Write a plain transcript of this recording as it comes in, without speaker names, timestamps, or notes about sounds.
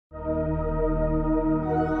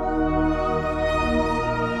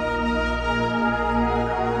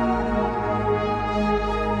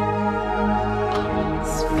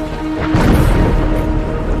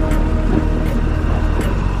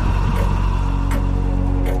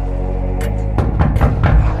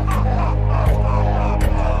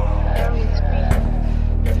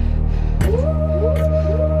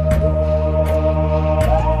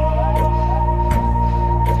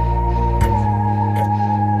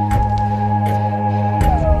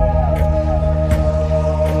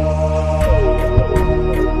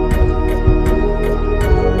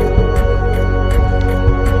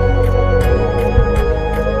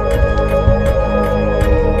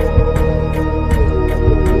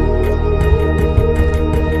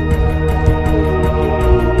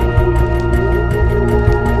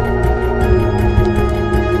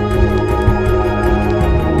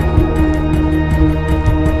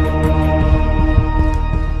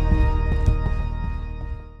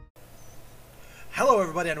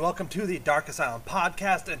everybody, and welcome to the Dark Asylum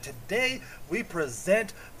podcast. And today we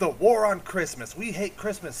present The War on Christmas. We hate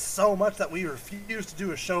Christmas so much that we refused to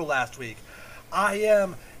do a show last week. I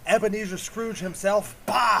am Ebenezer Scrooge himself,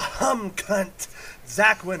 hum cunt,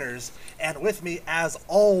 Zach Winters, and with me, as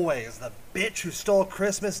always, the bitch who stole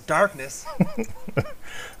Christmas, Darkness.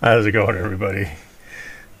 How's it going, everybody?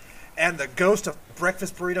 And the ghost of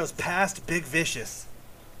breakfast burritos past, Big Vicious.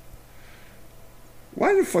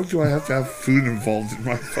 Why the fuck do I have to have food involved in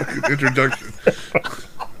my fucking introduction? Do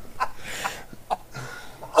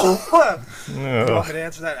you want me to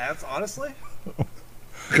answer that honestly?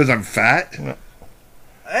 Because I'm fat?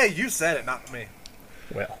 Hey, you said it, not me.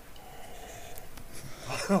 Well,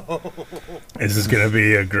 this is going to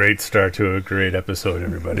be a great start to a great episode,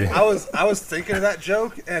 everybody. I was thinking of that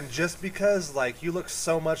joke, and just because, like, you look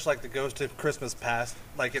so much like the ghost of Christmas past,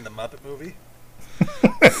 like in the Muppet movie.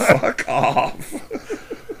 Fuck off.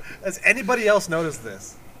 Has anybody else noticed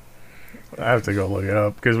this? I have to go look it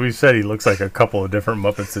up, because we said he looks like a couple of different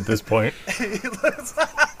Muppets at this point.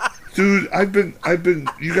 Dude, I've been,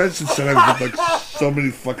 you guys have said I've been like so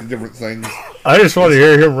many fucking different things. I just want to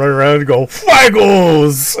hear him run around and go,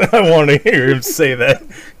 Fraggles! I want to hear him say that,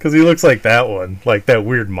 because he looks like that one, like that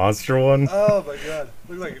weird monster one. Oh my god,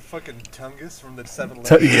 look like a fucking Tungus from the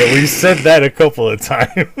 7-Eleven. Yeah, we said that a couple of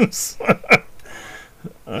times.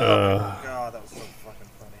 Oh god, that was so fucking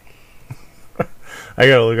funny. I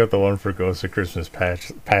gotta look up the one for Ghost of Christmas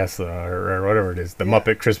Past, or whatever it is, the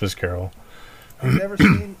Muppet Christmas Carol.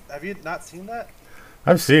 Have you not seen that?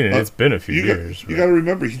 I've seen it. It's been a few years. You gotta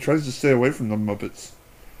remember, he tries to stay away from the Muppets.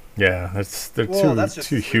 Yeah, they're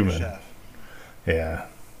too human. Chef. Yeah.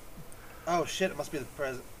 Oh shit! It must be the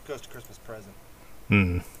Ghost of Christmas Present.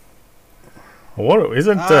 What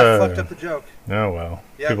isn't? I fucked up the joke. Oh well,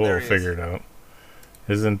 Yep, people will there he figure it out.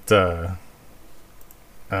 Isn't Tim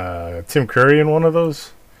Curry in one of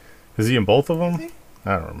those? Is he in both of them?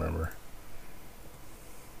 I don't remember.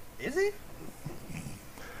 Is he?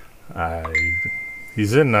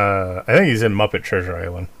 He's in. I think he's in Muppet Treasure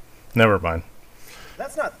Island. Never mind.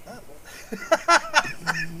 That's not.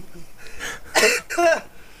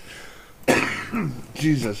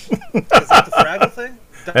 Jesus. Is that the Fraggle thing?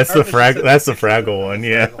 That's the Fraggle one.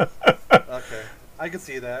 Yeah. Okay, I can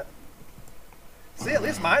see that. See, at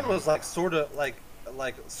least mine was like sort of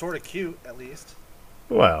cute, at least.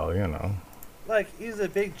 Well, you know. Like, he's a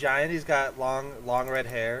big giant. He's got long red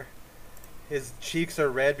hair. His cheeks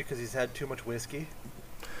are red because he's had too much whiskey.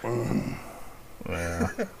 Yeah.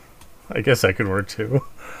 I guess that could work too.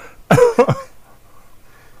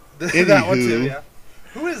 That one too, yeah.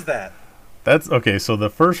 Who is that? That's okay. So the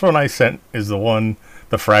first one I sent is the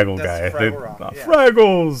Fraggle guy. The Fraggle Rock, yeah.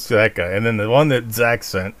 Fraggles, that guy. And then the one that Zach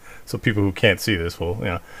sent, so people who can't see this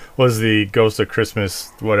was the Ghost of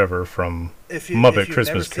Christmas, whatever, from Muppet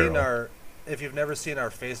Christmas Carol. If you've never seen our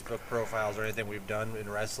Facebook profiles or anything we've done in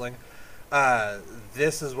wrestling,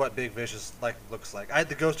 this is what Big Vicious looks like. I had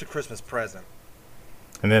the Ghost of Christmas Present.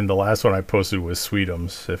 And then the last one I posted was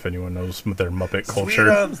Sweetums, if anyone knows their Muppet culture.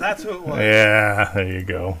 Sweetums, that's who it was. Yeah, there you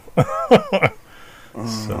go.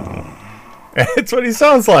 So, it's what he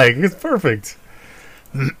sounds like. It's perfect.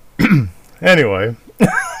 Anyway,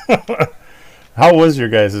 how was your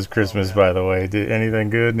guys' Christmas, by the way? Did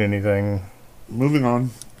anything good? Anything? Moving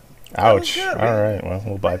on. Ouch. All right, well,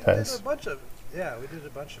 we'll bypass. We did a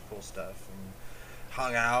bunch of cool stuff and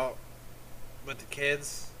hung out with the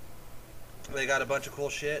kids. They got a bunch of cool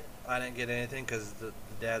shit. I didn't get anything because the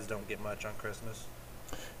dads don't get much on Christmas.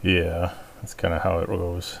 Yeah, that's kind of how it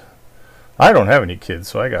goes. I don't have any kids,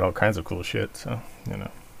 so I got all kinds of cool shit, so, you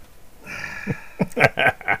know.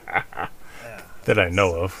 That I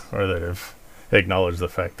know of, or that have acknowledged the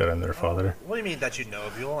fact that I'm their father. What do you mean that you know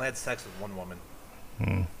of? You only had sex with one woman.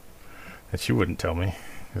 That you wouldn't tell me.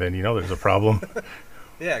 Then you know there's a problem.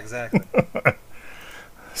 Yeah, exactly.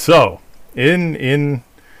 So, in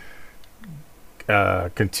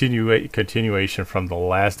continuation from the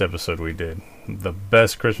last episode we did, the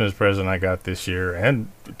best Christmas present I got this year, and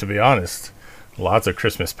to be honest, lots of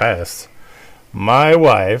Christmas past, my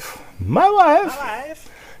wife,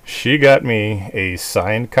 she got me a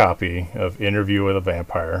signed copy of Interview with a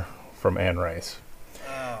Vampire from Anne Rice.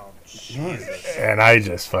 Oh, Jesus. And I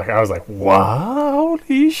was like, wow,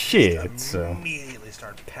 holy shit. So immediately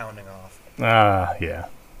started pounding off. Yeah.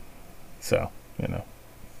 So, you know.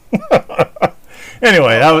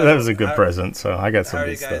 Anyway, that was a good present, so I got some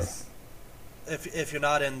good stuff. If you're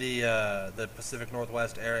not in the Pacific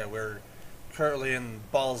Northwest area, we're currently in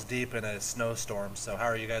balls deep in a snowstorm, so how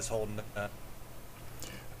are you guys holding it?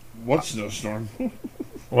 What snowstorm?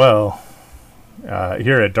 Well,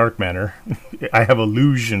 here at Dark Manor, I have a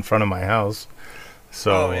luge in front of my house.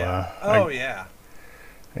 So, Oh yeah. Oh yeah.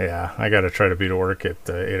 yeah, I got to try to be to work at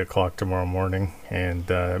 8 o'clock tomorrow morning. And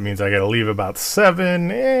it means I got to leave about 7.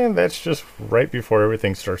 And that's just right before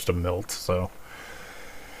everything starts to melt. So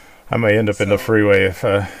I might end up in the freeway if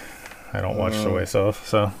I don't watch the way south.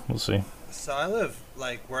 So we'll see. So I live,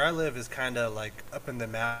 like, where I live is kind of, like, up in the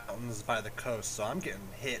mountains by the coast. So I'm getting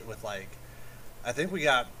hit with, like, I think we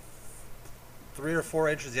got 3 or 4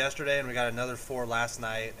 inches yesterday, and we got another 4 last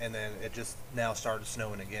night, and then it just now started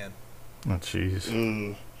snowing again. Oh,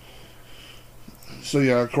 jeez. So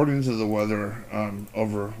yeah, according to the weather,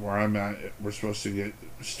 over where I'm at, we're supposed to get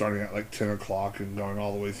starting at like 10 o'clock and going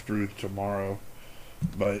all the way through tomorrow.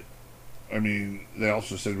 But I mean, they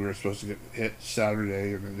also said we were supposed to get hit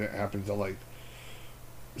Saturday, and it didn't happen till like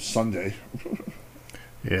Sunday.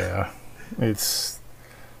 Yeah, it's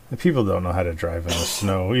the people don't know how to drive in the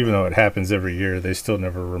snow. Even though it happens every year, they still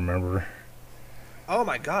never remember. Oh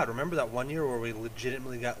my God! Remember that one year where we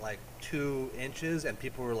legitimately got like 2 inches and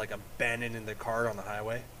people were like abandoning their car on the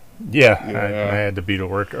highway? Yeah. I had to be to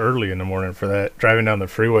work early in the morning for that. Driving down the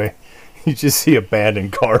freeway, you just see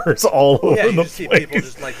abandoned cars all over the place. Yeah, you just see people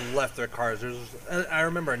just like left their cars. I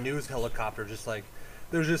remember a news helicopter just like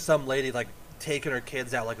there's just some lady like taking her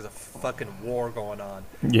kids out like there's a fucking war going on.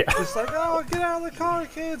 Yeah. Just like, oh, get out of the car,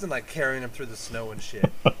 kids, and like carrying them through the snow and shit.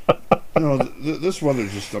 This weather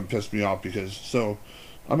just pissed me off because so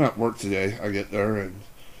I'm at work today. I get there and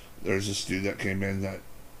there's this dude that came in that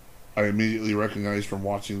I immediately recognized from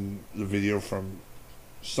watching the video from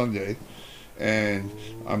Sunday, and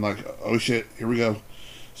I'm like, oh shit, here we go.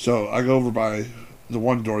 So I go over by the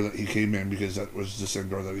one door that he came in because that was the same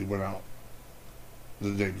door that he went out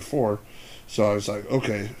the day before. So I was like,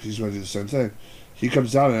 okay, he's going to do the same thing. He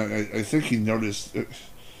comes out and I think he noticed.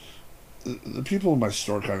 The people in my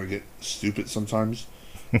store kind of get stupid sometimes.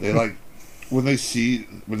 They like when they see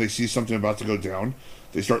something about to go down,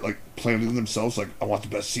 they start like planning themselves like I want the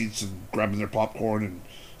best seats and grabbing their popcorn and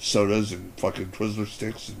sodas and fucking Twizzler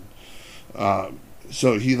sticks and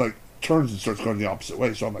so he like turns and starts going the opposite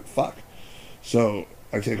way. So I'm like fuck. So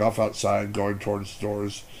I take off outside going towards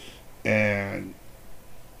doors, and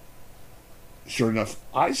sure enough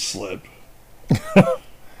I slip.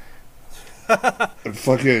 And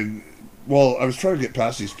fucking. Well, I was trying to get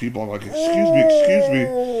past these people. I'm like, excuse me.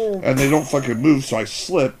 And they don't fucking move, so I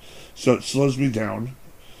slip. So it slows me down.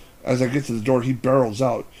 As I get to the door, he barrels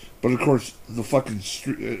out. But of course, the fucking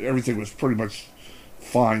street, everything was pretty much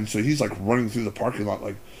fine. So he's like running through the parking lot,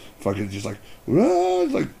 like fucking just like,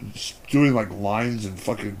 like doing like lines and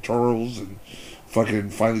fucking twirls. And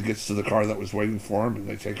fucking finally gets to the car that was waiting for him, and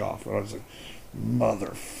they take off. And I was like,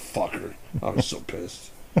 motherfucker. I was so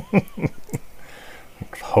pissed.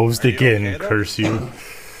 Hosed again, okay, curse you.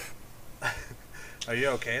 Are you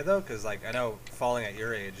okay though? Because like I know falling at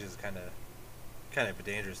your age is kind of a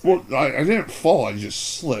dangerous Well, thing. I didn't fall. I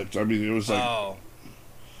just slipped. I mean, it was like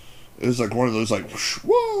it was like one of those like whoosh,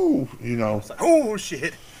 whoa, you know. It's like, oh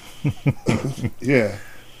shit. Yeah.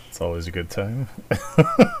 It's always a good time.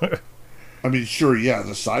 I mean, sure, yeah,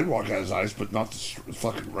 the sidewalk has ice, but not the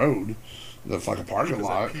fucking road, the fucking parking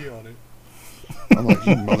lot. Pee on it. I'm like,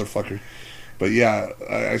 you motherfucker. But yeah,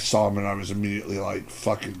 I saw him and I was immediately like,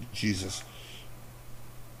 fucking Jesus.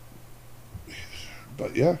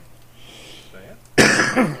 But yeah.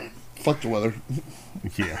 Fuck the weather.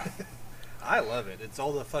 Yeah. I love it. It's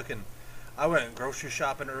all the fucking. I went grocery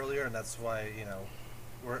shopping earlier, and that's why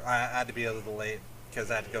I had to be a little late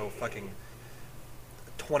because I had to go fucking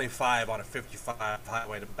 25 on a 55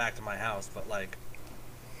 highway back to my house. But like,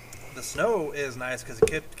 the snow is nice because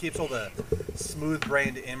it keeps all the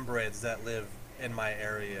smooth-brained inbreds that live in my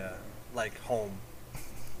area like home.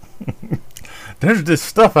 There's this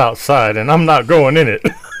stuff outside, and I'm not going in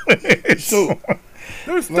it. So,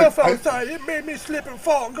 There's stuff outside. It made me slip and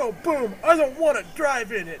fall and go boom. I don't want to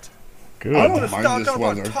drive in it. Good. I I don't want to mind stock this up on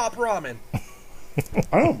weather. top ramen.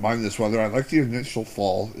 I don't mind this weather. I like the initial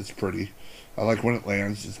fall. It's pretty. I like when it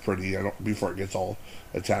lands. It's pretty. I don't before it gets all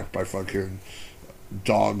attacked by fucking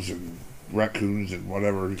dogs and raccoons and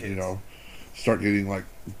whatever. Kids. You know, start getting like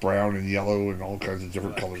brown and yellow and all kinds of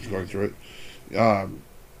different colors going through it.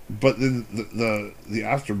 But then the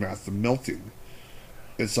aftermath, the melting,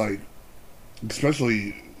 it's like,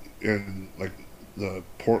 especially in like the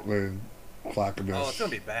Portland, Clackamas, Oh, it's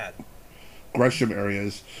gonna be bad. Gresham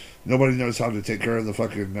areas, nobody knows how to take care of the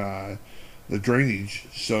fucking the drainage,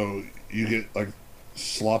 so you get like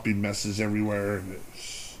sloppy messes everywhere, and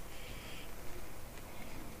it's.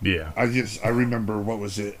 Yeah. I remember what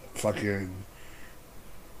was it, fucking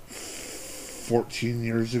 14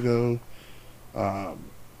 years ago,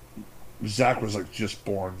 Zach was like just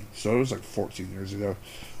born, so it was like 14 years ago.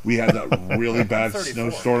 We had that really bad 34.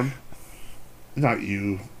 snowstorm. Not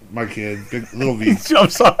you, my kid, big little V. I'm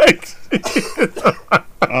sorry.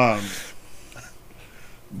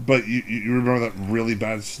 But you remember that really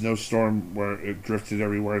bad snowstorm where it drifted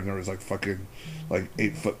everywhere and there was like fucking like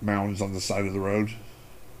 8-foot mounds on the side of the road?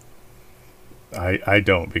 I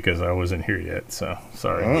don't, because I wasn't here yet, so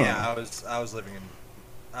sorry. Oh. Yeah, I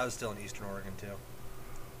was still in Eastern Oregon too.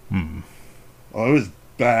 Oh, it was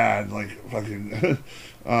bad. Like fucking.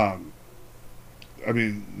 I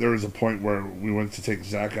mean, there was a point where we went to take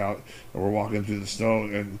Zach out, and we're walking through the snow,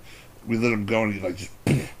 and we let him go, and he like just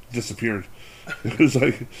disappeared. It was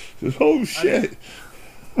like, oh shit.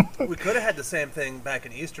 We could have had the same thing back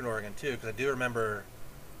in Eastern Oregon too, because I do remember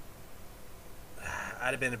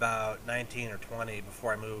I'd have been about 19 or 20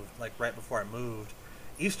 before I moved, like right before I moved.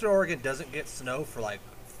 Eastern Oregon doesn't get snow for like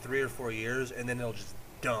 3 or 4 years, and then it'll just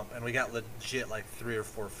dump, and we got legit like 3 or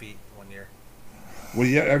 4 feet one year. Well,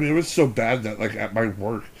 yeah, I mean, it was so bad that like at my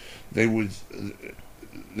work, they were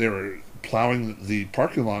plowing the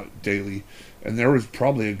parking lot daily, and there was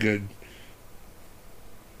probably a good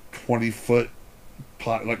 20-foot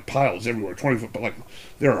like piles everywhere, 20 foot, but like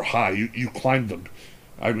they were high. You climbed them.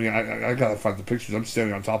 I mean, I gotta find the pictures. I'm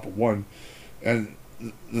standing on top of one, and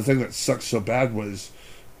the thing that sucked so bad was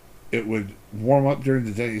it would warm up during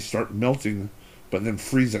the day, start melting, but then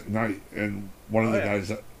freeze at night. And one of the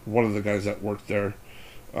guys that worked there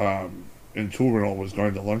in tool rental was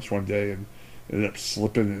going to lunch one day and ended up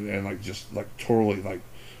slipping and like just like totally like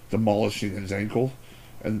demolishing his ankle.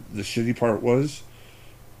 And the shitty part was,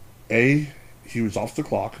 A, he was off the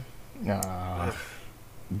clock.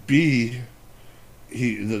 B,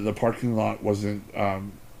 the parking lot wasn't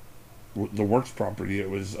the works property. It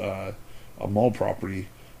was a mall property,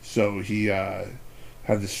 so he had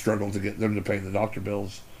to struggle to get them to pay the doctor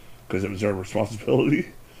bills because it was their responsibility.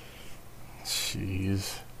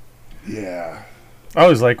 Jeez. Yeah. I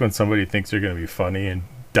always like when somebody thinks they're going to be funny and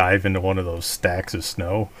dive into one of those stacks of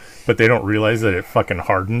snow, but they don't realize that it fucking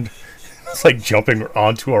hardened. It's like jumping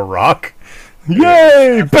onto a rock.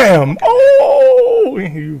 Yay! Bam! Oh!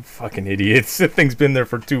 You fucking idiots. That thing's been there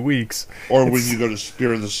for 2 weeks. Or when you go to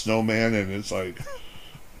Spear the Snowman and it's like,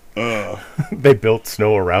 They built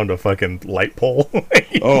snow around a fucking light pole.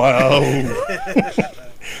 oh.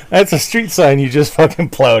 That's a street sign you just fucking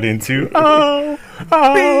plowed into. Oh!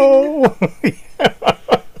 Oh!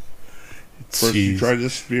 First you Jeez. try the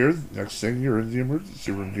spear, next thing you're in the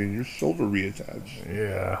emergency room getting your shoulder reattached.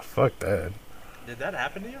 Yeah, fuck that. Did that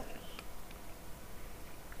happen to you?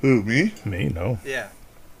 Who, me? Me, no. Yeah.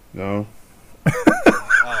 No.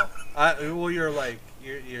 Oh, well, you're like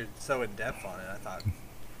you're so in depth on it.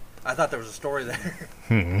 I thought there was a story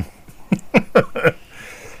there.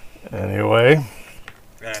 Anyway.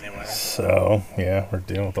 Anyway. So, yeah, we're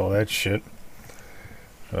dealing with all that shit.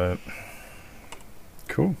 But,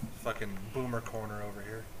 cool. Fucking boomer corner over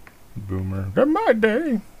here. Boomer. That's my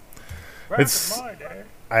day. It's- my day.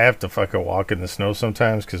 I have to fucking walk in the snow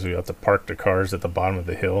sometimes because we have to park the cars at the bottom of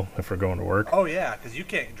the hill if we're going to work. Oh yeah, because you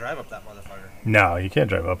can't drive up that motherfucker. No, you can't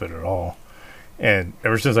drive up it at all. And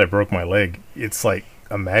ever since I broke my leg, it's like,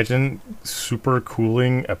 imagine super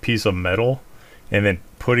cooling a piece of metal and then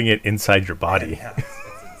putting it inside your body. Yeah,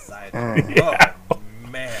 it's inside. Oh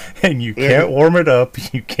man. And you can't warm it up,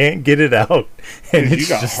 you can't get it out, and You it's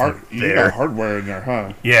got just you there. got hardware in there,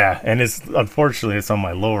 huh? Yeah, and it's unfortunately it's on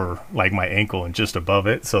my lower, like my ankle and just above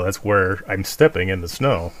it, so that's where I'm stepping in the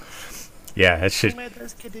snow. Yeah, that shit.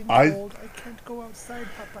 Weather's getting I- cold. I can't go outside,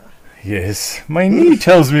 Papa. Yes, my knee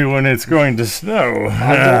tells me when it's going to snow.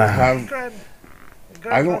 I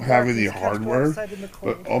don't have any hardware,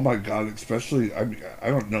 but oh my god, especially I mean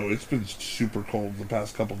I don't know. It's been super cold the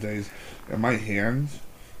past couple days, and my hand,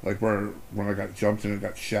 like when I got jumped and it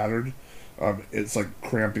got shattered, it's like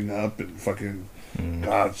cramping up and fucking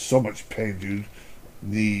God, so much pain, dude.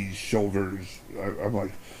 Knees, shoulders. I'm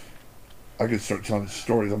like, I could start telling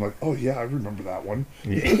stories. I'm like, oh yeah, I remember that one.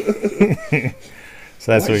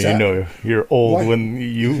 So that's Why when is you that? know you're old, Why? when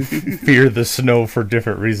you fear the snow for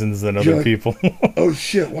different reasons than other like- people. Oh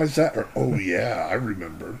shit, why's that? Or, oh yeah, I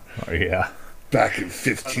remember. Oh yeah. Back in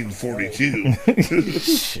 1542.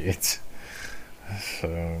 Shit.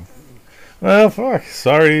 So, well, fuck.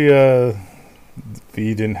 Sorry,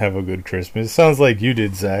 V didn't have a good Christmas. Sounds like you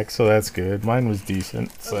did, Zach. So that's good. Mine was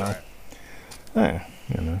decent. So, Alright.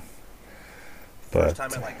 you know. First But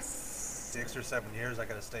time in like 6 or 7 years, I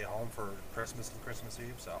got to stay home for Christmas and Christmas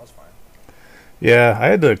Eve, so I was fine. yeah, I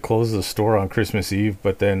had to close the store on Christmas Eve,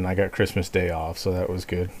 but then I got Christmas Day off, so that was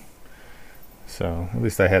good. So at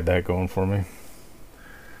least I had that going for me.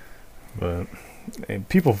 But And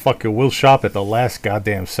people fucking will shop at the last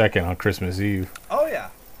goddamn second on Christmas Eve. Oh yeah.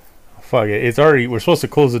 Fuck it. It's already. We're supposed to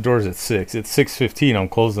close the doors at 6. It's 6:15. I'm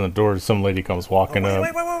closing the doors. Some lady comes walking up.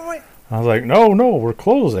 Wait. I was like, no, we're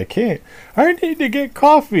closed. I can't. I need to get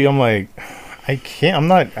coffee. I'm like, I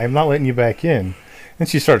can't. I'm not letting you back in. And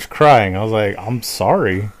she starts crying. I was like, I'm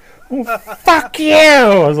sorry. Oh, fuck you.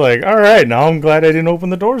 I was like, all right. Now I'm glad I didn't open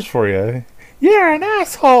the doors for you. You're an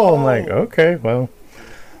asshole. I'm like, okay, well,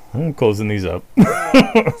 I'm closing these up.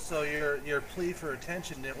 So your plea for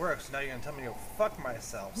attention didn't work. So now you're gonna tell me to go fuck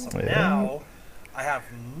myself. So Yeah. now I have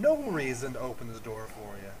no reason to open this door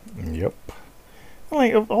for you. Yep.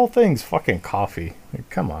 Like, of all things, fucking coffee. Like,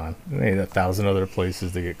 come on. There ain't 1,000 other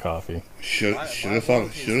places to get coffee. Should My have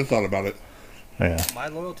loyalties- thought about it. Yeah. My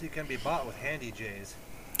loyalty can be bought with Handy J's.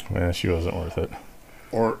 Yeah, she wasn't worth it.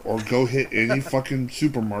 Or go hit any fucking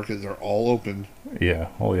supermarket. They're all open. Yeah,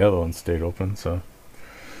 all the other ones stayed open, so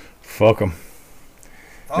fuck them.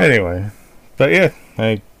 Oh, Anyway, but yeah,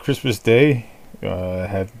 Christmas Day,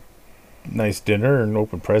 had nice dinner and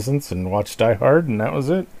opened presents and watched Die Hard, and that was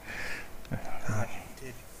it. God, you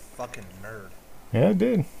did, fucking nerd. Yeah, I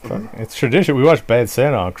did. It's tradition. We watched Bad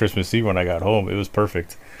Santa on Christmas Eve when I got home. It was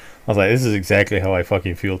perfect. I was like, this is exactly how I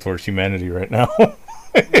fucking feel towards humanity right now.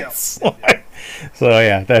 It's like- so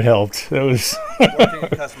yeah, that helped. That was Working in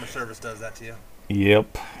customer service does that to you.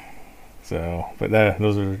 yep. So, but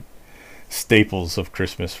those are staples of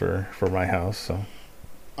Christmas for my house. So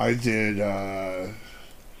I did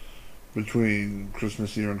between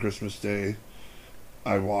Christmas Eve and Christmas Day.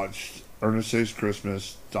 I watched Ernest Saves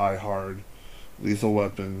Christmas, Die Hard, Lethal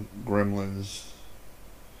Weapon, Gremlins.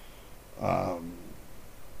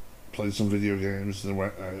 Played some video games. Then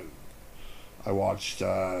I watched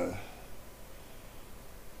what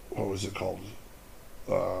was it called?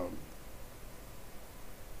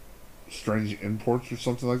 Strange Imports or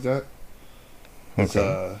something like that. It's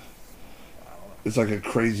okay. it's like a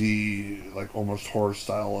crazy, like almost horror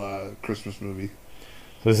style Christmas movie.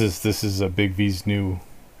 This is a Big V's new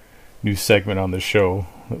segment on the show.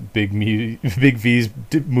 Big V's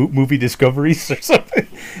movie discoveries or something.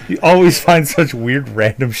 You always find such weird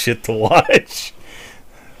random shit to watch.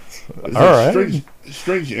 It's All right.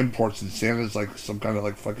 Strange Imports, and Santa's like some kind of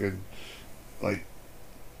like fucking like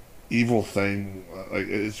evil thing. Like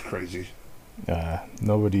it's crazy.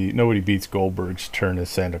 Nobody beats Goldberg's turn as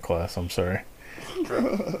Santa Claus. I'm sorry.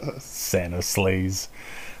 Santa slays.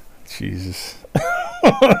 Jesus.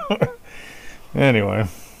 Anyway,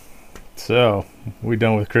 so we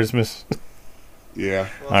done with Christmas? Yeah,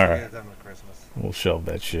 Well, All we right. get done with Christmas. We'll shelve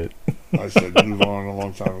that shit. I said move on a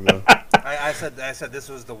long time ago. I said this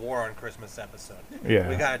was the War on Christmas episode. Yeah.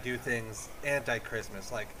 We gotta do things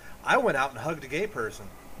anti-Christmas. Like, I went out and hugged a gay person.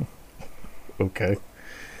 Okay.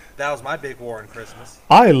 That was my big war on Christmas.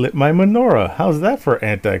 I lit my menorah. How's that for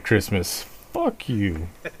anti-Christmas? Fuck you.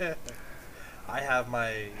 I have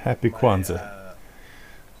my Happy my, Kwanzaa.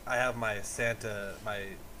 I have my Santa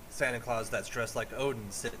Claus that's dressed like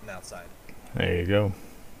Odin sitting outside. There you go.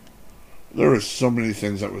 There were so many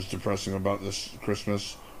things that was depressing about this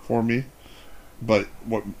Christmas for me, but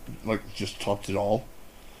what like just topped it all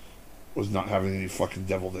was not having any fucking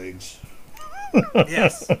deviled eggs.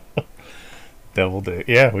 Yes, Deviled egg.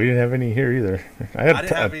 Yeah, we didn't have any here either. I I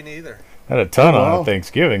didn't have any either. had a ton Wow. on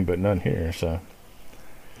Thanksgiving, but none here. So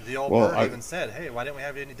The old Well, bird even said, "Hey, why didn't we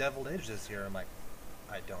have any deviled eggs this year?" I'm like,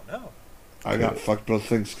 I don't know. I got fucked both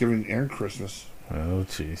Thanksgiving and Christmas. oh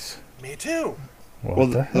jeez. Me too. What Well,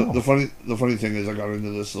 the hell? the funny thing is, I got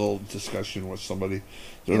into this little discussion with somebody.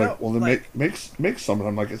 They're You like, know, "Well, then make some," and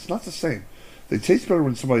I'm like, "It's not the same. They taste better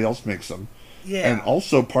when somebody else makes them." Yeah. And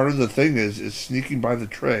also, part of the thing is sneaking by the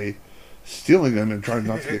tray, stealing them, and trying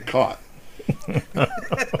not to get caught.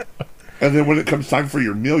 And then when it comes time for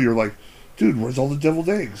your meal, you're like, "Dude, where's all the deviled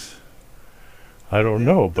eggs?" I don't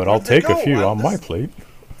know, but I'll Where'd they take a go? few Well, on my this- plate.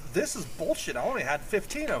 This is bullshit. I only had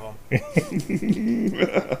 15 of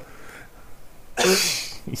them.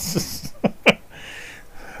 Jesus.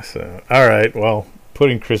 So, all right. Well,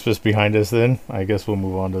 putting Christmas behind us, then I guess we'll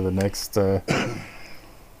move on to the next.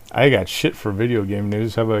 I got shit for video game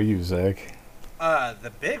news. How about you, Zach?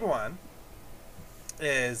 The big one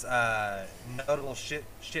is notable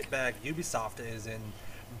shitbag Ubisoft is in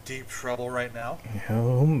deep trouble right now.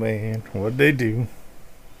 Oh man, what'd they do?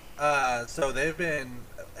 So they've been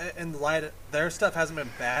in light of, their stuff hasn't been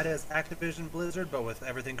bad as Activision Blizzard, but with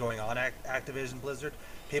everything going on at Activision Blizzard,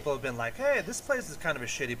 people have been like, "Hey, this place is kind of a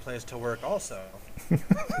shitty place to work." Also,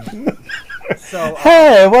 so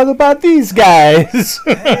Hey, what about these guys?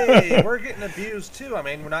 hey, we're getting abused too. I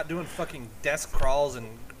mean, we're not doing fucking desk crawls and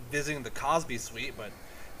visiting the Cosby Suite, but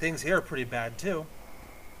things here are pretty bad too.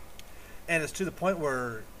 and it's to the point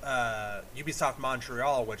where Ubisoft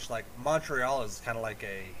Montreal, which like Montreal is kind of like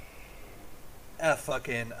a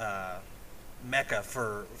fucking mecca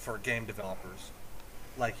for game developers.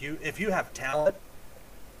 Like if you have talent,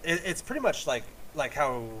 it's pretty much like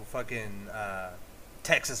how fucking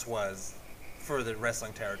Texas was for the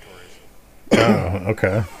wrestling territories. Oh,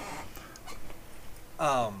 okay.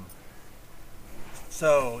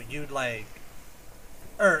 So you'd like,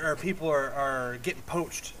 or people are getting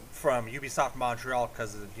poached from Ubisoft Montreal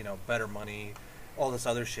because of, you know, better money, all this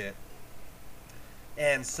other shit.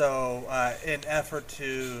 And so, in effort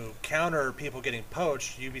to counter people getting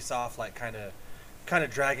poached, Ubisoft like kind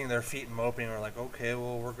of dragging their feet and moping, or like, okay,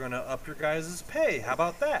 well, we're gonna up your guys' pay. How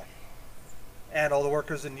about that? And all the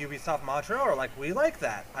workers in Ubisoft Montreal are like, we like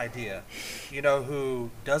that idea. You know who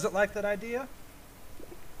doesn't like that idea?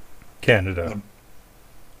 Canada.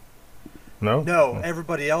 No? No,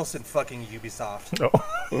 everybody else in fucking Ubisoft. Oh.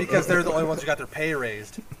 Because they're the only ones who got their pay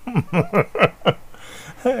raised.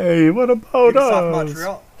 Hey, what about Ubisoft us?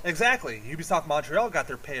 Montreal. Exactly. Ubisoft Montreal got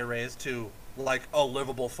their pay raised to, like, a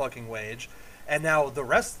livable fucking wage. And now the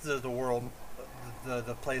rest of the world,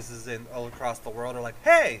 the places all across the world are like,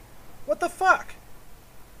 hey, what the fuck?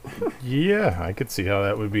 Yeah, I could see how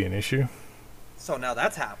that would be an issue. So now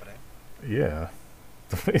that's happening. Yeah.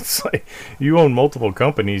 It's like you own multiple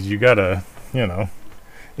companies, you gotta, you know,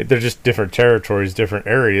 they're just different territories, different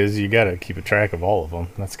areas, you gotta keep a track of all of them.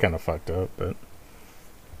 That's kind of fucked up, but...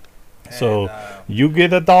 So, you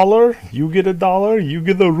get $1, you get $1, you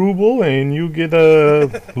get a ruble, and you get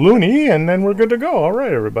a loonie, and then we're good to go. All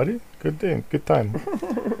right, everybody. Good day, good time.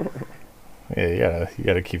 Yeah, you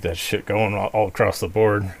gotta keep that shit going all across the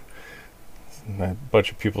board. And a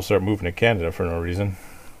bunch of people start moving to Canada for no reason.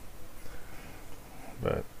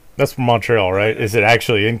 But that's from Montreal, right? Is it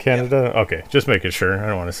actually in Canada? Yep. Okay, just making sure. I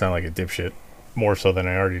don't want to sound like a dipshit more so than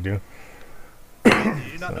I already do.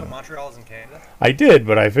 Did you not know Montreal is in Canada? I did,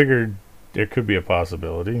 but I figured it could be a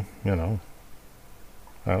possibility, you know.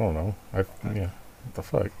 I don't know. Yeah, what the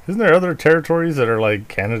fuck? Isn't there other territories that are like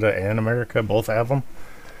Canada and America both have them?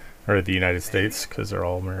 Or the United States, because they're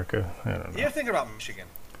all America? I don't know. You're thinking about Michigan.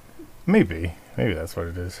 Maybe that's what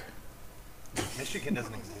it is. Michigan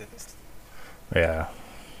doesn't exist. Yeah.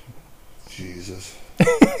 Jesus.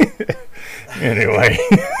 Anyway.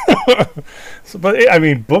 But, I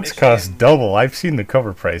mean, books cost double. I've seen the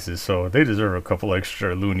cover prices, so they deserve a couple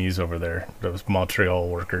extra loonies over there, those Montreal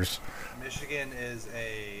workers. Michigan is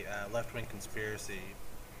a left-wing conspiracy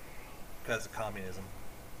because of communism.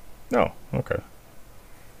 Oh, okay.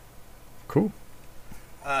 Cool.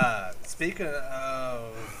 Speaking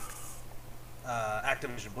of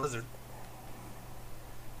Activision Blizzard,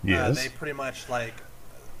 yes. they pretty much like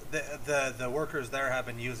the workers there have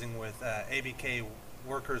been using with ABK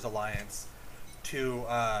Workers Alliance to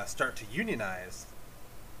start to unionize.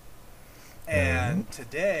 And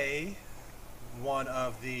today, one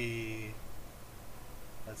of the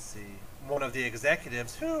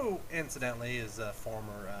executives, who incidentally is a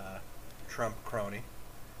former Trump crony,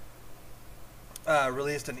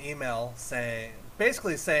 released an email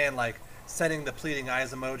basically saying like, sending the pleading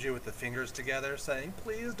eyes emoji with the fingers together, saying,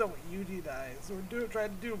 "Please don't unionize. We're trying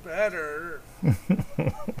to do better."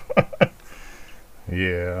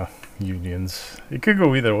 Yeah, unions. It could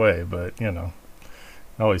go either way, but you know,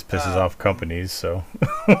 it always pisses off companies. So.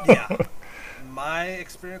 Yeah, my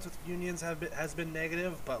experience with unions has been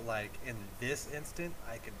negative, but like in this instant,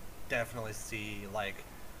 I could definitely see like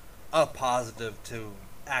a positive to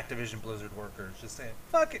Activision Blizzard workers just saying,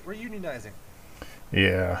 "Fuck it, we're unionizing."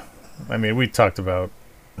 Yeah. I mean, we talked about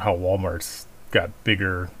how Walmart's got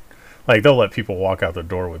bigger, like they'll let people walk out the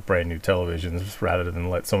door with brand new televisions rather than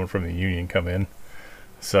let someone from the union come in.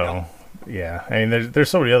 So, yeah, I mean, there's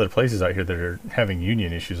so many other places out here that are having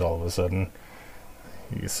union issues all of a sudden.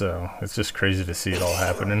 So it's just crazy to see it all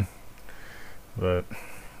happening. But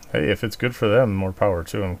hey, if it's good for them, more power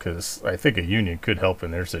to them, because I think a union could help in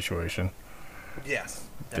their situation. Yes,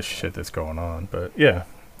 definitely. The shit that's going on. But yeah,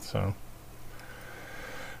 so.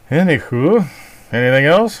 Anywho, anything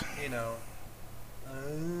else? You know,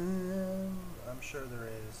 I'm sure there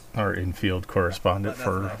is. Our infield correspondent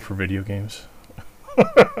for video games.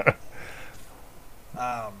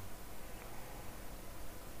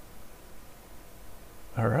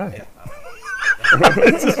 All right. Yeah.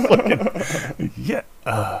 This is fucking, yeah.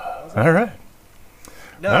 All right.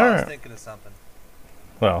 No, All I was right. thinking of something.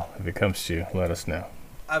 Well, if it comes to you, let us know.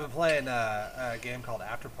 I've been playing a game called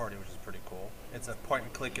After Party, which is pretty cool. It's a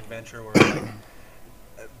point-and-click adventure where like,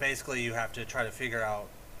 basically you have to try to figure out...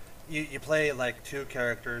 You play like two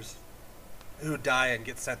characters who die and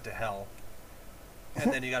get sent to hell.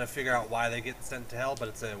 and then you got to figure out why they get sent to hell. But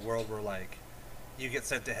it's a world where like you get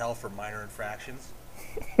sent to hell for minor infractions.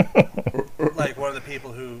 Like one of the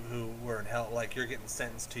people who were in hell, like you're getting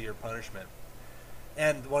sentenced to your punishment,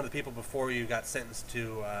 and one of the people before you got sentenced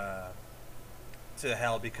to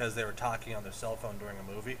hell because they were talking on their cell phone during a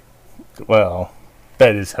movie. Well,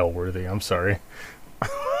 that is hell worthy. I'm sorry.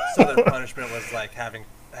 So their punishment was like having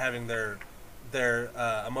their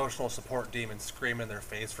emotional support demon scream in their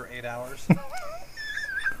face for 8 hours.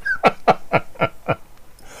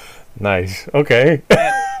 Nice. Okay.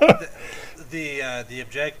 And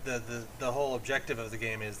the whole objective of the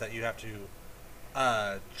game is that you have to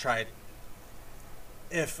try.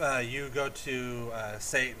 If you go to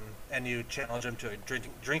Satan and you challenge him to a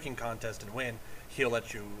drinking contest and win, he'll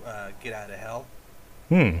let you get out of hell.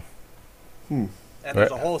 And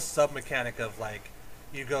there's a whole sub mechanic of like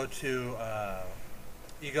you go to a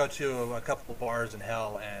couple bars in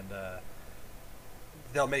hell and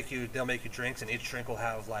they'll make you drinks, and each drink will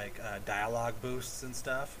have like dialogue boosts and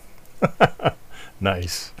stuff.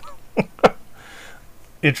 Nice.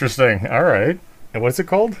 Interesting. All right. And what's it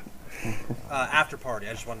called? After Party.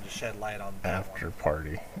 I just wanted to shed light on that After one.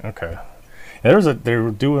 Party. Okay. Yeah, they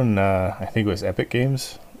were doing I think it was Epic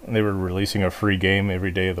Games. They were releasing a free game every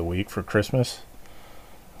day of the week for Christmas.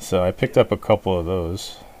 So I picked up a couple of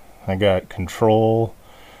those. I got Control.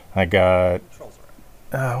 I got Control's right.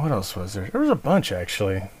 what else was there? There was a bunch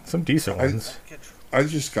actually. Some decent ones. I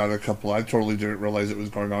just got a couple. I totally didn't realize it was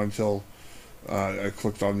going on until I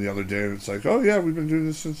clicked on the other day, and it's like, oh yeah, we've been doing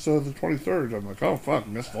this since the 23rd. I'm like, oh fuck,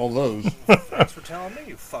 missed all those. Thanks for telling me,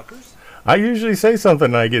 you fuckers. I usually say something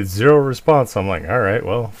and I get zero response. I'm like, all right,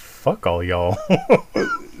 well, fuck all y'all.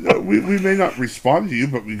 No, we may not respond to you,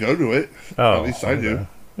 but we go to it. Oh, at least I do.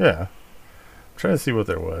 Yeah. I'm trying to see what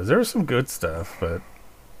there was. There was some good stuff, but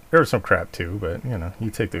there was some crap too. But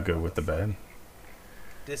you take the good with the bad.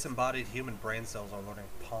 Disembodied human brain cells are learning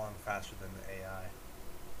Pong faster than the AI.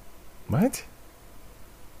 What?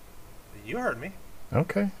 You heard me.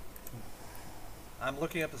 Okay. I'm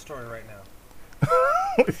looking up the story right now.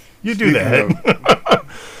 You do that.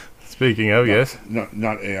 Speaking of, yes.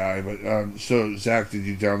 Not AI, but so Zach, did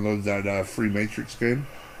you download that free Matrix game?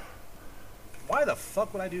 Why the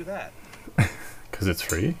fuck would I do that? Because it's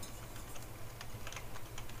free.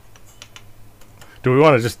 Do we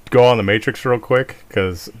want to just go on the Matrix real quick?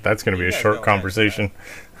 Because that's going to be a short conversation.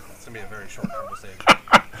 It's going to be a very short conversation.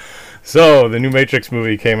 So, the new Matrix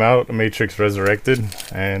movie came out, Matrix Resurrected,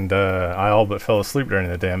 and I all but fell asleep during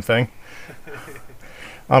the damn thing.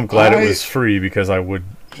 I'm glad it was free because I would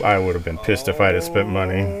have been pissed if I'd have spent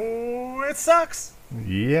money. Oh, it sucks.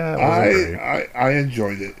 Yeah, it wasn't great. I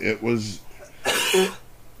enjoyed it. It was.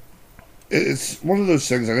 It's one of those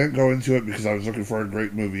things. I didn't go into it because I was looking for a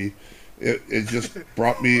great movie. It just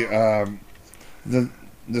brought me the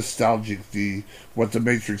nostalgic, what the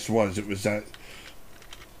Matrix was. It was that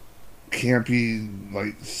campy,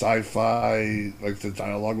 like sci-fi, like the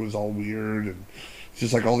dialogue was all weird, and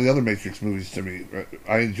just like all the other Matrix movies to me.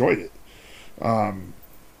 I enjoyed it. I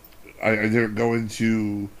didn't go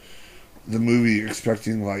into the movie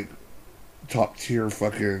expecting like top tier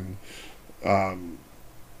fucking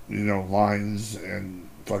lines and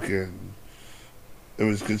fucking. It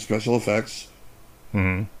was good special effects.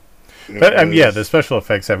 Mm-hmm. The special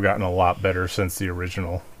effects have gotten a lot better since the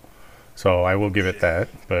original. So I will give it that.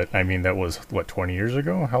 But, I mean, that was, 20 years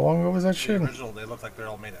ago? How long ago was that shit? The original, they look like they're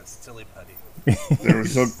all made of silly putty.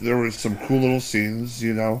 There was some cool little scenes,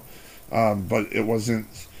 but it wasn't...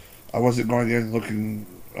 I wasn't going in looking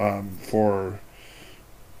for,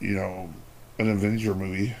 an Avenger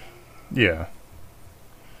movie. Yeah.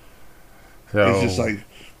 So, it's just like,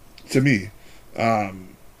 to me,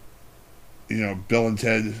 Bill and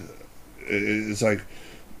Ted, it's like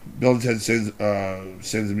Bill and Ted saves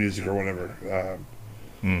the music or whatever.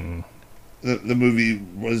 The movie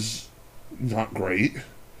was not great,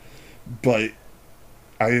 but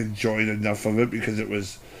I enjoyed enough of it because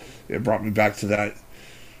it brought me back to that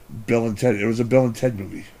Bill and Ted. It was a Bill and Ted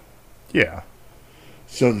movie. Yeah.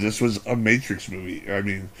 So this was a Matrix movie. I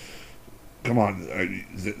mean, come on.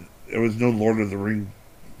 There was no Lord of the Ring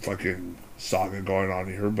fucking saga going on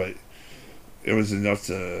here, but it was enough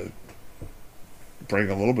to bring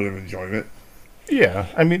a little bit of enjoyment. Yeah,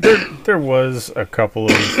 I mean, there was a couple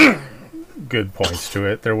of good points to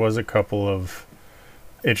it. There was a couple of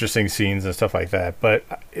interesting scenes and stuff like that. But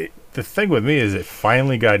the thing with me is it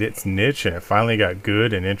finally got its niche, and it finally got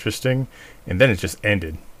good and interesting, and then it just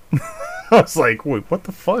ended. I was like, wait, what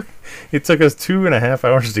the fuck? It took us 2.5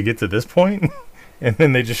 hours to get to this point, and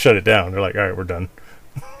then they just shut it down. They're like, all right, we're done.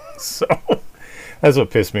 So that's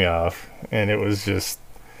what pissed me off. And it was just,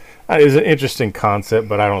 It was an interesting concept,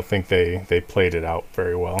 but I don't think they played it out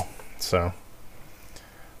very well. So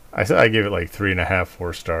I gave it like 3.5,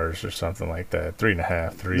 4 stars or something like that.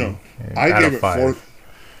 3.5, 3 No, out I gave of it 5.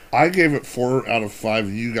 4. I gave it 4 out of 5.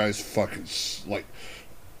 And you guys fucking like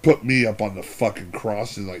put me up on the fucking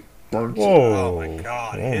cross and like burnt it. Oh my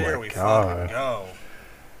god! Oh Here my we God. fucking go.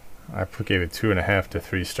 I gave it 2.5 to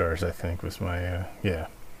 3 stars. I think was my yeah.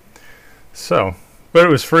 So, but it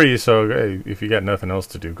was free, so hey, if you got nothing else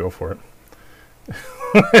to do, go for it.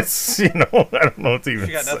 It's, I don't know what to even If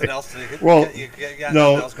you got say. nothing else to do, Well, you got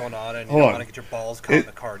no. nothing else going on, and you Hold don't on. want to get your balls caught in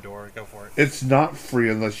the car door. Go for it. It's not free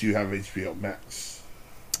unless you have HBO Max.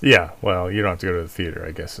 Yeah, well, you don't have to go to the theater,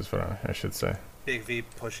 I guess is what I should say. Big V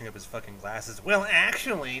pushing up his fucking glasses. Well,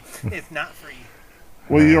 actually, it's not free.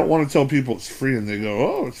 Well, you don't want to tell people it's free, and they go,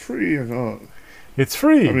 "Oh, it's free," and It's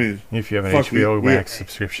free I mean, if you have an fuck, HBO we- Max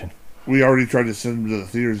subscription. we already tried to send them to the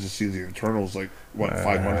theaters to see the Internals, like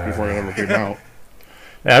 5 months before it ever came out.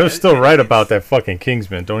 Yeah, I was still right about that fucking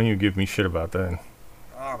Kingsman. Don't even give me shit about that.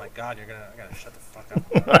 Oh my god, I gotta shut the fuck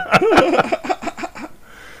up.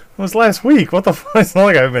 It was last week. What the fuck? It's not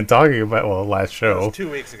like I've been talking about. Well, last It show. was 2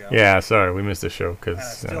 weeks ago. Yeah, sorry, we missed the show And I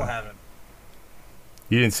because still haven't.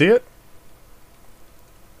 you didn't see it.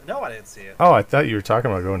 No, I didn't see it. Oh, I thought you were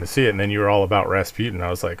talking about going to see it, and then you were all about Rasputin. I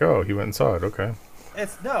was like, oh, he went and saw it. Okay.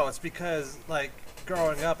 It's because like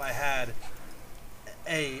growing up, I had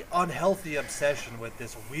a unhealthy obsession with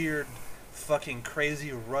this weird, fucking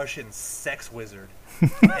crazy Russian sex wizard.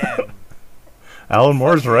 And Alan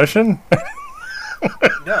Moore's Russian.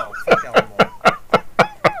 no, fuck Alan Moore.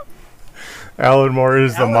 Alan Moore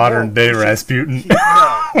is the Alan modern Moore day wishes Rasputin.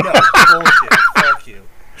 no, bullshit. Fuck you.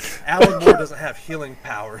 Alan Moore doesn't have healing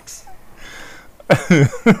powers.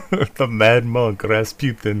 The mad monk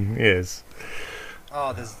Rasputin is.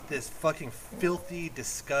 Oh, this fucking filthy,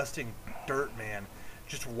 disgusting dirt man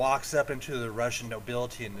just walks up into the Russian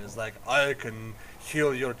nobility and is like, I can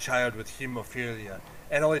heal your child with hemophilia.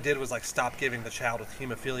 And all he did was like stop giving the child with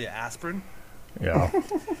hemophilia aspirin. Yeah.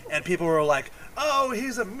 And people were like, oh,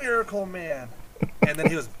 he's a miracle man. And then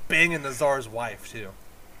he was banging the Tsar's wife too.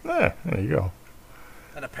 Yeah, there you go.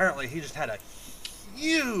 And apparently he just had a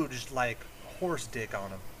huge, like, horse dick on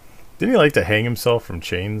him. Didn't he like to hang himself from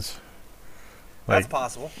chains? That's Like,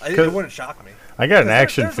 possible. It 'cause- wouldn't shock me. I got an There-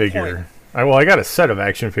 action there's a point. figure. I got a set of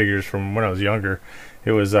action figures from when I was younger.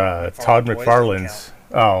 It was Todd toys don't McFarlane's.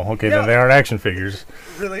 Oh, okay, Yeah. then they aren't action figures.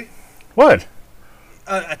 Really? What?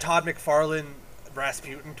 A Todd McFarlane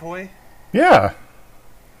Rasputin toy? Yeah.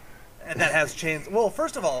 And that has chains. Well,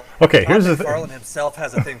 first of all, Okay, Todd here's the thing. McFarlane himself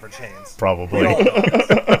has a thing for chains. We Probably. all know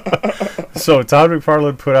this. So Todd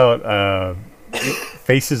McFarlane put out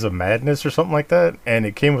Faces of Madness or something like that, and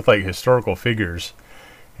it came with like historical figures.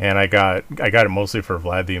 And I got it mostly for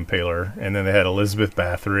Vlad the Impaler, and then they had Elizabeth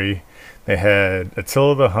Bathory, they had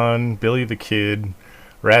Attila the Hun, Billy the Kid,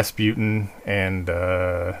 Rasputin, and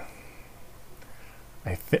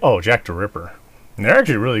Jack the Ripper. And they're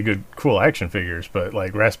actually really good, cool action figures. But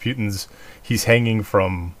like Rasputin's, he's hanging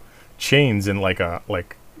from chains and like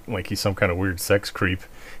he's some kind of weird sex creep,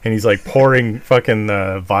 and he's like pouring fucking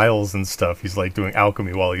vials and stuff. He's like doing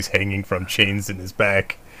alchemy while he's hanging from chains in his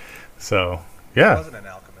back. So He yeah, wasn't an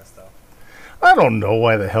alchemist, though. I don't know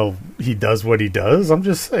why the hell he does what he does. I'm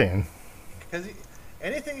just saying. Because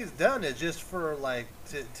anything he's done is just for, like,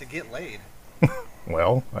 to get laid.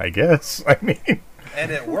 Well, I guess. I mean,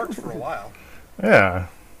 And it worked for a while. yeah.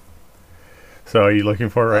 So are you looking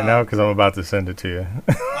for it right now? Because I'm about to send it to you.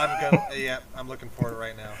 I'm looking for it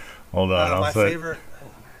right now. Hold on. My I'll say favorite...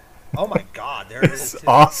 Oh my god, there it is. it's too.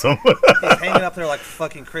 awesome. He's hanging up there like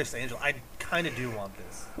fucking Chris Angel. I kind of do want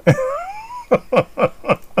this.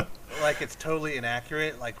 Like, it's totally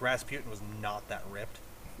inaccurate. Like, Rasputin was not that ripped.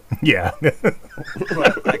 Yeah.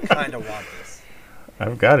 But I kind of want this.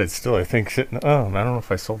 I've got it still, I think. Sitting. Oh, I don't know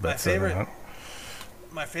if I sold My that set or favorite- not.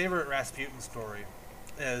 My favorite Rasputin story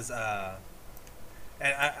is, and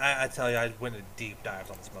I tell you, I went into deep dives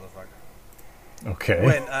on this motherfucker. Okay.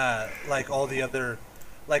 When, like, all the other,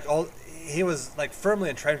 he was, like, firmly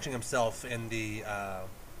entrenching himself in the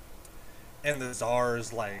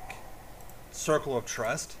Tsar's, like, circle of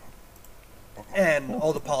trust. And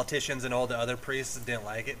all the politicians and all the other priests didn't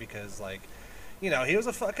like it because, like, he was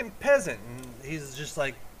a fucking peasant, and he's just,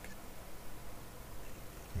 like,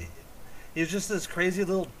 he was just this crazy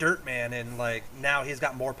little dirt man, and, like, now he's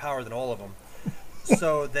got more power than all of them.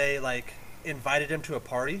 So they, like, invited him to a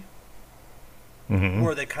party Mhm.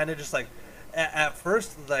 where they kind of just, like, at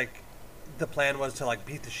first, like, the plan was to, like,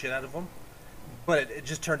 beat the shit out of him, but it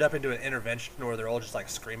just turned up into an intervention where they're all just, like,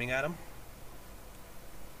 screaming at him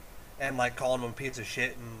and, like, calling him a piece of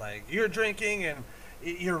shit and, like, you're drinking and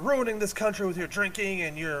you're ruining this country with your drinking,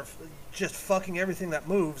 and you're just fucking everything that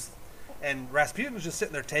moves. And Rasputin's just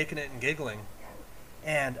sitting there taking it and giggling.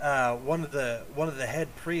 And one of the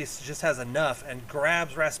head priests just has enough and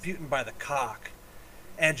grabs Rasputin by the cock,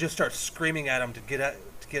 and just starts screaming at him to get out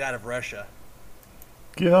of Russia.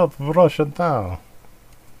 Get out of Russia now.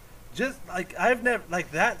 Just like I've never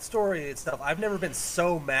like that story itself. I've never been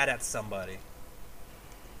so mad at somebody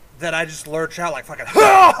that I just lurch out like fucking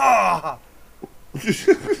ha ha.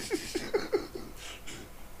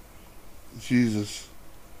 Jesus.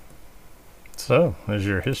 So, there's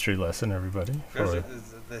your history lesson, everybody. There's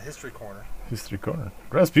the history corner. History corner.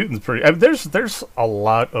 Rasputin's pretty. I mean, there's a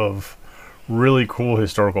lot of really cool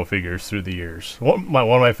historical figures through the years. One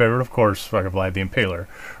of my favorite, of course, fucking Vlad the Impaler.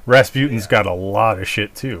 Rasputin's got a lot of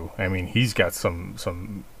shit too. I mean, he's got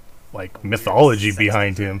some like mythology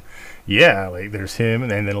behind him. Yeah, like there's him,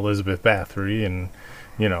 and then Elizabeth Bathory, and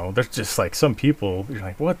you know, there's just like some people. You're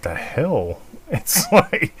like, what the hell? It's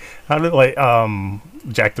like, how did like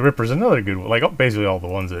Jack the Ripper's another good one. Like basically all the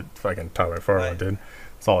ones that fucking Tyler McFarlane did.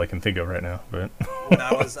 That's all I can think of right now. But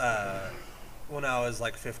when I was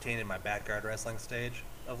like 15 in my backyard wrestling stage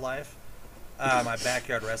of life, my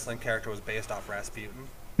backyard wrestling character was based off Rasputin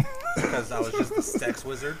because I was just the sex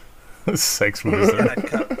wizard. Sex wizard.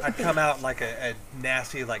 I'd come out in like a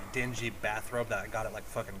nasty, like dingy bathrobe that I got at like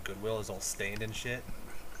fucking Goodwill, is all stained and shit.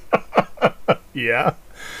 Yeah.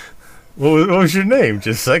 What was your name?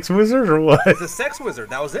 Just Sex Wizard or what? The Sex Wizard.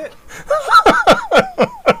 That was it.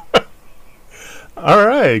 All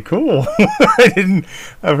right, cool.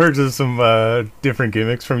 I've heard of some different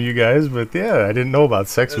gimmicks from you guys, but yeah, I didn't know about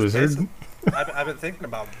Sex Wizard. I've been thinking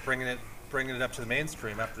about bringing it up to the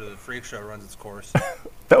mainstream after the Freak Show runs its course.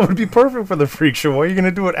 That would be perfect for the Freak Show. Why are you going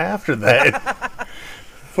to do it after that?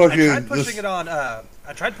 Fucking. I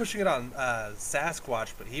tried pushing it on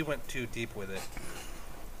Sasquatch, but he went too deep with it.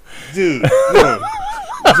 Dude, no.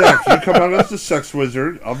 Zach, you come out as the Sex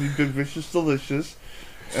Wizard. I'll be Big Vicious Delicious,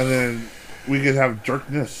 and then we could have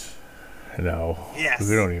Dirkness. No. Yes.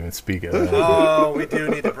 We don't even speak of that. Oh, we do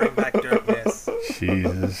need to bring back Dirkness.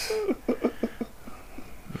 Jesus.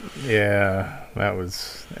 Yeah, that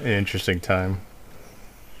was an interesting time.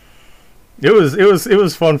 It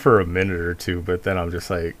was fun for a minute or two, but then I'm just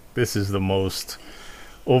like, this is the most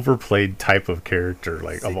overplayed type of character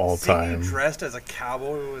of all time. Seeing you dressed as a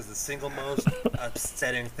cowboy was the single most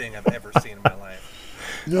upsetting thing I've ever seen in my life.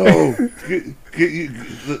 No,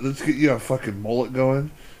 let's get you a fucking mullet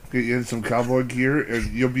going. Get you in some cowboy gear,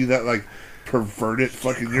 and you'll be that like perverted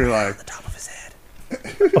fucking. You're like the top of his head.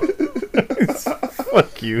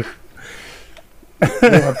 Fuck you.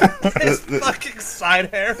 His fucking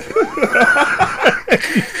side hair.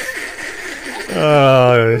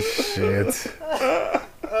 Oh shit.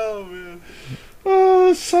 Oh man.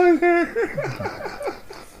 oh side hair.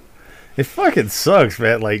 It fucking sucks,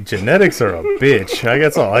 man. Like genetics are a bitch.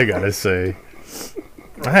 That's all I gotta say.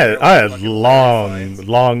 I had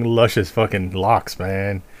long, luscious fucking locks,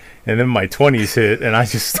 man. And then my 20s hit, and I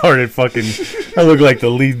just started fucking. I looked like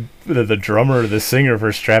the drummer, the singer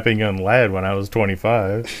for Strapping Young Lad when I was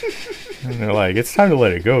 25. And they're like, "It's time to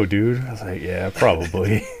let it go, dude." I was like, "Yeah,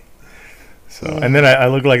 probably." So, and then I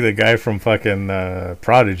looked like the guy from fucking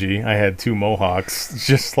Prodigy. I had 2 mohawks,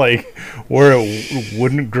 just like where it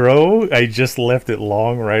wouldn't grow. I just left it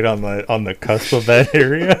long, right on the cusp of that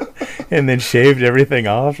area, and then shaved everything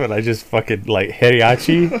off. And I just fucking like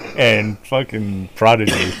Heriachi and fucking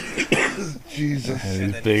Prodigy. Jesus.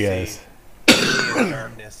 And these big ass.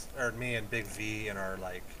 Me and Big V in our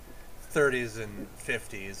like 30s and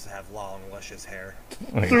 50s have long, luscious hair.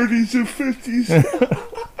 30s and 50s.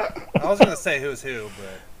 I was gonna say who's who,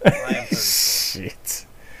 but I am 30. Shit.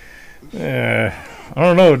 I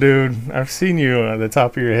don't know, dude. I've seen you at the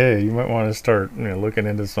top of your head. You might want to start looking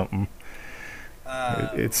into something.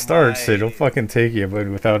 It starts. It'll fucking take you, but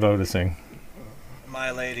without noticing.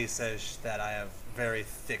 My lady says that I have very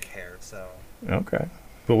thick hair, so. Okay.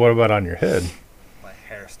 But what about on your head? My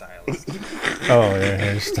hairstylist. Oh,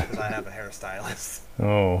 yeah, hairstylist. Because I have a hairstylist.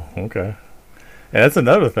 Oh, okay. Yeah, that's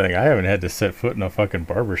another thing. I haven't had to set foot in a fucking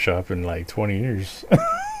barber shop in like 20 years.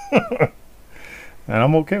 And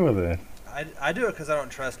I'm okay with it. I do it because I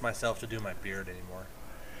don't trust myself to do my beard anymore.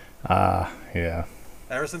 Yeah.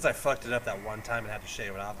 Ever since I fucked it up that one time and had to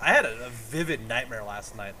shave it off. I had a vivid nightmare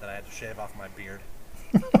last night that I had to shave off my beard.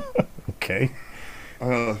 Okay.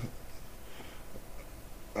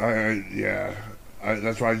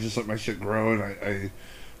 That's why I just let my shit grow, and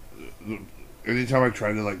anytime I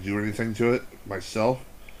try to like do anything to it myself,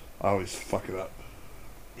 I always fuck it up.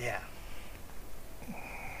 Yeah.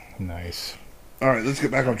 Nice. All right, let's get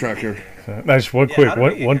back on track here. Nice. One Yeah, quick how did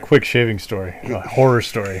we get one here? quick shaving story, a horror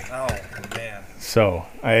story. Oh man. So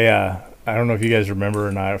I don't know if you guys remember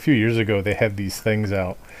or not. A few years ago, they had these things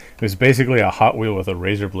out. It was basically a Hot Wheel with a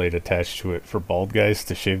razor blade attached to it for bald guys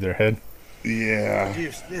to shave their head. Yeah.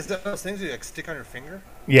 Is that those things you like stick on your finger?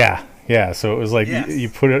 Yeah, yeah. So it was like Yes. you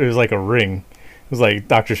put it. It was like a ring. It was like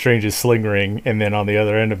Doctor Strange's sling ring, and then on the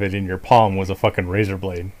other end of it, in your palm, was a fucking razor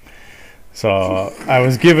blade. So I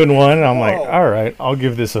was given one, and I'm like, Whoa. all right, I'll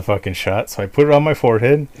give this a fucking shot. So I put it on my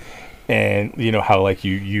forehead, and you know how like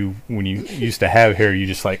you when you used to have hair, you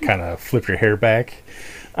just like kind of flip your hair back.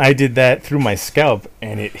 I did that through my scalp,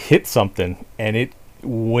 and it hit something, and it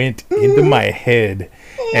went into my head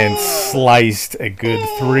and sliced a good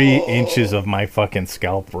 3 inches of my fucking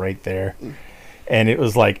scalp right there. And it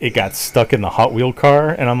was like it got stuck in the Hot Wheel car,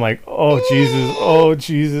 and I'm like, oh Jesus.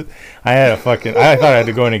 I thought I had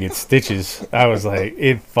to go in and get stitches. I was like,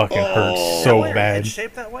 it fucking hurts so Why your head bad.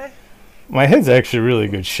 shaped that way? My head's actually really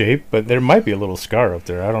good shape, but there might be a little scar up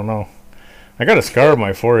there. I don't know. I got a scar on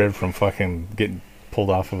my forehead from fucking getting pulled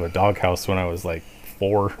off of a doghouse when I was like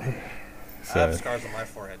 4. I So, have scars on my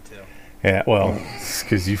forehead too. yeah, well, it's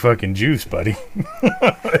because you fucking juice, buddy.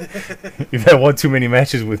 You've had one too many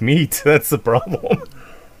matches with meat. That's the problem.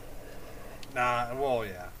 Nah, well,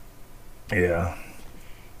 yeah. Yeah.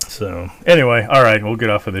 So, anyway, all right, we'll get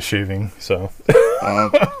off of the shaving. So,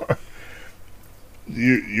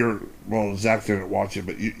 You're well. Zach didn't watch it,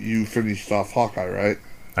 but you finished off Hawkeye, right?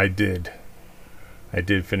 I did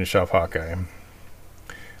finish off Hawkeye, and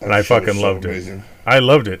That I show is fucking so loved it. amazing. I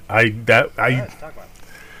loved it. All right, talk about it.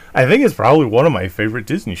 I think it's probably one of my favorite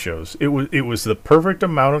Disney shows. It was the perfect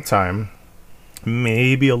amount of time,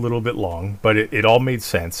 maybe a little bit long, but it all made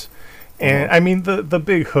sense. And I mean the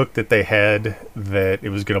big hook that they had that it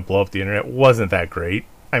was going to blow up the internet wasn't that great.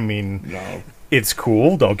 I mean, No. it's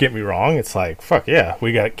cool, don't get me wrong. It's like, fuck yeah,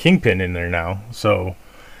 we got Kingpin in there now. So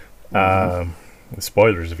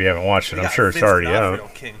spoilers if you haven't watched it. We I'm got sure it's Vince already D'Onofrio,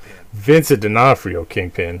 out. Kingpin. Vincent D'Onofrio,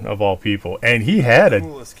 Kingpin of all people, and he had a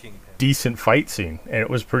Coolest Kingpin. decent fight scene, and it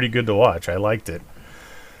was pretty good to watch. I liked it.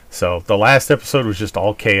 So the last episode was just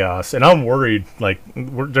all chaos, and I'm worried. Like,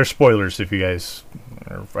 there's spoilers if you guys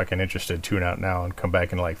are fucking interested. Tune out now and come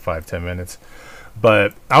back in like 5-10 minutes.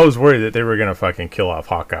 But I was worried that they were gonna fucking kill off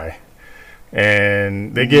Hawkeye,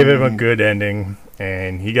 and they gave him a good ending.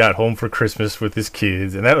 And he got home for Christmas with his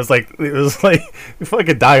kids, and that was like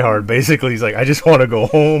fucking Die Hard. Basically, he's like, I just want to go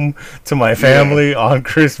home to my family on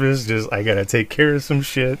Christmas. Just I gotta take care of some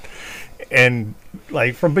shit. And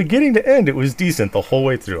like from beginning to end, it was decent the whole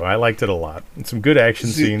way through. I liked it a lot. And some good action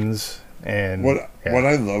See, scenes. And What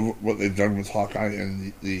I love what they've done with Hawkeye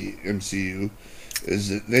and the MCU is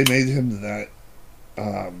that they made him that.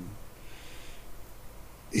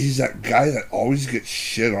 He's that guy that always gets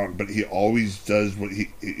shit on, but he always does what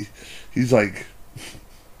he's like.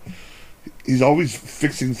 He's always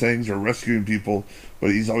fixing things or rescuing people,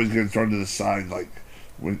 but he's always getting thrown to the side. Like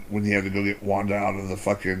when he had to go get Wanda out of the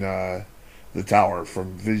fucking the tower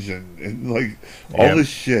from Vision and like all Yeah. this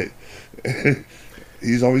shit.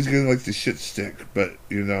 He's always getting like the shit stick, but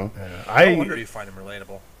you know. I wonder if you find him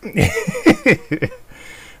relatable.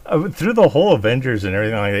 Through the whole Avengers and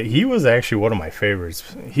everything like that, he was actually one of my favorites.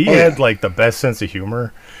 He Oh, had yeah. like the best sense of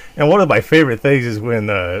humor, and one of my favorite things is when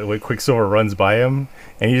Quicksilver runs by him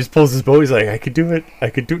and he just pulls his bow. He's like, "I could do it. I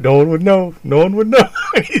could do. No one would know. No one would know."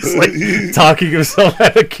 He's like talking himself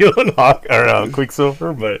out of killing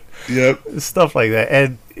Quicksilver, but Yep. stuff like that.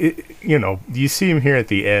 And you see him here at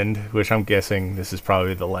the end, which I'm guessing this is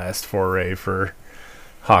probably the last foray for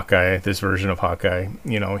Hawkeye, this version of Hawkeye.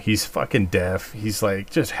 He's fucking deaf. He's like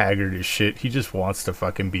just haggard as shit. He just wants to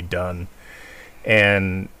fucking be done.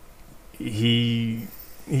 And he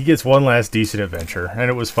gets one last decent adventure, and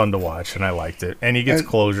it was fun to watch, and I liked it. And he gets And-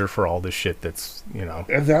 closure for all this shit that's,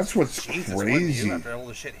 And that's what's Jesus, wouldn't crazy. you after all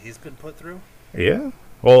the shit he's been put through? yeah.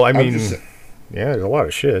 Well, I I'm mean, just- yeah, there's a lot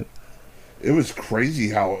of shit. It was crazy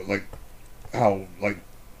how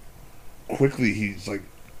quickly he's like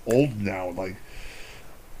old now. Like,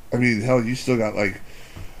 I mean, hell, you still got like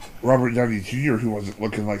Robert Downey Jr. who wasn't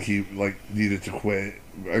looking like he like needed to quit.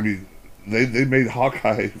 I mean, they made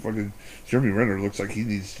Hawkeye fucking Jeremy Renner looks like he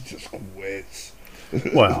needs to just quit.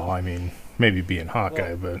 Well, I mean, maybe being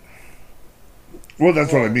Hawkeye, but Well,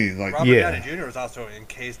 that's what I mean. Like, Robert Yeah. Downey Jr. was also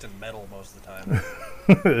encased in metal most of the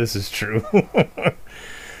time. this is true.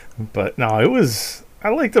 But no, I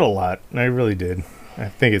liked it a lot. I really did. I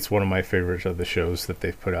think it's one of my favorites of the shows that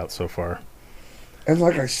they've put out so far. and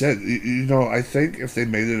like I said, I think if they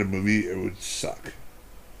made it a movie, it would suck.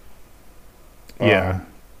 Yeah.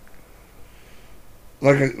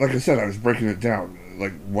 Like I said, I was breaking it down.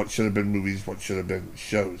 like what should have been movies, what should have been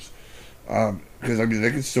shows. Because I mean,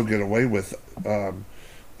 they could still get away with,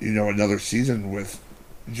 another season with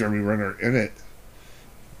Jeremy Renner in it,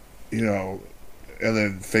 and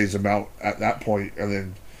then phase him out at that point,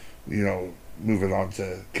 and then, move it on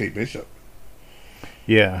to Kate Bishop.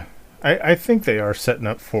 Yeah. I think they are setting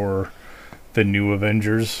up for the new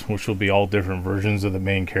Avengers, which will be all different versions of the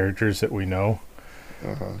main characters that we know.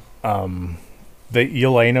 The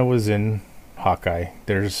Yelena was in Hawkeye.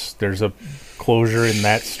 There's a closure in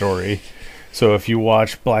that story. So if you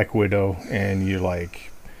watch Black Widow and you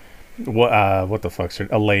like what the fuck's her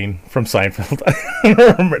Elaine from Seinfeld, I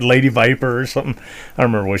don't remember, Lady Viper or something. I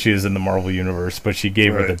don't remember what she is in the Marvel universe, but she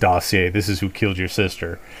gave her the dossier. This is who killed your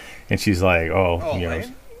sister, and she's like,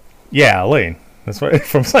 Elaine? Yeah, Elaine. That's what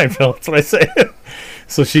from Seinfeld. That's what I say.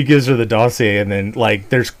 So she gives her the dossier, and then like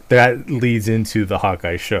that leads into the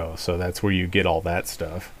Hawkeye show. So that's where you get all that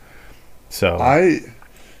stuff. So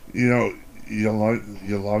Yelena.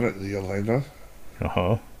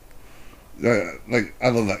 Like I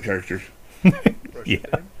love that character. Yeah.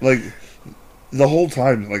 Like the whole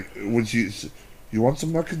time, like when you want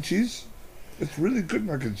some mac and cheese? It's really good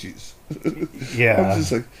mac and cheese. Yeah. I'm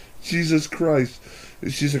just like, Jesus Christ.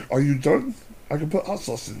 And she's like, are you done? I can put hot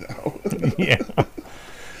sauce in now. Yeah.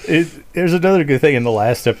 There's another good thing in the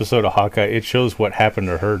last episode of Hawkeye. It shows what happened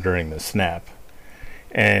to her during the snap.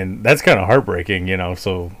 And that's kind of heartbreaking,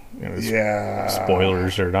 so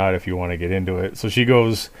spoilers or not if you want to get into it. So she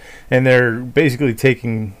goes, and they're basically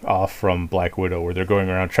taking off from Black Widow, where they're going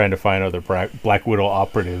around trying to find other Black Widow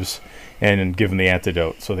operatives and give them the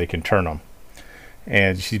antidote so they can turn them.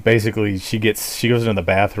 And she goes into the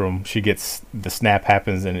bathroom, the snap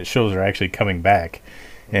happens, and it shows her actually coming back.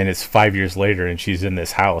 And it's 5 years later, and she's in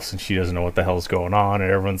this house, and she doesn't know what the hell's going on. And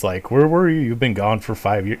everyone's like, where were you? You've been gone for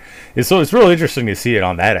 5 years. So it's really interesting to see it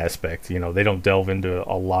on that aspect. They don't delve into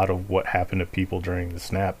a lot of what happened to people during the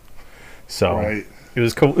snap. So right. It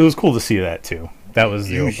was cool. It was cool to see that, too. That was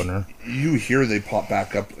the opener. You hear they pop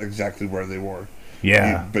back up exactly where they were.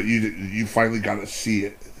 Yeah. But you finally got to see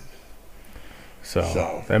it.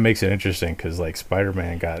 So that makes it interesting, because, like,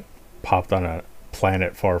 Spider-Man got popped on a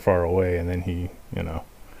planet far, far away, and then he,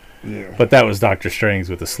 Yeah. But that was Doctor Strange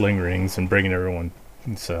with the sling rings and bringing everyone.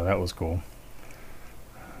 So that was cool.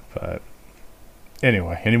 But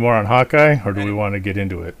anyway, any more on Hawkeye, or do we want to get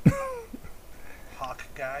into it?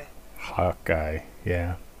 Hawkeye,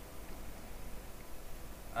 yeah.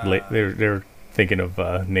 They're thinking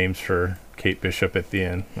of names for Kate Bishop at the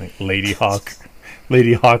end, like Lady Hawk.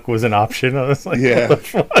 Lady Hawk was an option. I was like, yeah. What the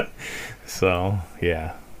fuck? So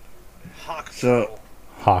yeah.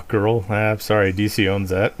 Hawk Girl. I'm sorry, DC owns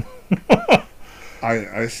that.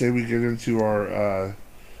 I say we get into our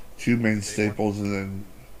two main staples and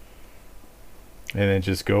then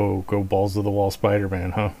just go balls to the wall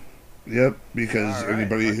Spider-Man, huh? Yep, because right,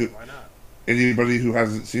 anybody who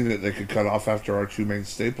hasn't seen it, they could cut off after our two main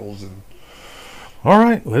staples. And all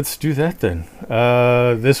right, let's do that then.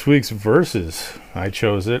 This week's Versus, I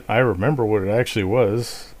chose it. I remember what it actually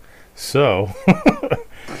was, so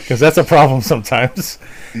because that's a problem sometimes.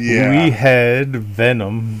 Yeah, we had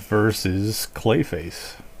Venom versus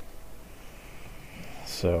Clayface.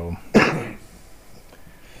 So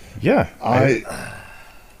yeah, I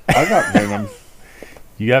got Venom.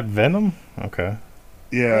 You got Venom? Okay.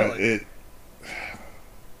 Yeah, really?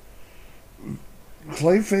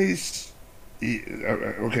 Clayface. He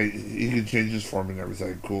can change his form and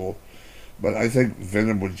everything, cool. But I think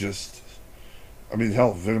Venom would just. I mean,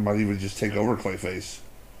 hell, Venom might even just take over Clayface.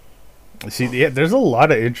 See, yeah, there's a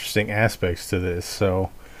lot of interesting aspects to this.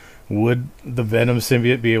 So, would the Venom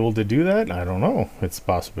symbiote be able to do that? I don't know. It's a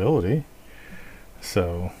possibility.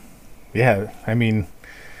 So, yeah, I mean,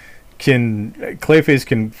 Clayface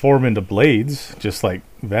can form into blades just like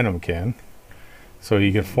Venom can. So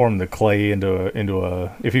he can form the clay into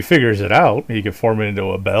a. If he figures it out, he can form it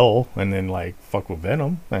into a bell and then like fuck with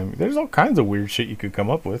Venom. I mean, there's all kinds of weird shit you could come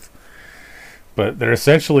up with. But they're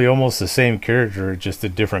essentially almost the same character, just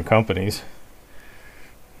at different companies.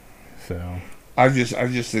 So I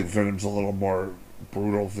just think Venom's a little more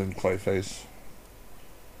brutal than Clayface.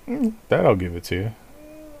 That I'll give it to you.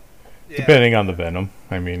 Yeah. Depending on the Venom.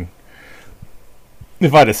 I mean,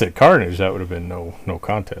 if I'd have said Carnage, that would have been no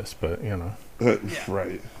contest. But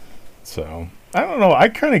Right. So I don't know. I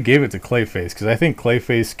kind of gave it to Clayface because I think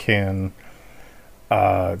Clayface can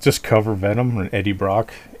just cover Venom and Eddie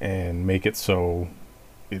Brock and make it so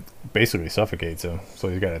it basically suffocates him. So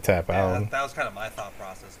he's got to tap out. That was kind of my thought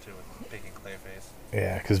process too with picking Clayface.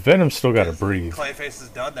 Yeah, because Venom's still got to breathe. Clayface has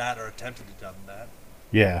done that or attempted to done that.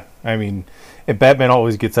 Yeah, I mean, and Batman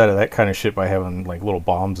always gets out of that kind of shit by having like little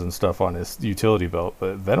bombs and stuff on his utility belt,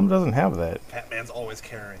 but Venom doesn't have that. Batman's always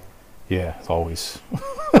carrying. Yeah, it's always.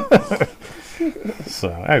 So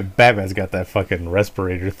Batman's got that fucking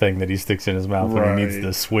respirator thing that he sticks in his mouth when he needs Right.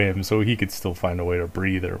 to swim, so he could still find a way to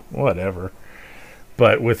breathe or whatever.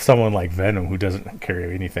 But with someone like Venom who doesn't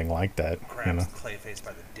carry anything like that, you Grabs know. Clayface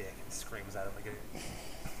by the dick and screams at him like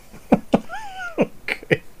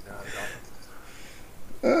Okay.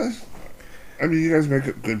 I mean, you guys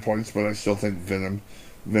make good points, but I still think Venom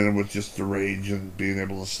with just the rage and being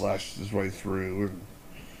able to slash his way through.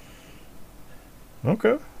 And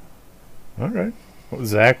Okay. All right. Well,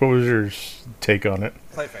 Zach, what was your take on it?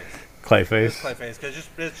 Clayface. Clayface. It's Clayface, because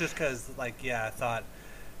it's just because, like, yeah, I thought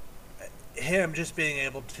him just being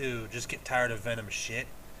able to just get tired of Venom's shit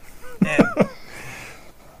and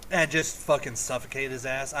and just fucking suffocate his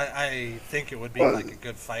ass. I think it would be But- like a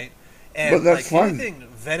good fight. And but that's like fine.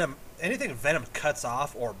 anything Venom cuts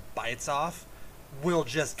off or bites off will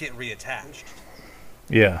just get reattached.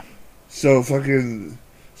 Yeah. so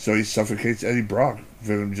he suffocates Eddie Brock.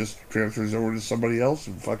 Venom just transfers over to somebody else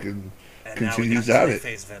and fucking And continues now at we it. got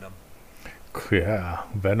Clayface Venom. Yeah.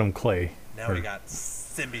 Venom Clay. Now we got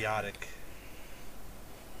symbiotic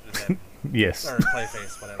Venom, Yes. or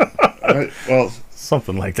Clayface, whatever. Right? Well,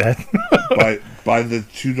 Something like that. by the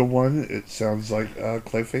 2-1, it sounds like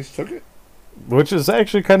Clayface took it. Which is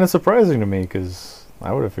actually kind of surprising to me because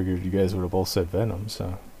I would have figured you guys would have both said Venom.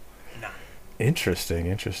 So Nah.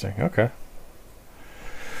 interesting. Okay.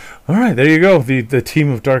 All right, there you go. The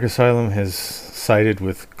team of Dark Asylum has sided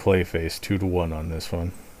with Clayface 2-1 on this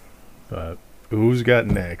one. But who's got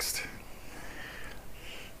next?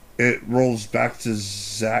 It rolls back to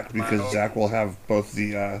Zach because Zach will have both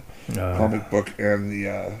the comic book and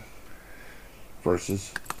the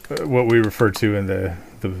verses. What we refer to in the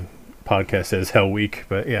podcast as Hell Week.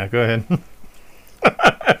 But yeah, go ahead.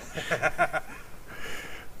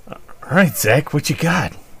 All right, Zach, what you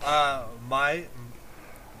got? My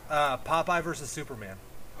Popeye versus Superman.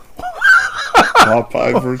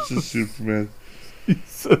 Popeye versus Superman.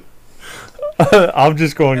 I'm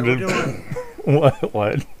just going And to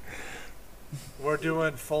what? we're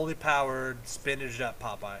doing fully powered, spinach up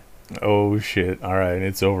Popeye. Oh shit! All right,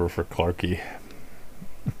 it's over for Clarky.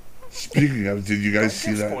 Speaking of, did you Don't guys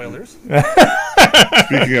see give that? spoilers.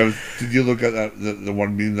 Speaking of, did you look at that the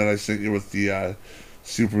one meme that I sent you with the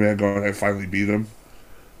Superman going, "I finally beat him"?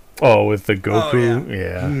 Oh, with the Goku, Oh,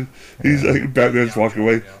 yeah. He's like, Batman's walking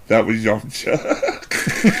away. Yeah. That was Yamcha.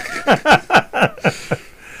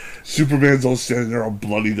 Superman's all standing there all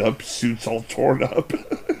bloodied up, suits all torn up.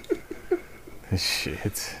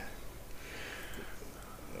 Shit.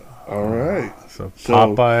 All right. So So-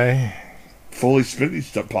 Popeye, Fully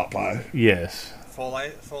spinached up Popeye. yes.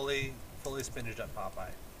 Fully spinach up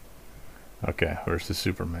Popeye. Okay, versus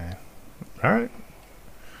Superman. All right,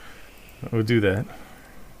 we'll do that.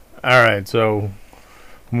 All right, so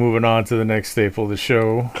moving on to the next staple of the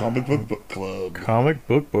show, Comic Book Club. Comic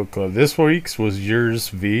Book Club. This week's was yours,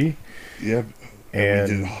 V, Yep. And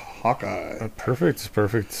we did and Hawkeye. a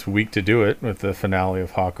perfect week to do it with the finale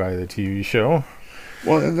of Hawkeye, the TV show.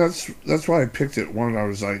 Well, and that's why I picked it. One, I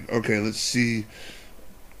was like, okay, let's see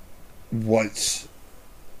what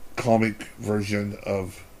comic version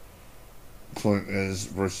of Clint is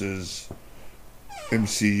versus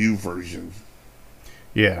MCU version.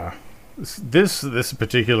 Yeah, this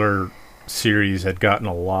particular series had gotten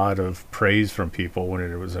a lot of praise from people when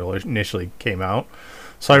it was initially came out.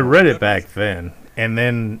 So I read it back then, and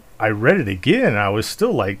then I read it again. And I was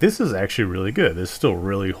still like, "This is actually really good. This still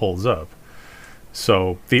really holds up."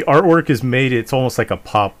 So the artwork is made. It's almost like a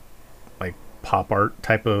pop art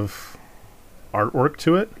type of artwork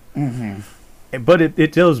to it. Mm-hmm. But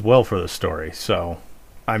it does well for the story. So,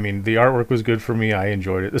 I mean, the artwork was good for me. I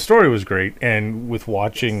enjoyed it. The story was great. And with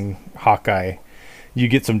watching Hawkeye, you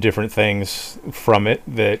get some different things from it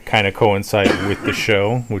that kind of coincide with the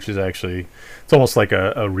show, which is actually, it's almost like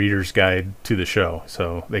a reader's guide to the show.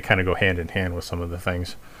 So they kind of go hand in hand with some of the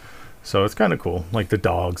things. So it's kind of cool. Like the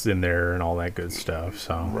dogs in there and all that good stuff.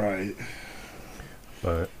 So, Right.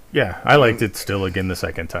 but yeah, I liked it still again the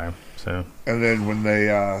second time. So, And then when they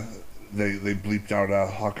bleeped out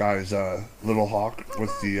Hawkeye's Little Hawk with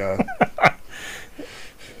the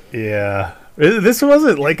yeah. This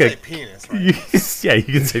wasn't like Say a penis, right? yeah, you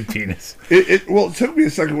can say penis. it took me a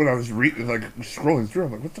second when I was reading, like scrolling through.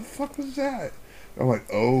 I'm like, what the fuck was that? I'm like,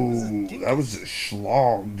 oh, that was a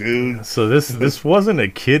schlong, dude. So this wasn't a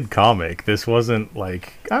kid comic. This wasn't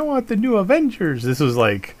like, I want the new Avengers. This was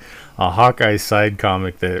like a Hawkeye side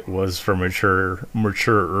comic that was for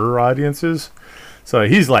mature audiences. So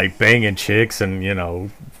he's like banging chicks,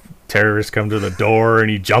 and terrorists come to the door, and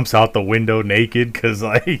he jumps out the window naked because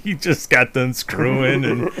like he just got done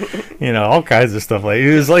screwing, and all kinds of stuff. Like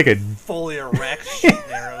it was like a fully erect shooting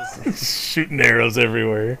arrows. Shooting arrows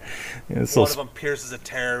everywhere. One of them pierces a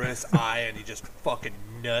terrorist's eye, and he just fucking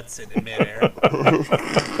nuts it in midair.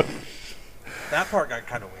 That part got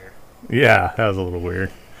kind of weird. Yeah, that was a little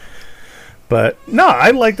weird. But no,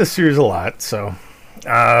 I like the series a lot. So,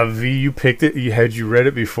 V, you picked it. Had you read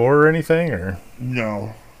it before or anything, or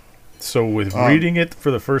No. So with reading it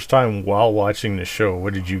for the first time while watching the show,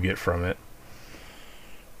 what did you get from it?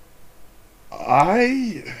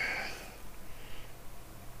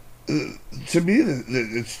 To me,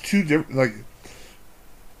 it's two different. Like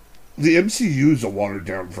the MCU is a watered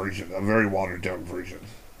down version, a very watered down version.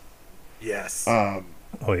 Yes. Oh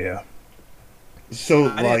yeah. So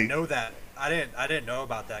I didn't know that. I didn't know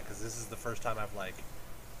about that because this is the first time I've like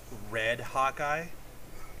read Hawkeye.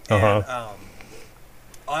 And,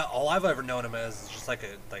 all I've ever known him as is just like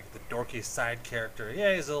the dorky side character.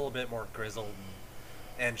 Yeah, he's a little bit more grizzled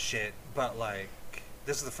and shit, but like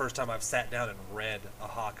this is the first time I've sat down and read a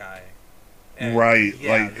Hawkeye. And right,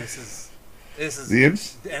 yeah, like this is the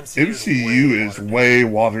MCU is way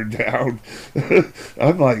watered down.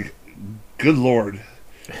 I'm like, good lord.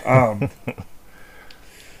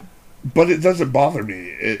 But it doesn't bother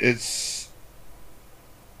me. It's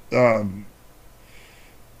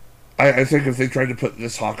I think if they tried to put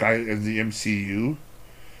this Hawkeye in the MCU,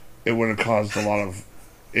 it would have caused a lot of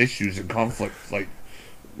issues and conflict, like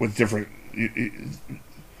with different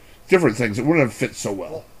things. It wouldn't have fit so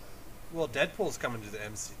well. Well, Deadpool's coming to the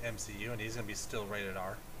MCU, and he's going to be still rated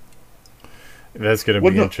R. That's going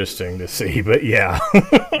to be interesting to see, but yeah.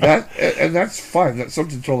 And that's fine. That's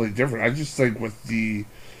something totally different. I just think with the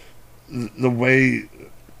way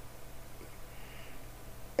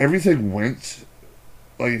everything went,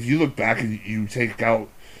 like if you look back and you take out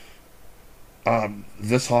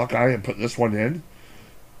this Hawkeye and put this one in,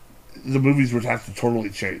 the movies would have to totally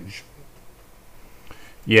change.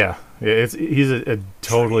 Yeah, he's a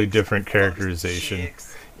totally different characterization.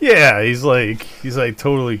 Yeah, he's like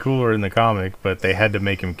totally cooler in the comic, but they had to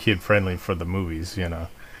make him kid friendly for the movies, And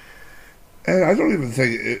I don't even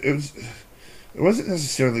think it wasn't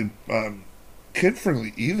necessarily kid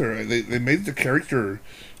friendly either. They made the character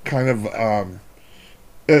kind of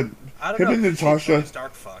him and Natasha.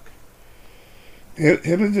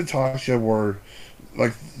 Him and Natasha were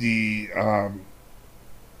like the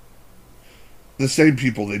same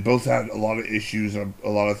people. They both had a lot of issues and a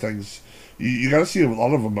lot of things. You got to see a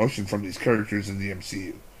lot of emotion from these characters in the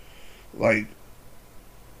MCU. Like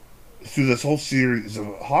through this whole series of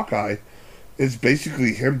Hawkeye, it's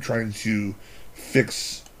basically him trying to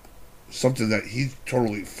fix something that he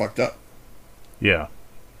totally fucked up. Yeah,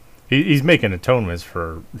 he's making atonements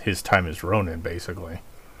for his time as Ronin, basically.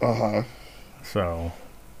 So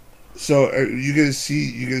you get to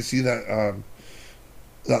see that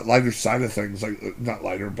that lighter side of things, like not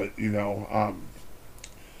lighter, but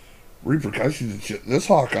repercussions and shit. This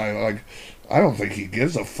Hawkeye, like, I don't think he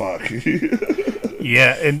gives a fuck.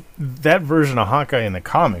 Yeah, and that version of Hawkeye in the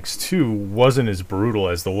comics too wasn't as brutal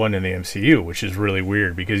as the one in the MCU, which is really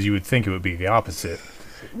weird because you would think it would be the opposite.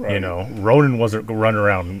 Right. Ronin wasn't running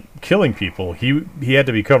around killing people. He had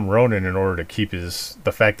to become Ronin in order to keep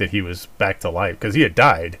the fact that he was back to life, because he had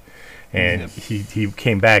died, and he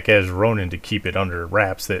came back as Ronin to keep it under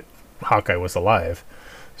wraps that Hawkeye was alive.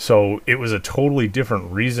 So it was a totally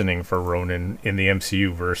different reasoning for Ronin in the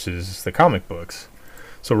MCU versus the comic books.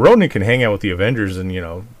 So Ronin can hang out with the Avengers and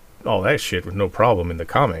all that shit with no problem in the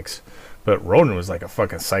comics. But Ronin was like a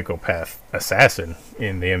fucking psychopath assassin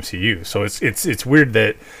in the MCU. So it's weird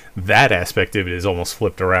that aspect of it is almost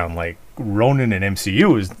flipped around. Like Ronin in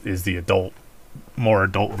MCU is the more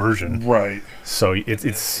adult version. Right. So and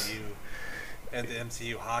the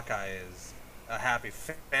MCU Hawkeye is a happy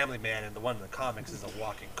family man, and the one in the comics is a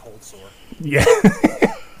walking cold sore. Yeah.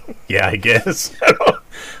 Yeah, I guess.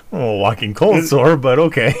 I'm a walking cold sore, but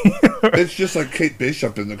okay. It's just like Kate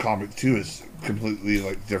Bishop in the comic too is completely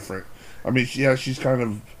like different. I mean, she's kind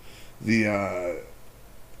of the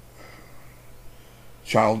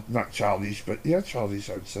not childish, but childish,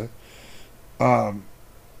 I'd say.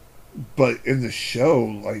 But in the show,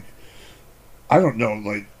 like, I don't know,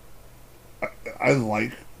 like, I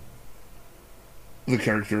like the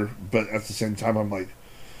character, but at the same time, I'm like,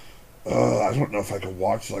 I don't know if I could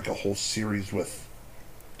watch like a whole series with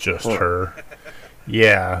just her.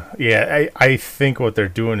 Yeah. I think what they're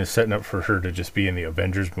doing is setting up for her to just be in the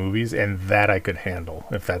Avengers movies, and that I could handle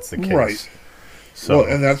if that's the case. Right. So,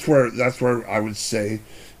 and that's where I would say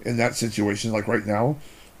in that situation, like right now,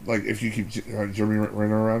 like if you keep Jeremy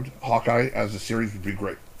Renner around, Hawkeye as a series would be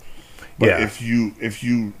great. But if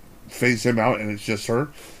you phase him out and it's just her,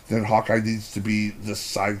 then Hawkeye needs to be the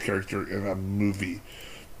side character in a movie.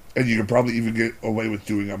 And you could probably even get away with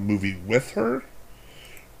doing a movie with her.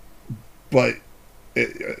 But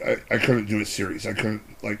I couldn't do a series. I couldn't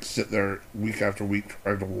like sit there week after week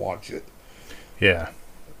trying to watch it. Yeah.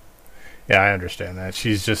 Yeah, I understand that.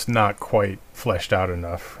 She's just not quite fleshed out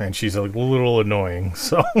enough, and she's a little annoying.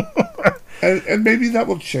 So, and maybe that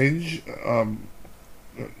will change,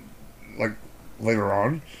 like later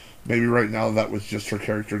on. Maybe right now that was just her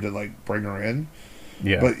character to like bring her in.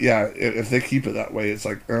 yeah. But yeah, if they keep it that way, it's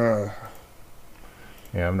like, Yeah,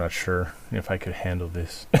 I'm not sure if I could handle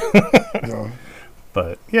this. no.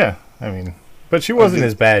 But yeah, I mean, but she wasn't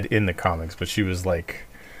as bad in the comics. But she was like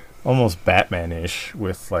almost Batman-ish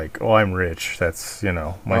with like, oh, I'm rich. That's, you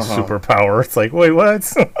know, my superpower. It's like, wait,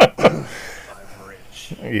 what? I'm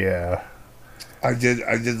rich. Yeah. I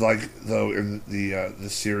did like though in the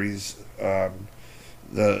series,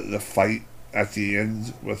 the fight at the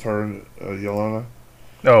end with her and Yelena.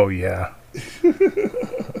 Oh yeah.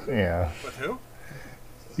 Yeah. With who?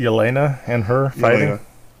 Yelena and her fighting. Yelena.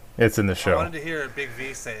 It's in the I show. wanted to hear Big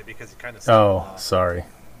V say it because he kind of. Oh, sorry.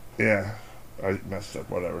 Yeah, I messed up.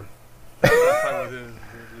 Whatever.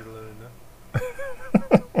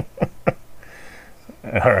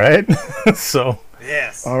 All right. So.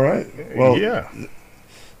 Yes. All right. Well, Yeah.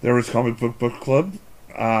 There was Comic Book Club.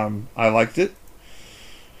 I liked it.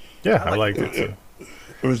 Yeah, I liked it too.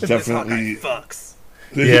 It was definitely. Fucks.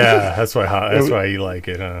 Yeah, that's why you like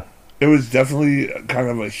it, huh? It was definitely kind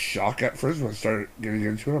of a shock at first when I started getting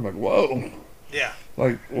into it. I'm like, whoa. Yeah.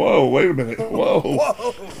 Like, whoa, wait a minute. Whoa.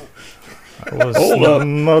 Whoa. I was Hold up.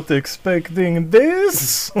 not expecting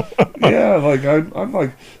this. Yeah, like, I'm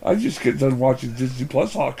like, I just get done watching Disney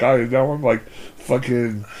Plus Hawkeye, and now I'm like,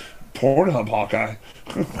 fucking Pornhub Hawkeye.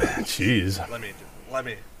 Jeez.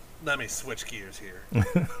 Let me switch gears here.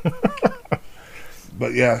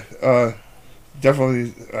 But yeah,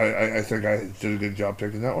 definitely, I think I did a good job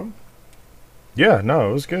picking that one. Yeah, no,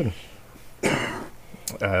 it was good.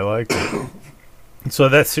 I liked it. So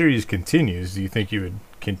that series continues. Do you think you would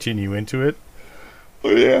continue into it?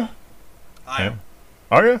 Oh, yeah. I am.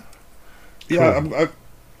 Are you? Yeah, Cool.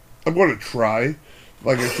 I'm going to try.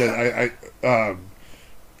 Like I said,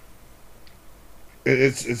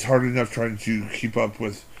 it's hard enough trying to keep up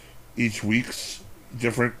with each week's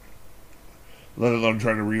different, let alone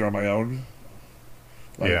trying to read on my own.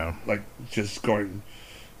 Like just going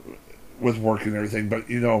with work and everything. But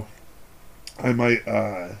you know, I might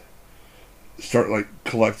start like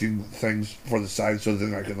collecting things for the side so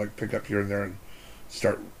then I can like pick up here and there and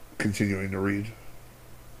start continuing to read.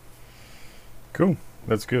 Cool.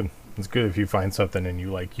 That's good. It's good if you find something and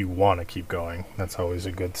you want to keep going. That's always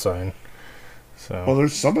a good sign. So. Well,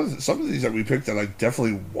 there's some of these that we picked that I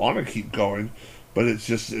definitely want to keep going, but it's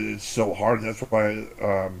so hard. That's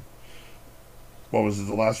why. What was it?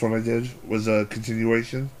 The last one I did was a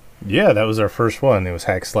continuation. Yeah, that was our first one. It was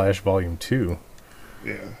Hack Slash Volume 2.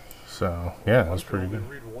 Yeah. So, yeah, that was pretty good.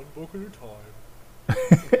 Read one book at a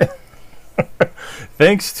time.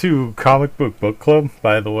 Thanks to Comic Book Club,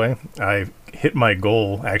 by the way. I hit my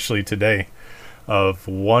goal, actually, today of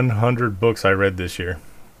 100 books I read this year.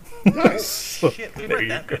 Nice. Shit, we There read you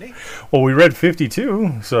that go. many. Well, we read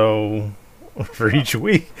 52, so for each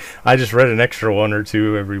week. I just read an extra one or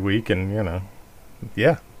two every week, and,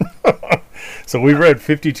 yeah. So we read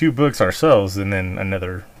 52 books ourselves, and then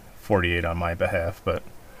another 48 on my behalf, but,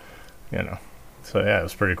 So, yeah, it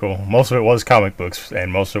was pretty cool. Most of it was comic books,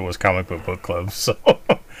 and most of it was Comic Book Club, so...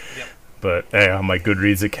 Yep. But hey, my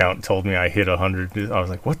Goodreads account told me I hit 100. I was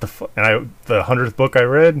like, what the fuck? And the 100th book I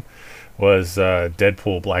read was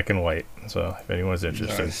Deadpool Black and White. So if anyone's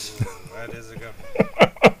interested. Nice. That is a good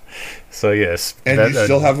one. So yes. And you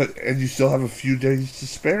still have it. And you still have a few days to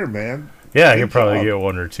spare, man. Yeah, I Good can probably job. get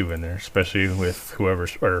one or two in there, especially with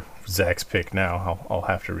whoever's or Zach's pick now. I'll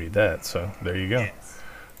have to read that. So there you go. Yes.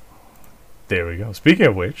 There we go. Speaking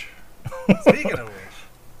of which, Speaking of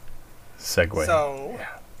which, segue. so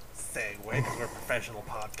segue because we're professional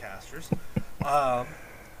podcasters.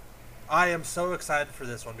 I am so excited for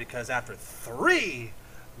this one because after 3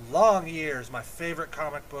 long years, my favorite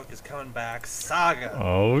comic book is coming back, Saga.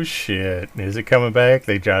 Oh shit! Is it coming back?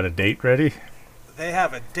 They got a date ready? They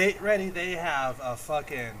have a date ready. They have a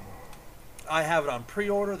fucking... I have it on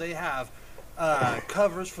pre-order. They have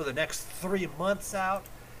covers for the next 3 months out.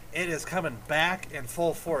 It is coming back in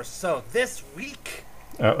full force. So this week,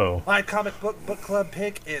 Uh-oh. my comic book club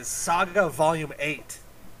pick is Saga Volume 8.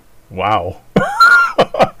 Wow.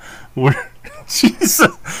 Jesus,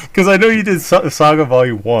 because I know you did Saga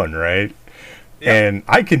Volume 1, right? Yeah. And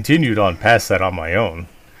I continued on past that on my own.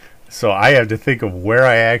 So I have to think of where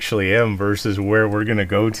I actually am versus where we're going to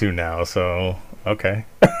go to now. So, okay.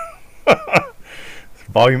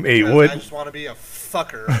 Volume 8. Because What? I just want to be a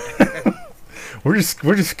fucker. We're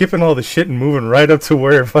just skipping all the shit and moving right up to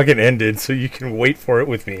where it fucking ended so you can wait for it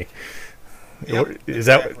with me. Yep, Is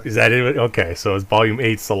exactly. that it? Okay, so it's Volume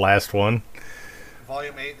 8's the last one.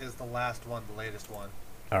 Volume 8 is the last one, the latest one.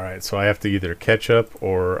 All right, so I have to either catch up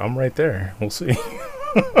or I'm right there. We'll see.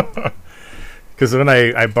 Because when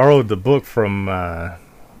I borrowed the book from whatever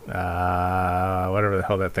the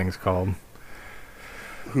hell that thing's called,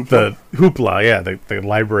 the Hoopla, yeah, the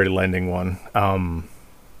library lending one.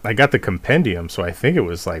 I got the compendium, so I think it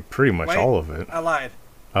was like pretty much Wait, all of it. I lied.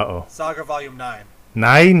 Uh-oh. Saga Volume 9.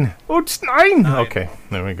 9? Oh, it's 9! 9. Okay,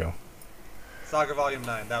 there we go. Saga Volume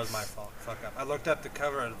 9. That was my fault. Fuck up. I looked up the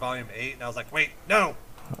cover of Volume 8, and I was like, wait, no!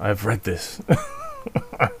 I've read this.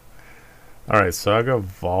 Alright, Saga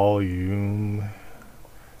Volume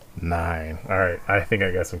 9. Alright, I think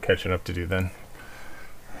I got some catching up to do then.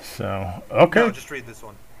 So, okay. No, just read this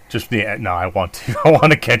one. Just no, I want to. I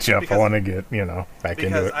want to catch up. Because- I want to get, back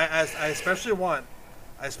into Because it. I especially want,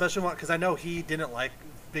 because I know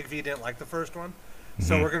Big V didn't like the first one.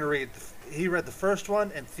 So Mhm. we're going to read, he read the first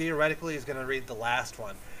one, and theoretically he's going to read the last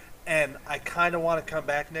one. And I kind of want to come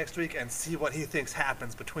back next week and see what he thinks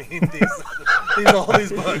happens between all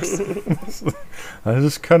these books. I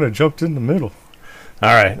just kind of jumped in the middle.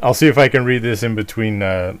 All right, I'll see if I can read this in between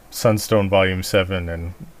Sunstone Volume 7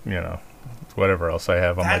 and, whatever else I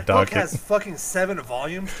have on my That book docket. has fucking 7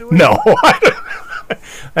 volumes to it? No, I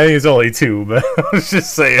think it's only 2, but I was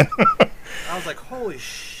just saying. I was like, holy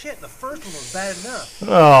shit, the first one was bad enough.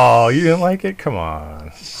 Oh, you didn't like it? Come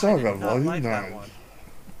on. Saga Not Volume like 9. that one.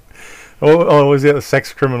 Oh, was it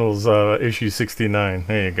Sex Criminals issue 69?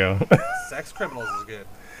 There you go. Sex Criminals is good.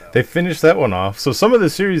 So. They finished that one off. So some of the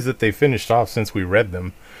series that they finished off since we read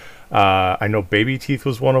them, I know Baby Teeth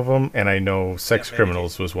was one of them, and I know Sex Baby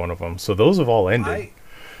Criminals was one of them. So those have all ended.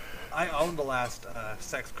 I own the last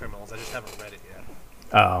Sex Criminals. I just haven't read it yet.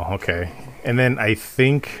 Oh, okay. And then I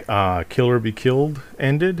think Kill or Be Killed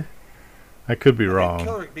ended. I could be wrong.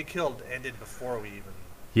 Kill or Be Killed ended before we even.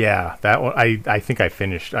 Yeah, that one. I think I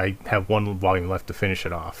finished. I have one volume left to finish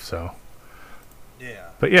it off. So, Yeah.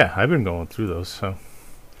 but yeah, I've been going through those. So,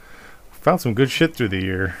 found some good shit through the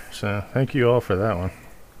year. So, thank you all for that one.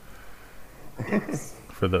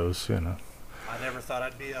 For those, I never thought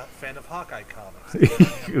I'd be a fan of Hawkeye comics.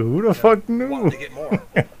 Who the fuck knew? Wanted to get more.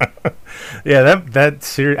 Yeah, that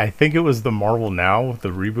series. I think it was the Marvel Now, the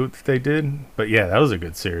reboot that they did. But yeah, that was a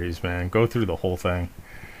good series, man. Go through the whole thing.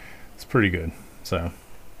 It's pretty good. So,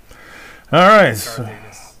 all right. Start reading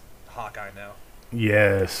this Hawkeye now.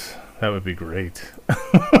 Yes, that would be great.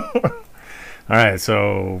 All right,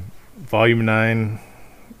 so Volume 9,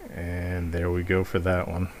 and there we go for that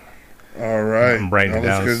one. All right. I'm writing it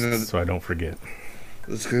Now down so I don't forget.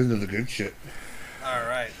 let's get into the good shit. All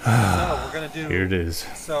right. So we're gonna do. Here it is.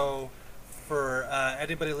 So, for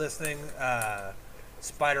anybody listening,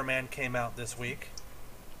 Spider-Man came out this week,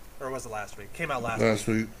 or was it last week? Came out last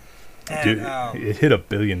week. Week. And, Dude, it hit $1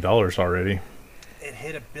 billion already. it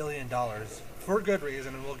hit $1 billion for good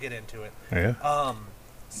reason, and we'll get into it. Yeah.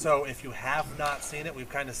 So if you have not seen it, we've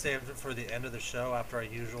kind of saved it for the end of the show after our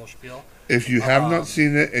usual spiel. If you have not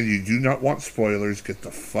seen it and you do not want spoilers, get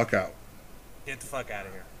the fuck out. Get the fuck out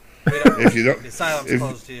of here. We don't, If you don't, the asylum's if-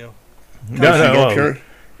 closed to you. if you don't well, care,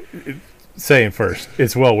 saying first,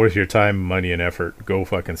 it's well worth your time, money, and effort. Go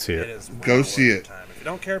fucking see It it. is Go well see worth your it. time. If you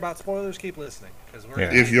don't care about spoilers, keep listening because we're Yeah.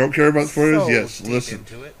 gonna if you don't care about spoilers, so yes, deep listen.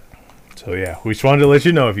 into it. So yeah, we just wanted to let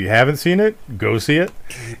you know if you haven't seen it, go see it.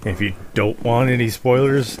 If you don't want any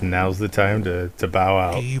spoilers, now's the time to bow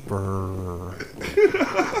out.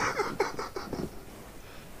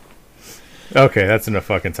 Okay, that's enough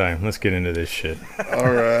fucking time. Let's get into this shit.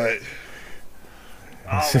 All right.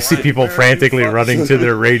 All See right, people where are you frantically fuck- running to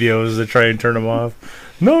their radios to try and turn them off.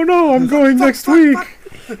 No, I'm going next week.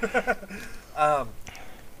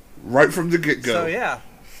 Right from the get go. So yeah,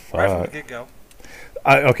 right from the Fuck. get go.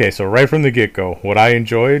 Okay, so right from the get-go, what I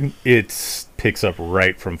enjoyed, it picks up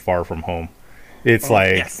right from Far From Home. It's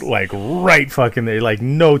yes. like right fucking there. Like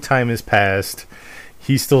no time has passed.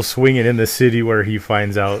 He's still swinging in the city where he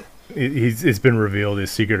finds out it's been revealed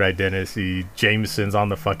his secret identity. Jameson's on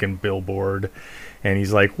the fucking billboard, and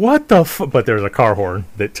he's like, "What the fuck?" But there's a car horn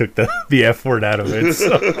that took the F word out of it.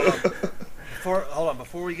 So. Hold on,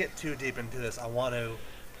 before we get too deep into this, I want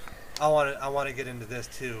to get into this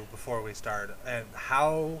too before we start. And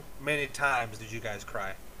how many times did you guys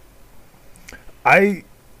cry? I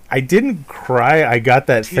I didn't cry. I got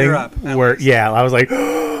that Tear thing up, at where, least. yeah, I was like,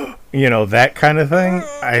 that kind of thing.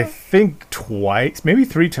 I think twice, maybe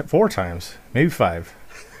 4 times, maybe 5.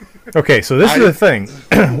 Okay, so this is the thing.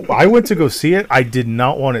 I went to go see it. I did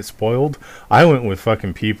not want it spoiled. I went with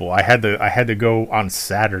fucking people. I had to go on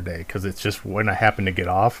Saturday because it's just when I happened to get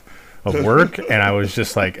off of work, and I was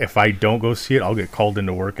just like, if I don't go see it, I'll get called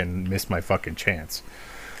into work and miss my fucking chance.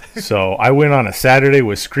 So I went on a Saturday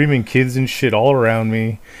with screaming kids and shit all around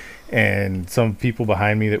me, and some people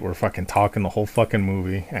behind me that were fucking talking the whole fucking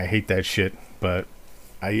movie. I hate that shit, but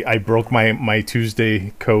I broke my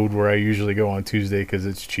Tuesday code where I usually go on Tuesday because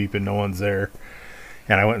it's cheap and no one's there,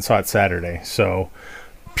 and I went and saw it Saturday. So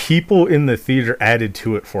people in the theater added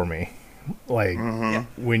to it for me. Like,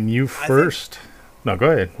 when you first... No,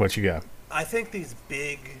 go ahead. What you got? I think these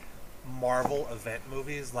big Marvel event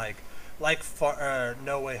movies, like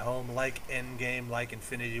No Way Home, like Endgame, like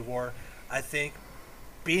Infinity War, I think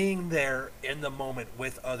being there in the moment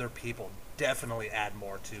with other people definitely add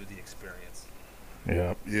more to the experience.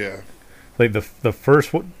 Yeah. Yeah. Like the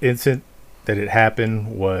first incident that it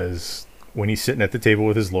happened was when he's sitting at the table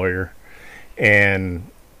with his lawyer,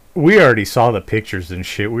 and we already saw the pictures and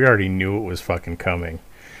shit. We already knew it was fucking coming.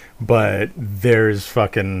 But there's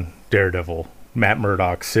fucking Daredevil, Matt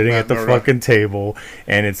Murdock, sitting at the fucking table,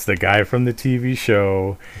 and it's the guy from the TV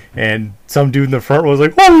show, and some dude in the front was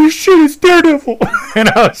like, "Holy shit, it's Daredevil!" And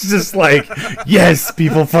I was just like, "Yes,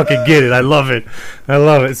 people fucking get it. I love it. I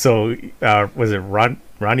love it." So, was it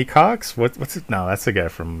Ronnie Cox? What's it? No, that's the guy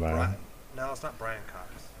from. No, it's not Brian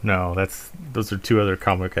Cox. No, those are 2 other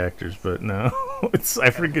comic actors, but no,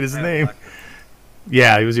 I forget his name.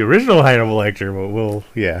 Yeah, he was the original Hannibal Lecter,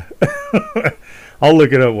 but I'll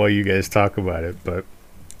look it up while you guys talk about it. But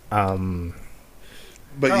Charlie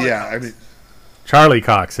Cox. I mean, Charlie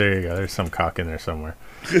Cox, there you go. There's some cock in there somewhere.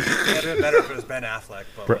 It'd have been better if it was Ben Affleck,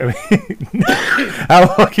 but How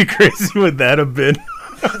fucking crazy would that have been?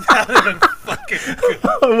 that would have been fucking good.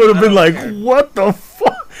 I would have been like, what the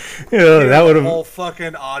fuck? That would The have whole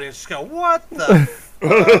fucking audience just go, "What the?"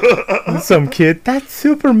 some kid. That's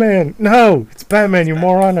Superman. No, it's Batman. You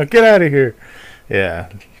moron! Now get out of here. Yeah.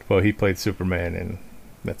 Well, he played Superman, and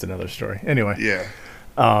that's another story. Anyway. yeah.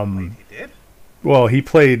 He did? Well, he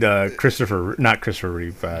played not Christopher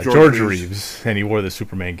Reeve, George Reeves, and he wore the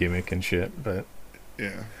Superman gimmick and shit. But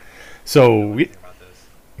Yeah. so Think about this.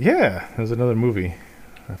 yeah, there's another movie.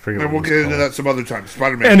 I forget. And what we'll it was get into called. that some other time.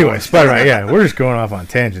 Spider-Man. Anyway, Spider-Man. Yeah, we're just going off on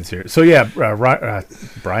tangents here. So yeah,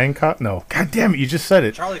 Brian Cox. No, God damn it, you just said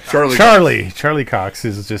it. Charlie Cox. Charlie Cox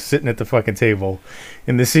is just sitting at the fucking table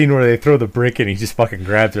in the scene where they throw the brick and he just fucking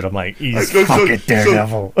grabs it. I'm like, he's fucking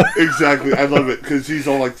Daredevil. Exactly. I love it because he's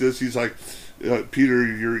all like this. He's like, Peter,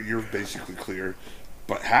 you're basically clear,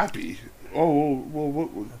 but happy. Oh well,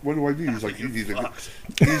 what do I need? He's like, you need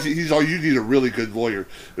he's all, you need a really good lawyer.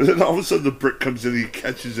 And then all of a sudden the brick comes in, he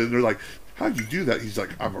catches it, and they're like, how'd you do that? He's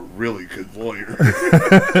like, I'm a really good lawyer.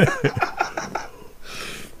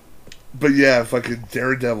 But yeah, fucking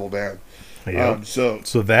Daredevil, man. Yep.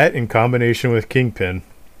 So that in combination with Kingpin,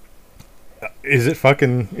 is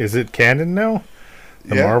it canon now?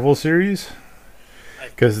 The Yeah. Marvel series?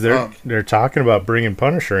 Because they're talking about bringing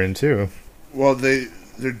Punisher in too. well,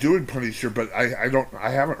 they're doing Punisher, but I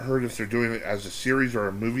haven't heard if they're doing it as a series or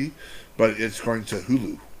a movie, but it's going to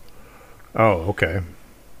Hulu. Oh, okay.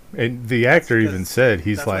 And the actor even said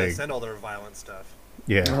he's That's where they like, send all their violent stuff.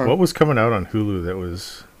 yeah. Uh-huh. What was coming out on Hulu that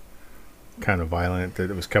was kind of violent?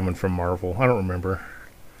 That it was coming from Marvel. I don't remember.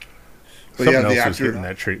 But Something yeah, the else was actor, getting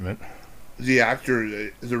that treatment.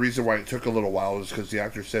 the reason why it took a little while is because the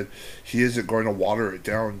actor said he isn't going to water it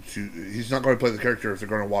down. He's not going to play the character if they're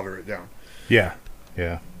going to water it down. Yeah,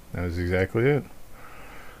 that was exactly it.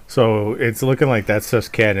 So it's looking like that stuff's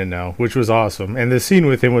canon now, which was awesome. And the scene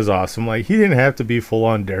with him was awesome. Like, he didn't have to be full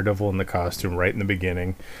on Daredevil in the costume right in the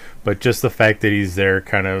beginning, but just the fact that he's there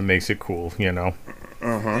kind of makes it cool, you know?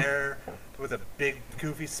 There with a big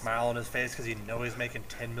goofy smile on his face because he knows he's making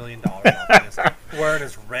 $10 million off this, wearing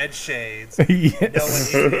his red shades, knowing he's in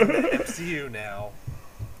the MCU now.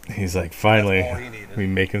 He's like, finally, That's all he needed. we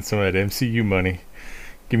making some of that MCU money.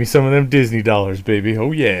 Give me some of them Disney dollars, baby.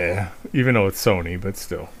 Oh, yeah. Even though it's Sony, but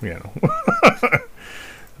still, you know.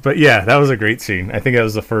 But, yeah, that was a great scene. I think that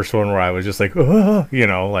was the first one where I was just like, oh, you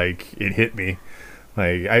know, like, it hit me.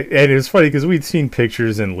 And it was funny because we'd seen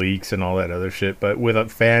pictures and leaks and all that other shit, but with a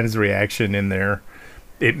fan's reaction in there,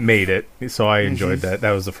 it made it. So I enjoyed that.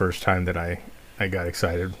 That was the first time that I got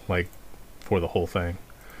excited, like, for the whole thing.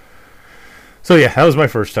 So, yeah, that was my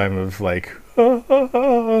first time of, like,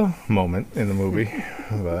 moment in the movie.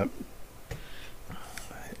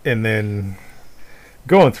 And then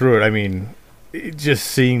going through it, I mean, just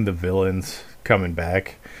seeing the villains coming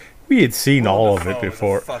back. We had seen all of it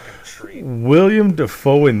before. William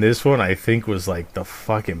Dafoe in this one, I think, was like the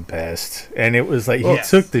fucking best. And it was like he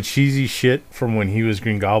took the cheesy shit from when he was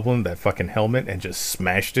Green Goblin, that fucking helmet, and just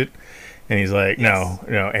smashed it. And he's like, no.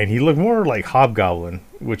 And he looked more like Hobgoblin,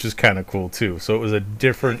 which is kind of cool too. So it was a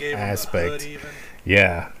different aspect.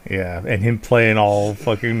 Yeah. And him playing all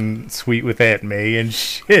fucking sweet with Aunt May and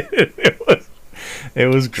shit. It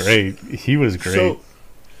was great. He was great. So,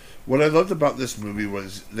 what I loved about this movie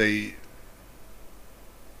was they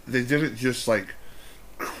didn't just like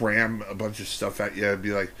cram a bunch of stuff at you and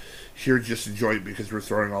be like, here, just enjoy it because we're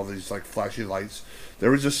throwing all these like flashy lights.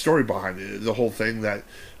 There was a story behind it. The whole thing that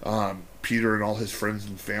Peter and all his friends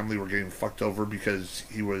and family were getting fucked over because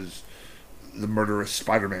he was the murderous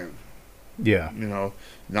Spider-Man. Yeah. You know,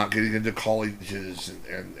 not getting into colleges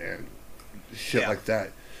and shit like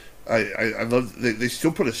that. I love they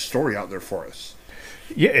still put a story out there for us.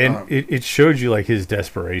 Yeah, and it showed you like his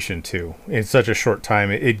desperation too. In such a short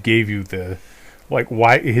time, it gave you the like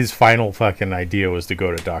why his final fucking idea was to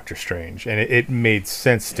go to Doctor Strange, and it made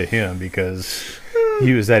sense to him because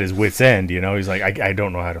he was at his wit's end. You know, he's like, I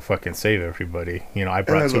don't know how to fucking save everybody. You know, I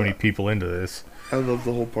brought so many people into this. I love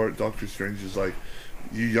the whole part. Doctor Strange is like,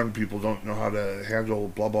 you young people don't know how to handle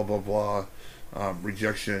blah blah blah blah.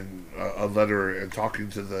 Rejection, a letter, and talking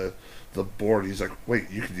to the board. He's like,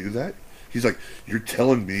 wait, you can do that? He's like, you're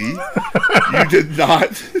telling me you did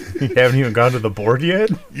not? You haven't even gone to the board yet?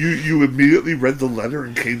 You immediately read the letter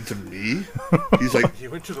and came to me? He's like, you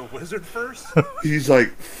went to the wizard first? He's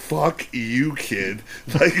like, fuck you, kid.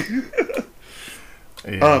 Like,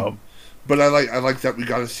 yeah. But I like that we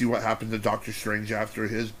got to see what happened to Doctor Strange after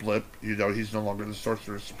his blip. You know, he's no longer the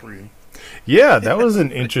Sorcerer Supreme. Yeah, that was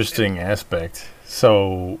an interesting aspect.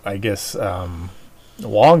 So I guess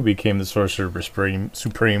Wong became the Sorcerer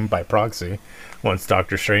Supreme by proxy once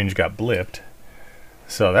Doctor Strange got blipped.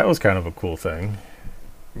 So that was kind of a cool thing.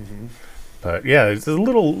 Mm-hmm. But yeah, there's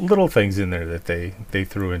little things in there that they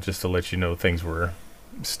threw in just to let you know things were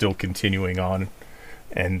still continuing on,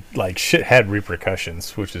 and like shit had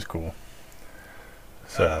repercussions, which is cool.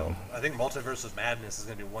 So I think Multiverse of Madness is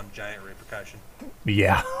going to be one giant repercussion.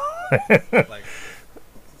 Yeah. Like,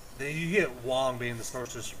 you get Wong being the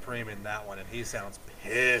Sorcerer Supreme in that one, and he sounds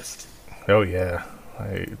pissed. Oh yeah,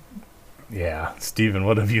 Steven,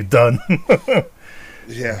 what have you done?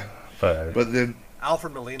 Yeah, but then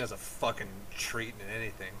Alfred Molina's a fucking treat in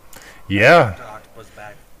anything. Yeah, Dr. Octopus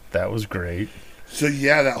back. That was great. So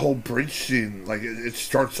yeah, that whole bridge scene, like it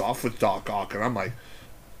starts off with Doc Ock, and I'm like,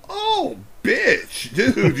 oh, bitch,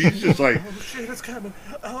 dude. He's just like, oh shit, it's coming.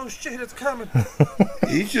 Oh shit, it's coming.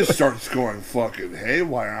 He just starts going fucking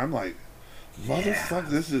haywire. I'm like, motherfucker,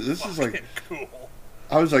 this is like cool.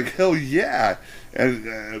 I was like, hell yeah,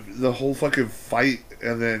 and the whole fucking fight,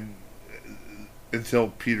 and then until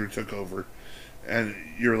Peter took over, and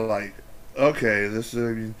you're like, okay, this. I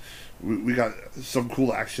mean, we got some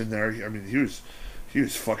cool action there. I mean, he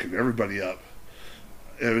was fucking everybody up.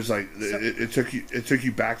 It was like it took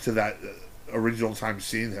you back to that original time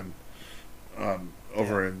seeing him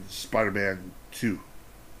over in Spider-Man 2.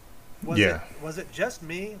 Was it just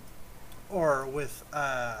me, or with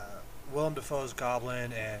Willem Dafoe's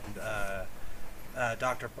Goblin and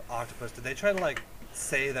Dr. Octopus? Did they try to like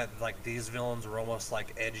say that like these villains were almost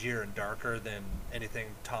like edgier and darker than anything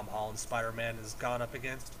Tom Holland's Spider-Man has gone up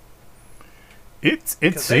against?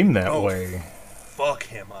 It seemed that way. Fuck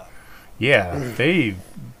him up. Yeah, they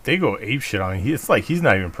go apeshit on him. It's like he's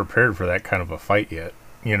not even prepared for that kind of a fight yet.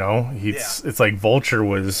 You know, it's like Vulture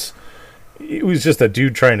was. It was just a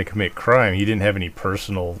dude trying to commit crime. He didn't have any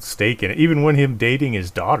personal stake in it. Even when him dating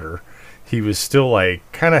his daughter, he was still like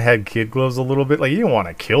kind of had kid gloves a little bit. Like you didn't want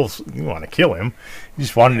to kill him. You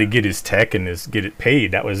just wanted to get his tech and get it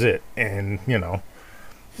paid. That was it. And you know.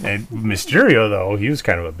 And Mysterio, though, he was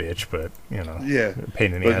kind of a bitch, but, you know,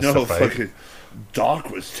 pain in the ass to fight. Fucking Doc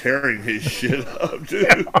was tearing his shit up,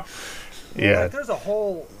 dude. Yeah. Like, there's a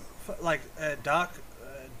whole, like, Doc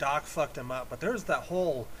fucked him up, but there's that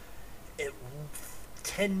whole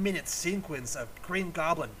 10-minute sequence of Green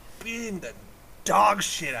Goblin beating the dog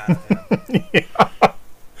shit out of him. Yeah.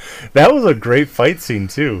 That was a great fight scene,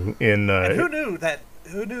 too. And who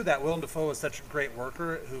knew that Willem Dafoe was such a great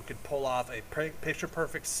worker who could pull off a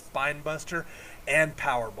picture-perfect spine buster and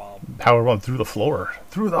powerbomb through the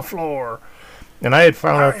floor. And I had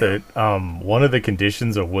found out that one of the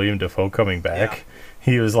conditions of William Dafoe coming back,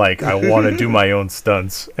 he was like, I want to do my own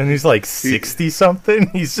stunts. And he's like 60-something.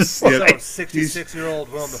 He's just like... So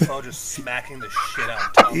 66-year-old Willem Dafoe just smacking the shit out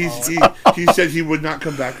of Tom Holland. He said he would not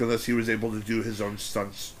come back unless he was able to do his own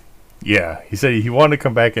stunts. Yeah, he said he wanted to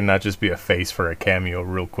come back and not just be a face for a cameo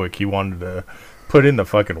real quick. He wanted to put in the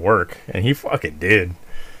fucking work, and he fucking did.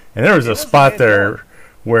 And there was a spot there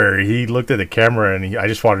where he looked at the camera, and I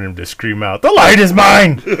just wanted him to scream out, "The light is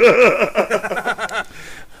mine!"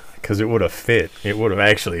 Because it would have fit. It would have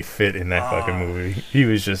actually fit in that fucking movie. He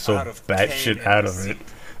was just so batshit out of it.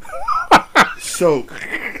 So,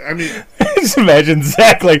 I mean, just imagine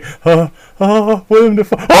Zach like, William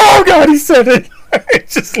Dafoe. Oh God, he said it.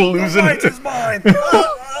 Just losing it. Is mine.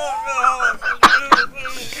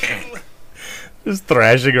 Just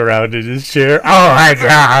thrashing around in his chair.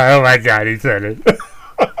 Oh my God, he said it.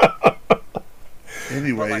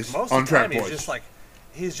 Anyways, most on of the time, track,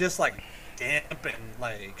 he's just like damp and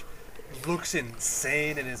like looks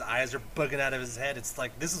insane, and his eyes are bugging out of his head. It's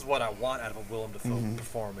like, this is what I want out of a Willem Dafoe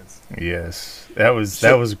performance. Yes, that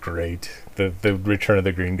was great. The Return of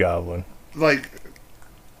the Green Goblin. Like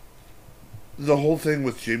the whole thing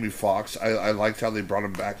with Jamie Foxx, I liked how they brought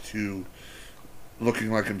him back to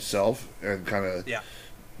looking like himself and kind of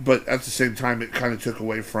But at the same time, it kind of took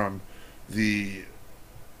away from the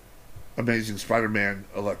Amazing Spider-Man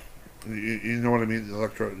You know what I mean?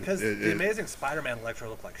 Electro. Because the Amazing Spider-Man Electro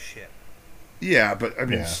looked like shit. Yeah, but I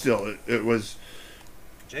mean, still, it was.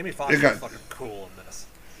 Jamie Foxx was fucking cool in this.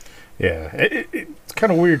 Yeah, it's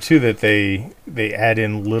kind of weird too that they add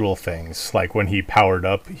in little things, like when he powered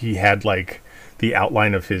up, he had like the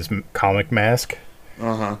outline of his comic mask.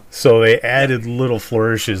 So they added little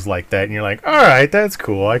flourishes like that, and you're like, all right, that's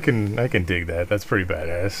cool. I can dig that. That's pretty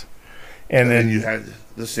badass. And then you had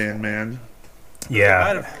the Sandman.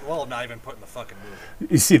 Yeah. Not even put in the fucking movie.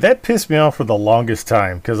 You see, that pissed me off for the longest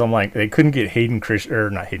time, because I'm like, they couldn't get Hayden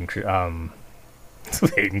Christensen.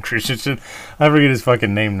 I forget his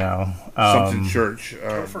fucking name now. Something Church.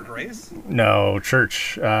 Topher Grace? No,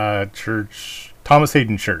 Church. Thomas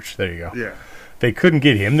Hayden Church. There you go. Yeah. They couldn't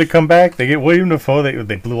get him to come back. They get William Dafoe.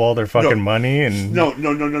 They blew all their fucking money. And No.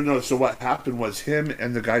 So what happened was him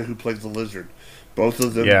and the guy who played the Lizard, both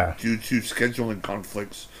of them, due to scheduling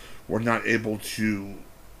conflicts, were not able to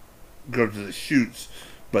go to the shoots,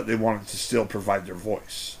 but they wanted to still provide their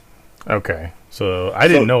voice. Okay. So I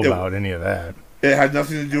didn't know about any of that. It had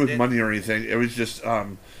nothing to do with money or anything. It was just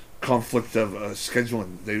conflict of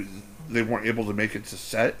scheduling. They weren't able to make it to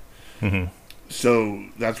set. Mm-hmm. So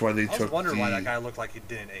that's why they took. I was wondering why that guy looked like he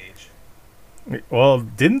didn't age. Well,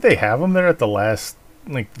 didn't they have him there at the last?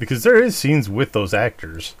 Like, because there is scenes with those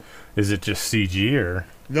actors. Is it just CG or?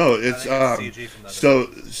 No, it's CG from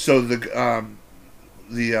that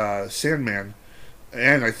the Sandman,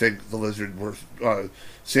 and I think the Lizard were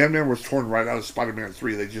Sandman was torn right out of Spider-Man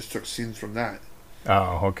 3. They just took scenes from that.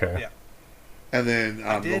 Oh, okay. Yeah. And then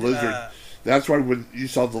the Lizard. That's why when you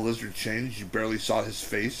saw the Lizard change, you barely saw his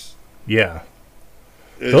face. Yeah.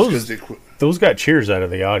 Those got cheers out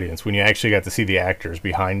of the audience when you actually got to see the actors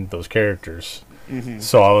behind those characters. Mm-hmm.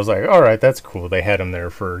 So I was like, all right, that's cool. They had him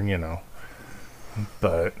there for, but...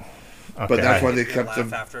 Okay, but that's why they kept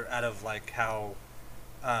them... out of, like, how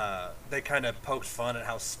they kind of poked fun at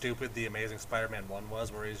how stupid the Amazing Spider-Man 1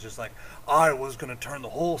 was, where he's just like, I was going to turn the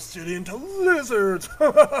whole city into lizards!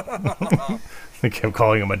 They kept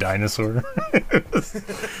calling him a dinosaur.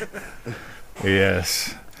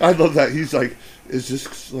 Yes. I love that. He's like, is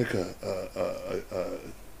this like a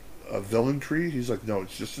villain tree? He's like, no,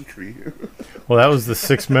 it's just a tree. Well, that was the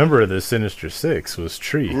sixth member of the Sinister Six, was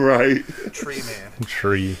Tree. Right. Tree Man.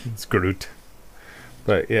 Tree. It's Groot.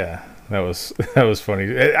 But yeah, that was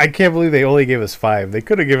funny. I can't believe they only gave us 5. They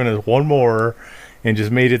could have given us one more and just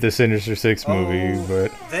made it the Sinister Six movie,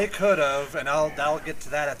 but they could have, and I'll get to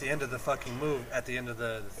that at the end of the fucking movie, at the end of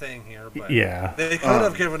the thing here. But yeah, they could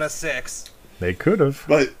have given us 6. They could have.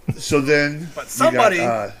 But so then, but somebody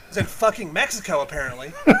is in fucking Mexico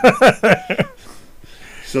apparently.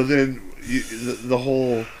 So then, the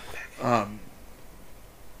whole,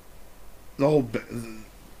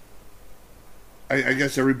 I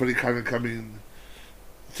guess everybody kind of coming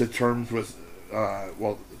to terms with,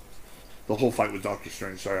 the whole fight with Doctor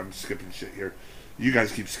Strange. Sorry, I'm skipping shit here. You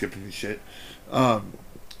guys keep skipping shit.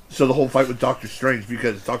 So the whole fight with Doctor Strange,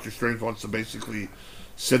 because Doctor Strange wants to basically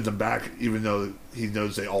send them back, even though he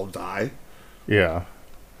knows they all die. Yeah.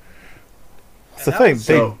 It's the thing,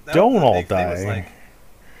 they don't all die. Like,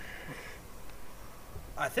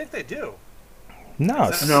 I think they do.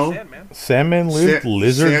 No. Sandman. Sandman lived,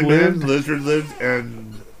 Lizard lived. Lizard lived,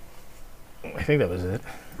 and... I think that was it.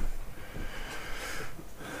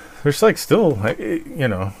 There's like still,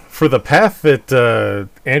 for the path that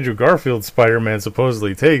Andrew Garfield's Spider-Man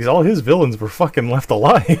supposedly takes, all his villains were fucking left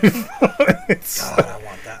alive. God, I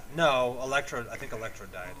want that. No, I think Electro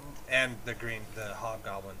died. And the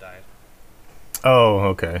Hobgoblin died. Oh,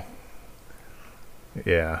 okay.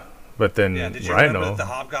 Yeah. But then Yeah, did you remember Rhino. that the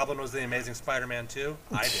Hobgoblin was the Amazing Spider-Man too?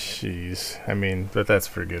 I didn't. Jeez. I mean, but that's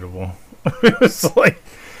forgettable. It's like,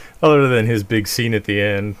 other than his big scene at the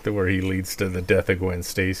end where he leads to the death of Gwen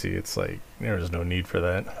Stacy, it's like, there was no need for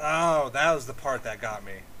that. Oh, that was the part that got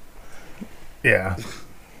me. Yeah.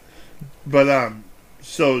 But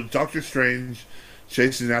so Doctor Strange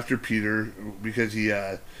chasing after Peter because he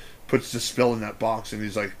puts the spell in that box, and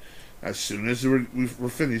he's like, as soon as we're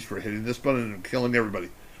finished, we're hitting this button and killing everybody.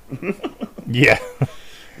 Yeah.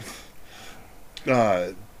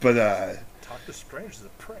 But Doctor Strange is a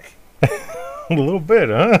prick. A little bit,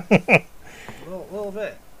 huh? A little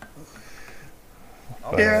bit.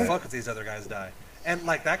 Oh, Yeah. fuck if these other guys die. And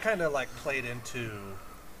like that kind of like played into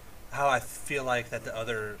how I feel like that the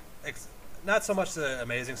other, not so much the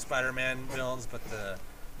Amazing Spider-Man villains, but the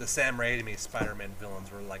Sam Raimi Spider-Man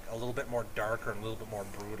villains were like a little bit more darker and a little bit more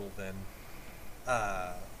brutal than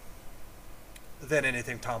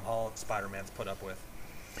anything Tom Holland Spider-Man's put up with.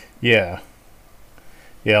 Yeah.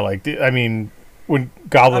 Yeah, like, I mean, when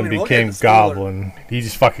Goblin we'll became get the spoiler. Goblin, he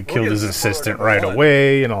just fucking We'll killed get his the spoiler assistant number right one.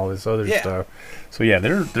 away and all this other Yeah. stuff. So yeah,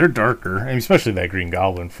 they're darker, and especially that Green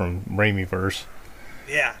Goblin from Raimi verse.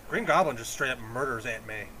 Yeah, Green Goblin just straight up murders Aunt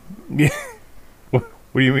May. Yeah. What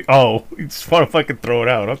do you mean? Oh, you just want to fucking throw it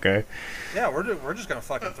out? Okay. Yeah, we're just gonna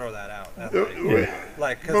fucking throw that out. That's Yeah.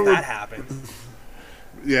 because that happened.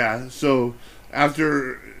 yeah, so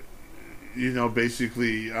after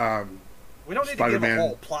basically We don't need to give Spider-Man. a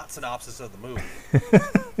whole plot synopsis of the movie.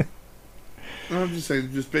 I'm just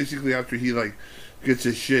saying, just basically after he like gets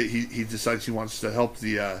his shit, he decides he wants to help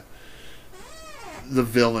the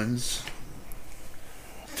villains.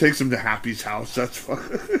 Takes him to Happy's house. That's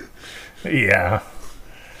fun. Yeah.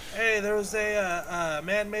 Hey, there was a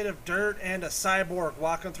man made of dirt and a cyborg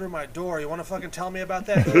walking through my door. You want to fucking tell me about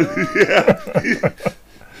that?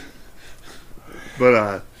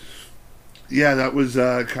 But yeah, that was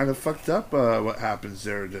kind of fucked up. What happens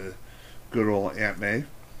there to good old Aunt May?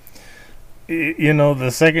 You know,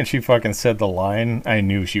 the second she fucking said the line, I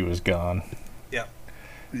knew she was gone. Yeah.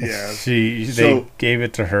 Yeah. They So- gave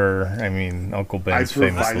it to her. I mean, Uncle Ben's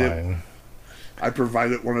famous provided- line. I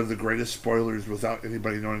provided one of the greatest spoilers without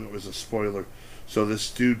anybody knowing it was a spoiler. So this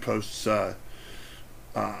dude posts, I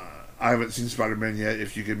haven't seen Spider-Man yet.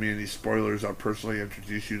 If you give me any spoilers, I'll personally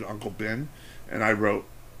introduce you to Uncle Ben. And I wrote,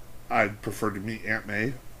 I'd prefer to meet Aunt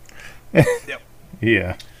May. Yep.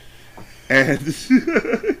 Yeah. And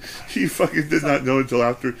he fucking did not know until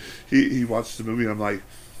after he watched the movie. I'm like,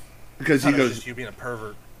 because he That's goes, just you being a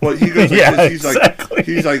pervert. well, he goes like Yeah, this. exactly.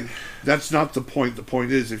 He's like, that's not the point. The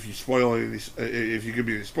point is, if you spoil any, if you give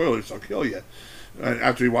me any spoilers, I'll kill you. And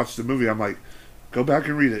after he watched the movie, I'm like, go back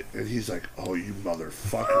and read it. And he's like, oh, you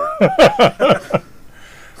motherfucker.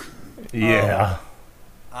 Yeah.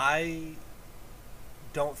 I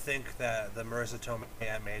don't think that the Marissa Tomei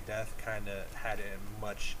Aunt May death kind of had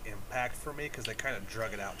much impact for me because they kind of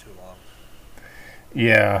drug it out too long.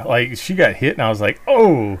 Yeah, like she got hit, and I was like,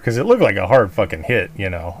 "Oh," because it looked like a hard fucking hit, you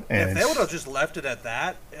know. And If they would have just left it at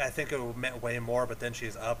that, I think it would have meant way more. But then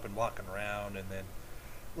she's up and walking around, and then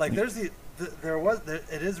like there's it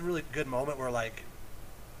is a really good moment where like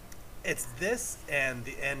it's this and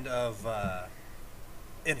the end of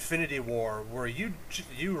Infinity War where you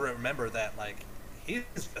remember that like he's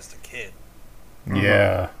just a kid.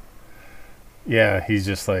 yeah, he's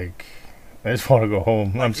just like, I just want to go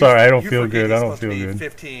home. I'm sorry, I don't feel forget good. he's I don't supposed to feel be good.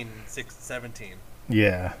 15, 16, 17.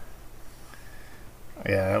 Yeah,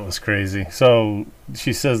 that was crazy. So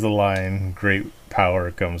she says the line, "Great power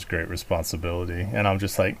comes great responsibility," and I'm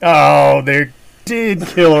just like, "Oh, they did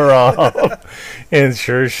kill her off." And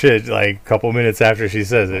sure as shit, like a couple minutes after she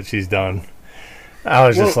says it, she's done. I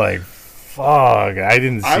was just like, "Fuck!" I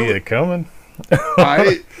didn't see it coming.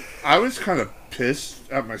 I was kind of pissed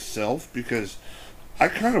at myself because I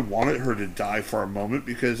kind of wanted her to die for a moment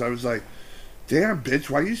because I was like, damn, bitch,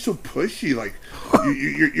 why are you so pushy? Like,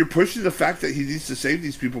 you're pushing the fact that he needs to save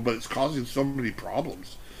these people, but it's causing so many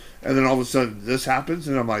problems. And then all of a sudden, this happens,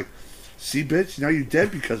 and I'm like, see, bitch, now you're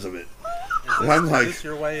dead because of it. Is this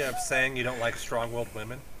your way of saying you don't like strong-willed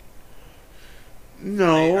women?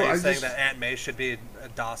 No, Are you saying that Aunt May should be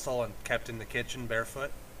docile and kept in the kitchen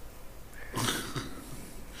barefoot?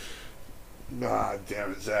 Ah,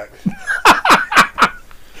 damn it, Zach.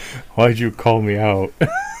 Why'd you call me out?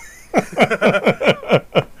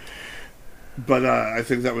 But I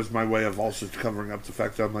think that was my way of also covering up the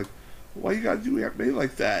fact that I'm like, why you gotta do Aunt May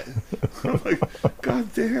like that? I'm like,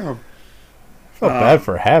 god damn. I felt bad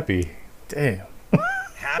for Happy. Damn.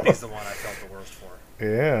 Happy's the one I felt the worst for.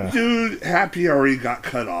 Yeah. Dude, Happy already got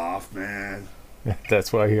cut off, man.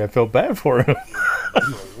 That's why I felt bad for him. For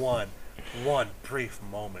one. one brief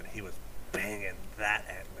moment he was banging that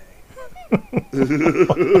anime.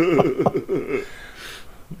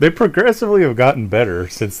 They progressively have gotten better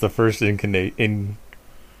since the first in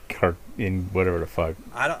whatever the fuck.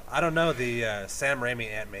 I don't know. The Sam Raimi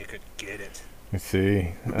anime could get it. Let's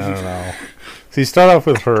see. I don't know. So you start off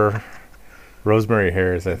with her, Rosemary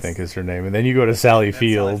Harris, I think is her name, and then you go to Sally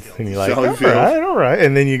Field, and you're like, all right,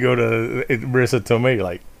 and then you go to Marissa Tomei, you're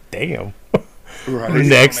like, damn. Right.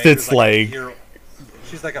 Next, it's like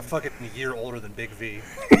she's like a fucking year older than Big V.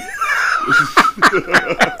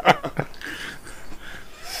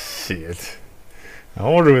 Shit. I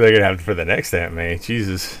wonder what they're gonna have for the next anime.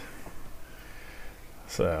 Jesus.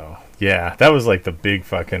 So yeah, that was like the big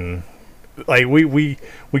fucking. Like we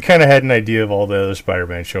kind of had an idea of all the other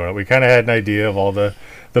Spider-Man showing up. We kind of had an idea of all the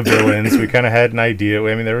villains. We kind of had an idea.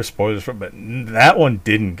 I mean, there were spoilers for, but that one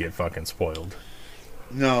didn't get fucking spoiled.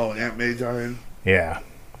 No, Aunt May dying. Yeah,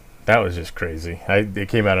 that was just crazy. It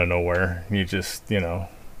came out of nowhere. You just,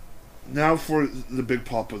 Now for the big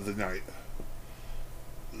pop of the night.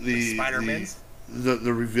 The Spider-Mans?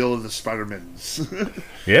 The reveal of the Spider-Mans.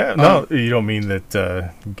 Yeah, no, you don't mean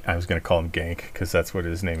that. I was going to call him Gank because that's what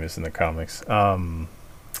his name is in the comics.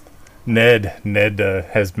 Ned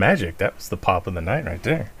has magic. That was the pop of the night right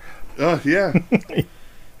there. Oh, yeah.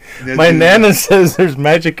 My Nana says there's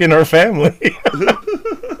magic in our family.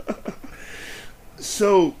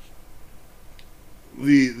 So,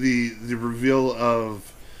 the reveal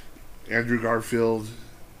of Andrew Garfield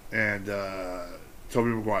and Tobey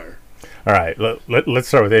Maguire. All right, let's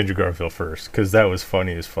start with Andrew Garfield first because that was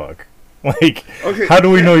funny as fuck. Like, Okay, how do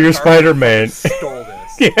we know you're Spider-Man? Stole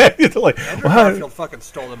this. Yeah, it's like Andrew Garfield fucking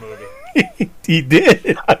stole the movie. he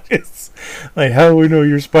did. Like, how do we know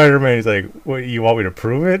you're Spider-Man? He's like, what, you want me to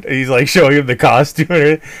prove it? And he's like showing him the costume.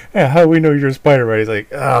 And yeah, how do we know you're Spider-Man? He's like,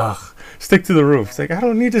 ugh, stick to the roof. He's like, I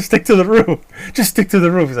don't need to stick to the roof. Just stick to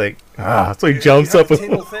the roof. He's like, so he jumps up with with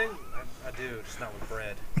tingle thing. I do, just not with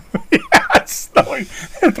bread.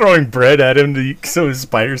 throwing bread at him so his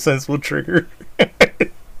spider sense will trigger.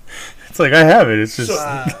 It's like, I have it. It's just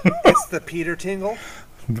it's the Peter Tingle.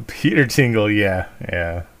 The Peter Tingle, yeah.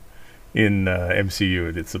 In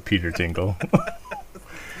MCU, it's a Peter Tingle.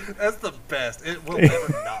 That's the best. It will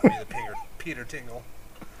never not be the Peter Tingle.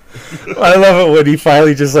 I love it when he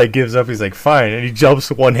finally just like gives up. He's like, fine, and he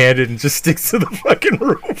jumps one-handed and just sticks to the fucking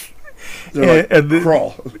roof. And then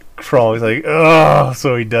Crawl. He's like, oh,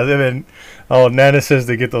 so he does it. And then, Nana says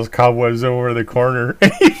to get those cobwebs over the corner,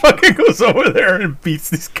 and he fucking goes over there and beats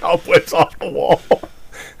these cobwebs off the wall.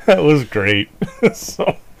 That was great.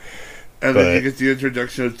 And then you get the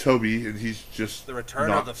introduction of Toby, and he's just the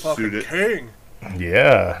return of the fucking king.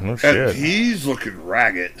 Yeah, no shit. And he's looking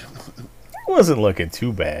ragged. It wasn't looking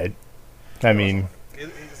too bad. I mean,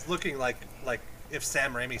 it's looking like if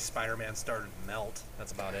Sam Raimi's Spider-Man started to melt.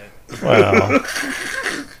 That's about it. Well,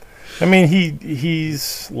 I mean,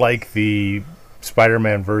 he's like the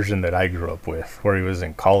Spider-Man version that I grew up with, where he was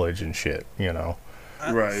in college and shit.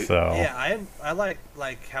 Right. So yeah, I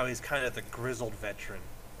like how he's kind of the grizzled veteran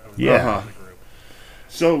of the group.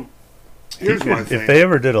 So here's my thing. If they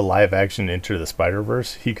ever did a live action Into the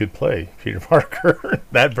Spider-Verse, he could play Peter Parker,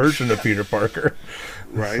 that version of Peter Parker.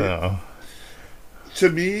 Right. So. To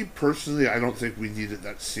me personally, I don't think we needed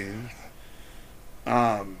that scene.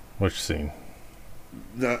 Which scene?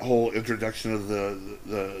 That whole introduction of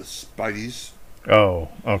the Spideys. Oh,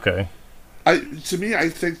 okay. To me, I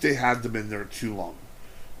think they had them in there too long.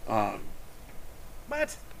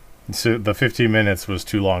 What? So the 15 minutes was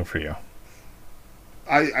too long for you.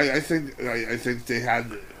 I think they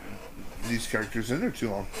had these characters in there too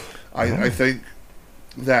long. I think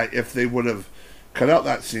that if they would have cut out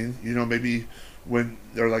that scene, maybe when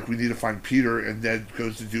they're like, we need to find Peter, and Ned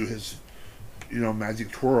goes to do his,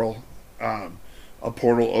 magic twirl, a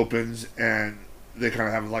portal opens and they kind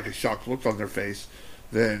of have like a shocked look on their face.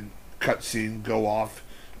 Then cutscene go off,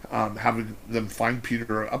 having them find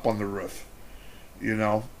Peter up on the roof.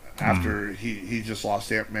 After he just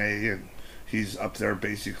lost Aunt May and he's up there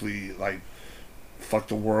basically like, fuck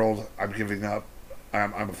the world, I'm giving up,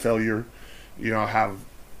 I'm a failure. Have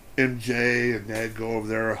MJ and Ned go over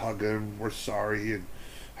there, hug him, we're sorry, and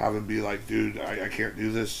have him be like, dude, I can't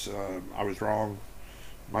do this, I was wrong,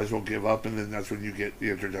 might as well give up. And then that's when you get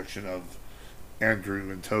the introduction of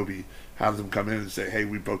Andrew and Toby, have them come in and say, hey,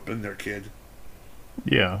 we've both been there, kid.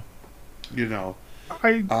 Yeah.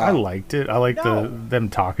 I liked it. I liked them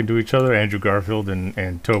talking to each other. Andrew Garfield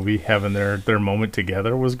and Toby having their moment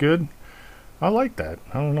together was good. I like that.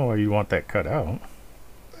 I don't know why you want that cut out.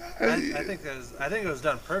 I think it was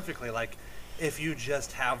done perfectly. Like, if you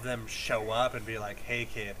just have them show up and be like, "Hey,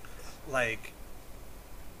 kid," like,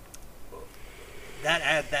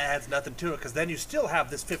 that adds nothing to it, because then you still have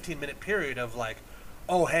this 15-minute period of like,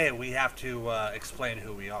 oh hey, we have to explain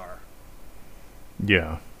who we are.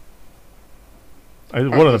 Yeah.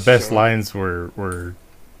 One of the best lines were,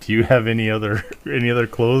 do you have any other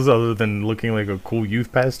clothes other than looking like a cool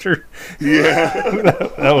youth pastor? Yeah.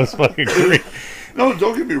 That was fucking great. No,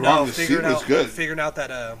 don't get me wrong. The scene was good. Figuring out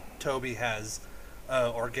that Toby has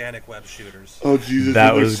organic web shooters. Oh Jesus,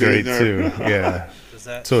 that was great too. Yeah. Does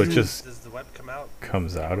the web come out?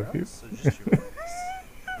 Comes out of you. So just your legs?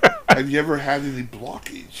 Have you ever had any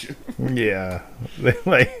blockage? Yeah.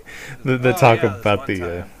 They talk about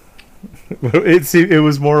the. It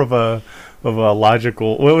was more of a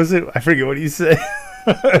logical. What was it? I forget what he said.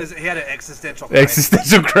 He had an existential crisis.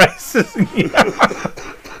 Existential crisis. Yeah.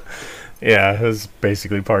 Yeah, it was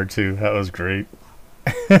basically part 2. That was great.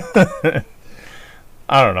 I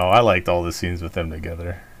don't know. I liked all the scenes with them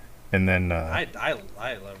together, and then I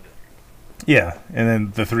loved it. Yeah, and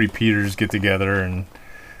then the 3 Peters get together and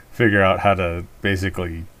figure out how to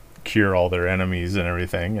basically cure all their enemies and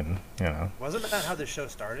everything, and Wasn't that how the show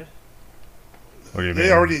started? What do you mean?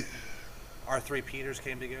 They already. Our 3 Peters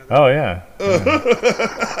came together. Oh yeah.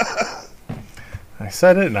 I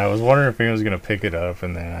said it, and I was wondering if he was gonna pick it up,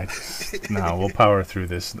 and then I just we'll power through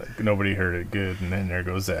this. Nobody heard it good, and then there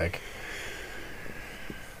goes Zach.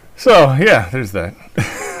 So yeah, there's that.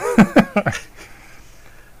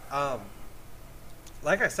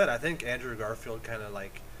 Like I said, I think Andrew Garfield kind of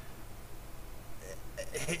like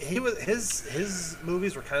he was his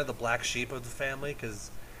movies were kind of the black sheep of the family,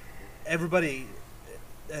 because everybody,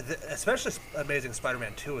 especially Amazing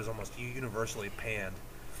Spider-Man 2, is almost universally panned.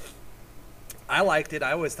 I liked it.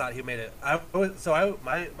 I always thought he made it.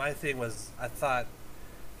 My thing was, I thought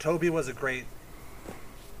Tobey was a great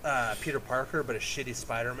Peter Parker, but a shitty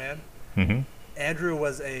Spider-Man. Mm-hmm. Andrew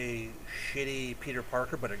was a shitty Peter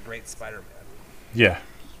Parker, but a great Spider-Man. Yeah.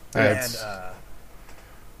 And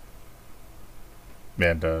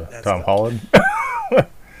Tom Holland.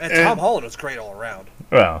 And Tom Holland was great all around.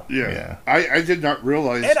 Well, yeah. I did not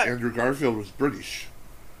realize Andrew Garfield was British.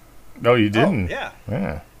 No, you didn't. Oh, yeah.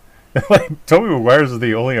 Yeah. Like, Tobey Maguire's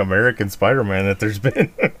the only American Spider-Man that there's been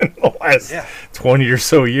in the last 20 or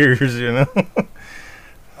so years,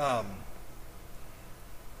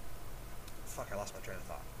 Fuck, I lost my train of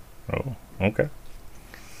thought. Oh, okay.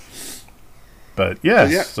 But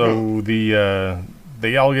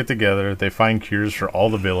they all get together. They find cures for all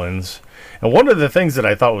the villains. And one of the things that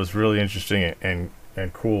I thought was really interesting and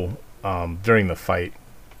cool during the fight,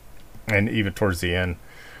 and even towards the end,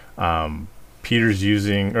 Peter's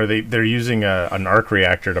using, or they're using an arc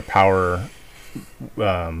reactor to power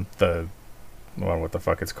what the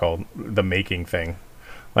fuck it's called, the making thing,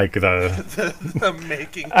 like the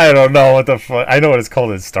making. I don't know what the fuck. I know what it's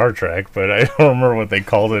called in Star Trek, but I don't remember what they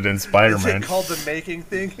called it in Spider-Man. Is it called the making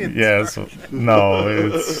thing? Yes. No,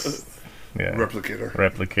 it's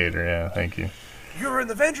Replicator. Yeah, thank you. You're in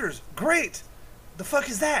the Avengers. Great. The fuck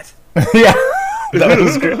is that? Yeah, that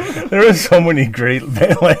was great. There were so many great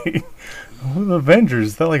like. The Avengers,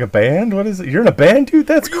 is that like a band? What is it? You're in a band, dude?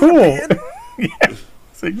 That's cool. Yeah.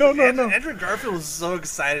 It's like, no. Andrew Garfield was so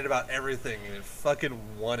excited about everything, and it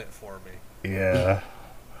fucking won it for me. Yeah.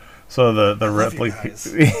 So the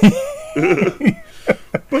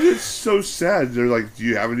But it's so sad. They're like, do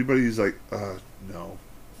you have anybody? He's like, no.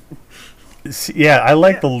 Yeah, I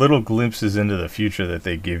like the little glimpses into the future that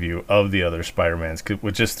they give you of the other Spider-Mans,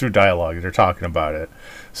 with just through dialogue. They're talking about it.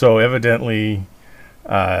 So evidently,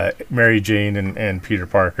 Mary Jane and Peter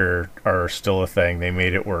Parker are still a thing. They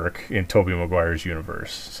made it work in Tobey Maguire's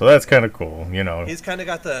universe. So that's kind of cool, He's kind of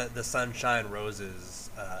got the Sunshine Roses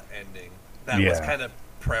ending that was kind of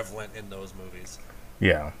prevalent in those movies.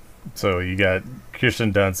 Yeah. So you got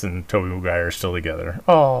Kirsten Dunst and Tobey Maguire still together.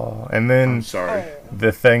 Oh, and then I'm sorry.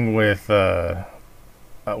 The thing with Andrew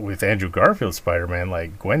Garfield's Spider-Man,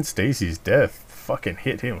 like Gwen Stacy's death fucking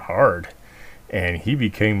hit him hard. And he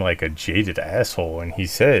became like a jaded asshole, and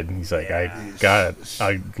he's like, I got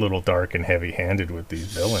a little dark and heavy-handed with these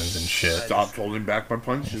villains and shit. Stop holding back my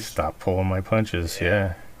punches. Stop pulling my punches,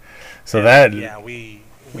 yeah. So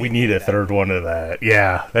we need a third one of that.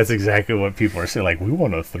 Yeah, that's exactly what people are saying. Like, we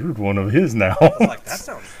want a third one of his now. That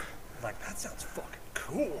sounds fucking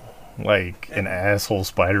cool. Like an asshole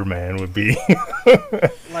Spider-Man would be.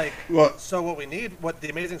 So what the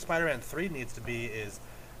Amazing Spider-Man 3 needs to be is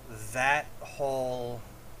that whole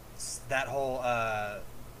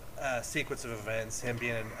sequence of events, him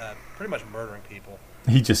being pretty much murdering people.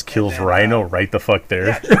 He just kills Rhino right the fuck there.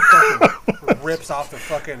 Yeah, just fucking rips off the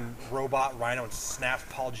fucking robot Rhino and snaps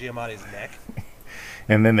Paul Giamatti's neck.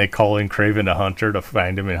 and then they call in Craven the Hunter to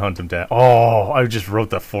find him and hunt him down. Oh, I just wrote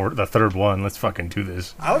the third one. Let's fucking do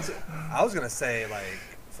this. I was gonna say like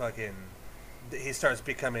fucking. He starts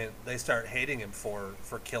becoming. They start hating him for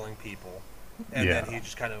killing people, and Yeah. then he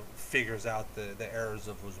just kind of figures out the errors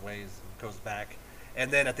of his ways and goes back. And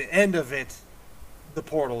then at the end of it, the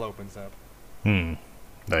portal opens up.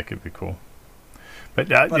 That could be cool.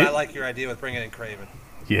 But I like your idea with bringing in Craven.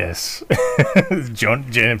 yes, John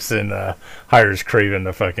Jameson hires Craven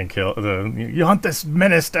to fucking kill you hunt this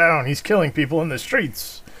menace down. He's killing people in the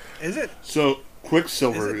streets. Is it? So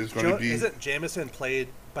Quicksilver is going to be. Isn't Jameson played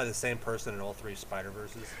by the same person in all three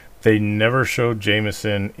Spider-Verses? They never showed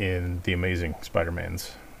Jameson in the Amazing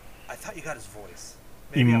Spider-Mans. I thought you got his voice.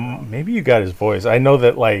 Maybe I'm wrong. Maybe you got his voice. I know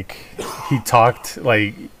that like he talked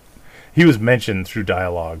like he was mentioned through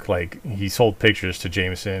dialogue. Like he sold pictures to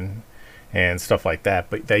Jameson and stuff like that,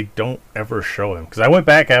 but they don't ever show him. Because I went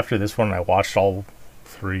back after this one and I watched all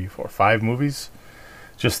 3, 4, 5 movies,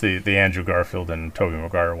 just the Andrew Garfield and Tobey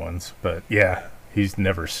Maguire ones. But yeah, he's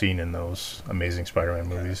never seen in those Amazing Spider-Man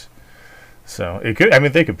movies. So it could. I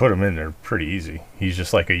mean, they could put him in there pretty easy. He's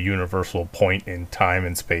just like a universal point in time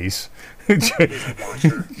and space.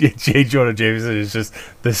 J. Jonah Jameson is just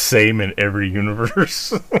the same in every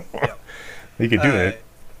universe. Yep. He could do it.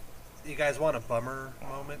 You guys want a bummer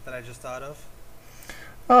moment that I just thought of?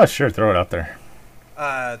 Oh, sure, throw it out there.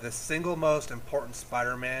 The single most important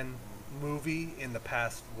Spider-Man movie in the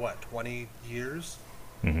past 20 years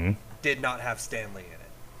did not have Stan Lee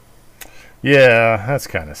in it. Yeah, that's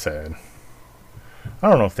kind of sad. I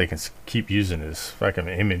don't know if they can keep using his fucking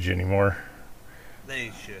image anymore.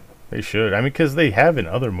 They should. They should. I mean, because they have in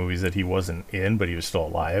other movies that he wasn't in, but he was still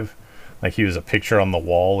alive. Like he was a picture on the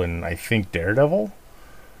wall in, I think, Daredevil.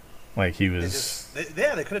 Like he was. They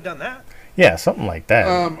could have done that. Yeah, something like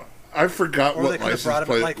that. I forgot Or what they could have license brought him,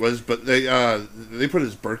 plate like- it was, but they put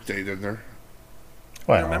his birth date in there.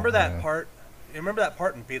 Well, You remember that yeah. part? You remember that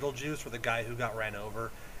part in Beetlejuice where the guy who got ran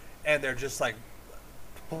over, and they're just like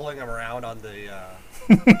pulling him around on the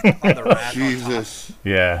on the rack. Jesus.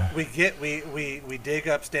 Yeah. We dig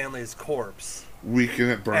up Stanley's corpse,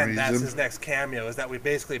 Weekend at Bernie's. and that's his next cameo. Is that we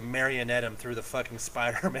basically marionette him through the fucking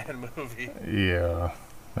Spider-Man movie? Yeah,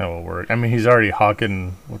 that will work. I mean, he's already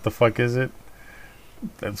hawking. What the fuck is it?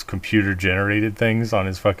 That's computer generated things on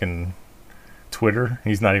his fucking Twitter.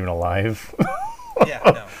 He's not even alive.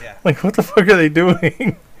 Yeah. Like, what the fuck are they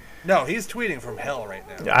doing? No, he's tweeting from hell right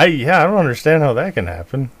now. I don't understand how that can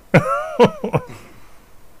happen.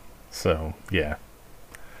 So yeah,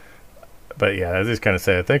 but yeah, that is kind of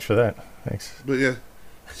sad. Thanks for that. Thanks. But yeah.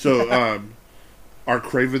 So our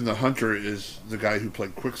Craven the Hunter is the guy who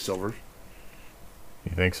played Quicksilver.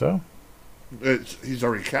 You think so? He's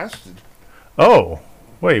already casted. Oh,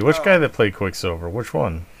 wait, which guy that played Quicksilver? Which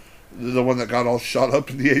one? The one that got all shot up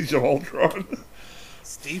in the Age of Ultron.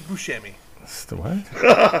 Steve Buscemi.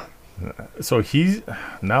 What? So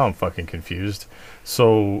now I'm fucking confused.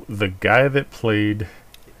 So the guy that played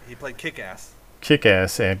He played Kick-Ass.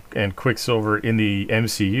 Kick-Ass and Quicksilver in the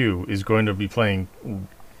MCU is going to be playing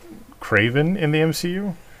Craven in the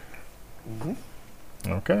MCU?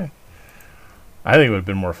 Okay. I think it would have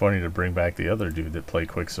been more funny to bring back the other dude that played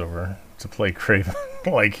Quicksilver to play Craven.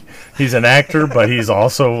 Like, he's an actor, but he's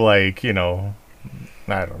also like, I don't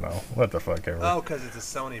know. What the fuck ever. Oh, because it's a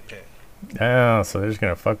Sony pick. Yeah, so they're just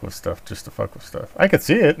going to fuck with stuff just to fuck with stuff. I could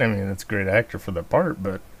see it. I mean, it's a great actor for the part,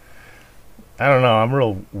 but I don't know. I'm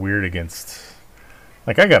real weird against...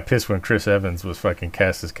 Like, I got pissed when Chris Evans was fucking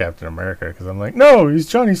cast as Captain America because I'm like, no, he's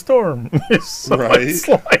Johnny Storm. So Right. it's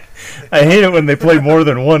like, I hate it when they play more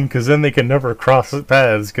than one because then they can never cross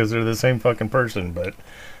paths because they're the same fucking person. But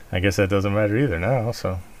I guess that doesn't matter either now,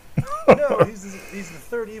 so... No, he's the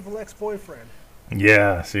third evil ex-boyfriend.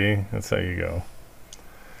 Yeah, see? That's how you go.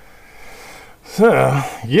 So,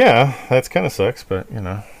 yeah, that's kind of sucks, but,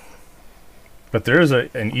 But there is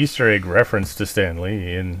an Easter egg reference to Stan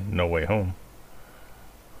Lee in No Way Home.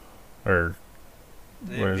 Or,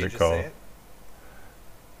 Didn't what is he it just called? say it?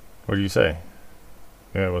 What do you say?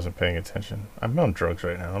 Yeah, I wasn't paying attention. I'm on drugs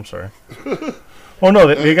right now, I'm sorry. Oh, no,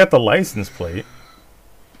 they got the license plate.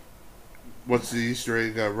 What's the Easter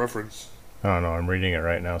egg reference? Oh, no, I'm reading it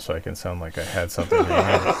right now so I can sound like I had something in here.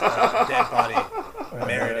 Dead body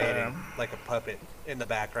marinating like a puppet in the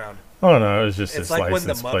background. Oh, no, it was just It's this like when the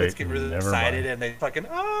license Muppets plate. get really Never excited mind. and they fucking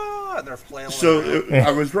and they're flailing. So around.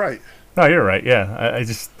 I was right. No, you're right. Yeah, I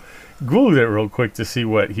just Googled it real quick to see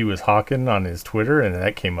what he was hawking on his Twitter, and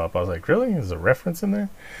that came up. I was like, really? There's a reference in there?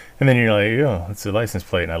 And then you're like, oh, it's a license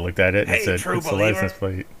plate. And I looked at it, and Hey, it said, true it's a believer. license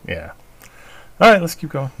plate. Yeah. All right, let's keep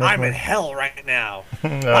going. Never I'm in mind. hell right now.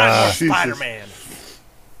 I'm Ah, more Jesus. Spider-Man.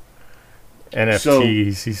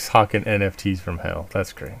 NFTs. He's hawking NFTs from hell.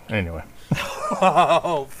 That's great. Anyway.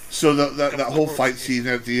 Oh, So that whole fight scene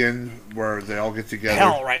at the end where they all get together.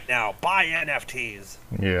 hell right now. Buy NFTs.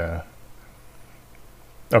 Yeah.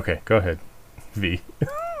 Okay, go ahead, V.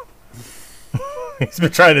 He's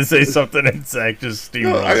been trying to say something, and Zach just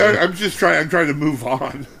No, steamrolls. I'm just trying. I'm trying to move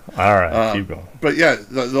on. All right, keep going. But yeah,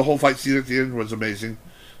 the whole fight scene at the end was amazing.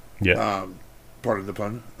 Yeah. Pardon the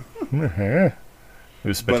pun. It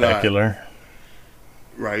was spectacular.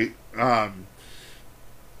 Right.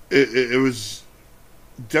 It was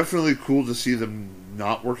definitely cool to see them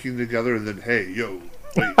not working together, and then hey, yo,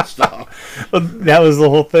 wait, stop. That was the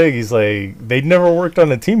whole thing. He's like, they'd never worked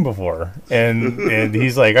on a team before, and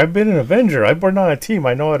he's like, I've been an Avenger. I've been on a team.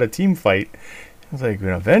 I know how to team fight. I was like, an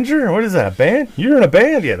Avenger? What is that, a band? You're in a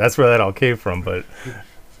band? Yeah, that's where that all came from. But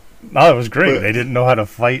no, it was great. They didn't know how to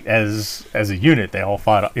fight as a unit. They all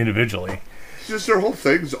fought individually. Just their whole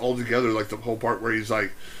thing's all together, like the whole part where he's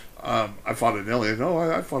like, I fought an alien. Oh,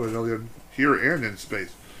 I fought an alien here and in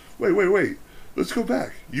space. Wait. Let's go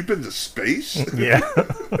back. You've been to space? Yeah.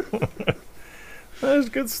 That was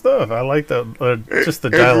good stuff. I like that. Just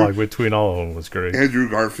the dialogue between all of them was great. Andrew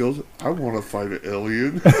Garfield, I want to fight an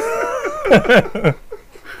alien.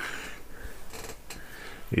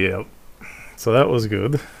 Yep. So that was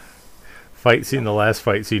good. The last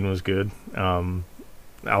fight scene was good.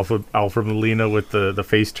 Alfred Molina with the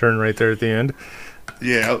face turn right there at the end.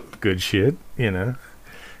 Yeah. Good shit, you know.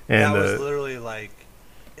 And that was literally like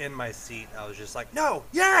in my seat. I was just like, no,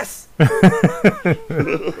 yes.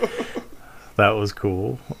 that was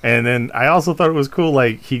cool. And then I also thought it was cool,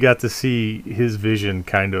 like he got to see his vision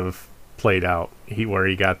kind of played out. Where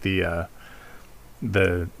he got the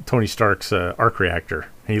Tony Stark's arc reactor.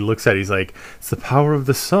 And he looks at it, he's like, it's the power of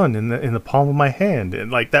the sun in the palm of my hand.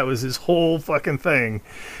 And like that was his whole fucking thing.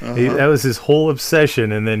 That was his whole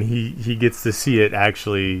obsession. And then he gets to see it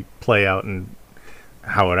actually play out and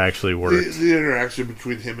how it actually works. The interaction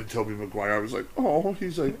between him and Tobey Maguire, I was like, oh,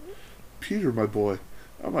 he's like, Peter, my boy.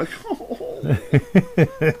 I'm like, oh.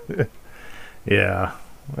 Yeah.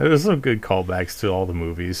 There was some good callbacks to all the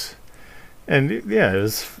movies. And yeah, it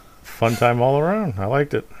was fun time all around. I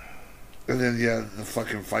liked it. And then, yeah, the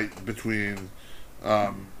fucking fight between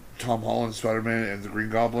Tom Holland, Spider-Man, and the Green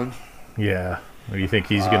Goblin. Yeah. Do you think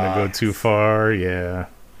he's going to go too far? Yeah.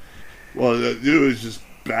 Well, it was just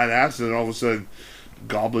badass, and then all of a sudden,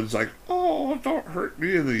 Goblin's like, oh, don't hurt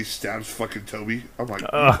me, and then he stabs fucking Toby. I'm like,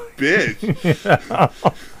 bitch. That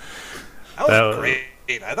was great.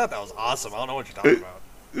 I thought that was awesome. I don't know what you're talking about.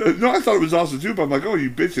 No, I thought it was awesome too, but I'm like, oh, you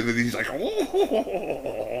bitch, and then he's like,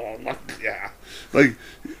 oh, yeah. Like,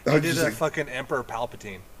 He did that fucking Emperor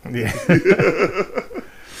Palpatine. Yeah.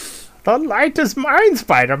 The light is mine,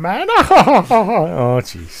 Spider-Man. Oh,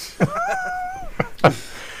 jeez.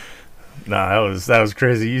 Nah, that was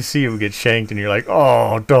crazy. You see him get shanked, and you're like,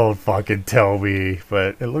 "Oh, don't fucking tell me!"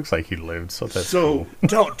 But it looks like he lived, so that's cool.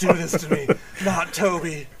 Don't do this to me, not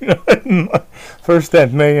Toby. First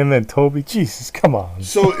Aunt May, and then Toby. Jesus, come on.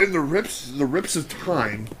 So in the rips of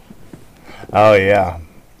time. Oh yeah.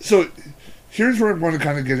 So here's where I'm going to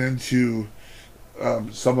kind of get into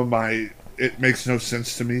some of my. It makes no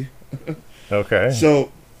sense to me. Okay.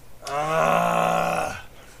 So.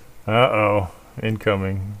 Uh-oh.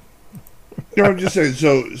 Incoming. You know, I'm just saying.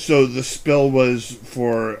 So the spell was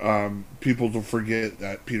for people to forget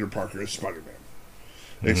that Peter Parker is Spider-Man,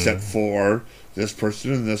 except for this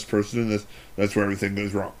person and this person and this. That's where everything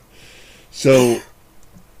goes wrong. So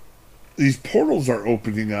these portals are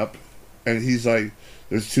opening up, and he's like,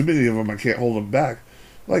 "There's too many of them. I can't hold them back."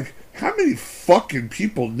 Like, how many fucking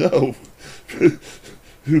people know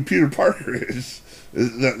who Peter Parker is?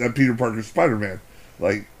 That Peter Parker Spider-Man?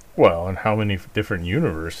 Like. Well, and how many different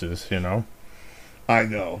universes, you know? I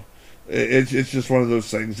know. It's just one of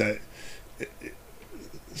those things that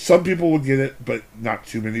some people will get it, but not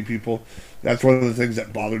too many people. That's one of the things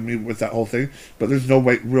that bothered me with that whole thing. But there's no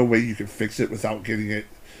real way you can fix it without getting it.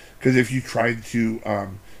 Because if you tried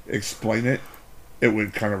to explain it, it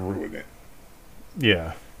would kind of ruin it.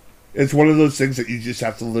 Yeah. It's one of those things that you just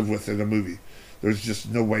have to live with in a movie. There's just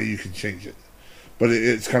no way you can change it. But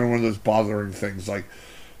it's kind of one of those bothering things, like,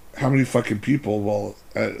 how many fucking people? Well,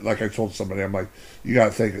 like I told somebody, I'm like, you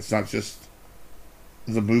gotta think it's not just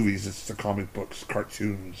the movies; it's the comic books,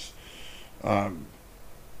 cartoons.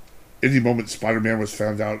 Any moment Spider-Man was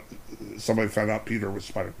found out, somebody found out Peter was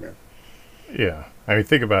Spider-Man. Yeah, I mean,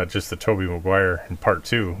 think about just the Tobey Maguire in Part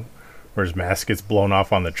 2, where his mask gets blown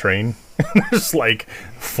off on the train. There's like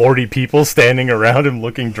 40 people standing around him,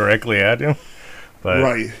 looking directly at him. But,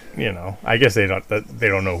 right. You know, I guess they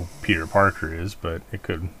don't know who Peter Parker is, but it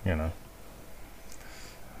could, you know.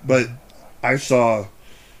 But I saw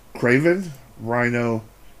Craven, Rhino,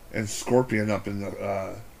 and Scorpion up in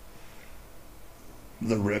the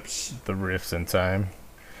rips. The rifts in time.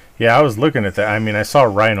 Yeah, I was looking at that. I mean, I saw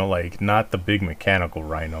Rhino, like, not the big mechanical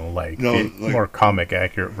Rhino, like, No, the like- more comic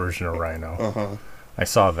accurate version of Rhino. Uh-huh. I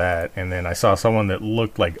saw that, and then I saw someone that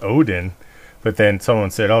looked like Odin, but then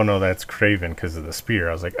someone said, oh, no, that's Craven because of the spear.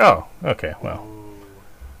 I was like, oh, okay, well.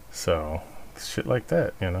 So, shit like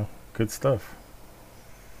that, you know. Good stuff.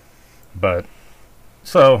 But,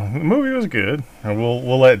 so, the movie was good. And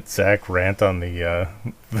we'll let Zach rant on the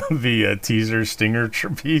the teaser stinger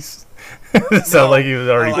piece. It sounded like he was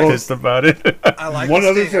already pissed about it. I like One the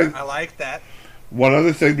other stinger. thing- I like that. One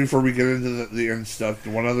other thing before we get into the end stuff,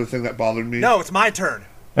 one other thing that bothered me. No, it's my turn.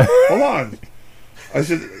 Hold on. I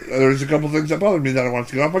said there's a couple things that bothered me that I want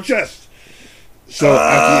to get off my chest. So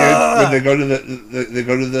at the end, when they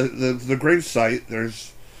go to the grave site,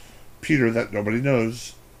 there's Peter that nobody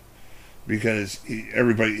knows because he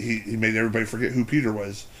made everybody forget who Peter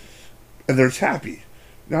was, and there's Happy.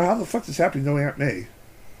 Now how the fuck does Happy know Aunt May?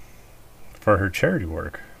 For her charity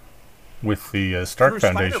work with the Stark Through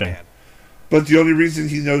Foundation. Spider-Man. But the only reason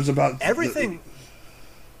he knows about Everything.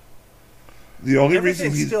 the only reason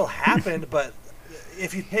Everything he still happened, but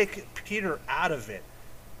if you take Peter out of it,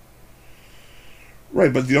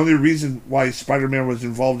 right, but the only reason why Spider-Man was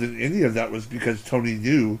involved in any of that was because Tony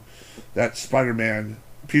knew that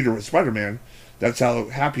Peter was Spider-Man. That's how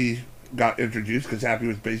Happy got introduced, because Happy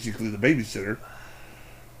was basically the babysitter.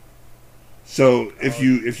 So if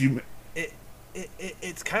you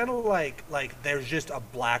it's kind of like there's just a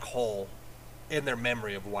black hole in their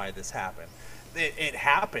memory of why this happened. It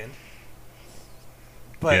happened,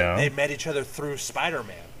 but Yeah. they met each other through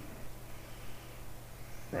Spider-Man.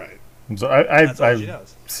 right, So That's all she I've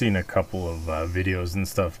knows. seen a couple of videos and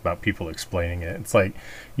stuff about people explaining it. It's like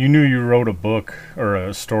you knew you wrote a book or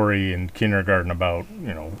a story in kindergarten about,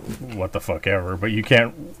 you know, what the fuck ever, but you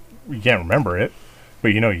can't remember it,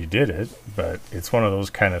 but you know you did it. But it's one of those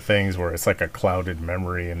kind of things where it's like a clouded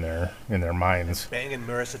memory in their minds. Banging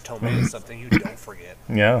Marissa Tomei is something you don't forget.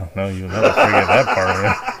 Yeah, no, you'll never forget that part of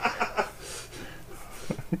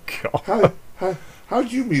it. God.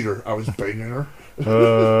 how'd you meet her? I was banging her.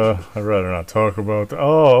 I'd rather not talk about that.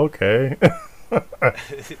 Oh, okay.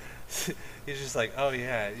 He's just like, oh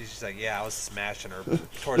yeah. He's just like, yeah, I was smashing her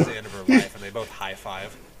towards the end of her life, and they both high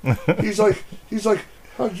five. He's like,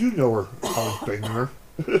 how'd you know her? I was banging her.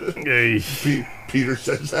 Hey. Peter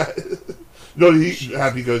says that. No,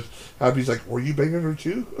 Happy's like, were you banging her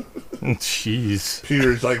too? Jeez.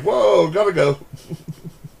 Peter's like, whoa, gotta go.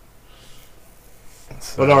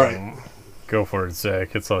 But all right. Go for it,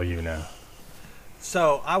 Zach. It's all you now.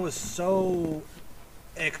 So I was so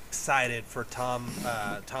excited for Tom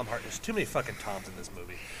Hardy. There's too many fucking Toms in this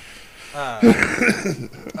movie.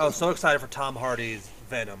 I was so excited for Tom Hardy's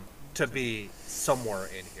Venom to be somewhere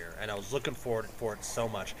in here, and I was looking forward for it so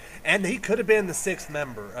much. And he could have been the sixth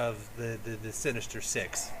member of the Sinister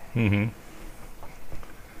Six. Mm-hmm.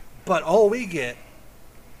 But all we get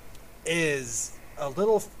is a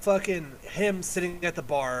little fucking him sitting at the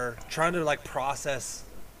bar trying to like process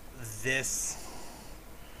this.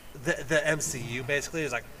 The MCU basically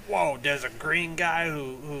is like, whoa, there's a green guy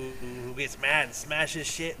who gets mad and smashes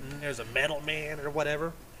shit, and there's a metal man or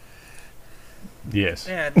whatever. Yes.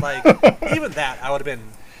 And like even that I would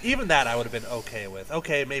have been okay with.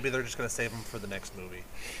 Okay, maybe they're just gonna save him for the next movie.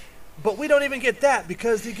 But we don't even get that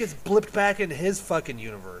because he gets blipped back into his fucking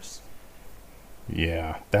universe.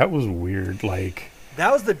 Yeah, that was weird. Like,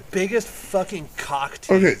 That was the biggest fucking cock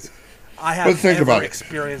tease Okay. I But have think about ever it.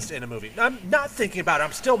 experienced in a movie. I'm not thinking about it.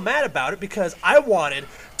 I'm still mad about it because I wanted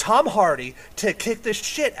Tom Hardy to kick the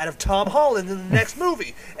shit out of Tom Holland in the next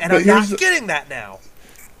movie, and But I'm not here's the- getting that now.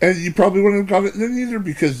 And you probably wouldn't have got it then either,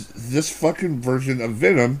 because this fucking version of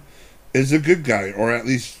Venom is a good guy, or at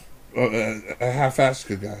least a half-assed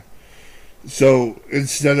good guy. So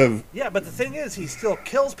instead of Yeah, but the thing is, he still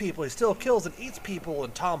kills people. He still kills and eats people.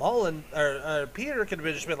 And Tom Holland or Peter could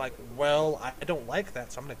have just been like, "Well, I don't like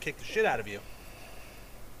that, so I'm going to kick the shit out of you."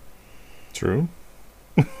 true.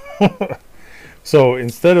 So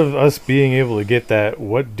instead of us being able to get that,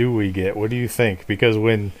 what do we get? What do you think? Because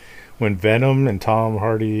when Venom and Tom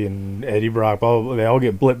Hardy and Eddie Brock, they all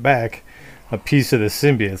get blipped back, a piece of the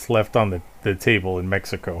symbiote's left on the table in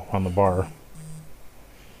Mexico on the bar.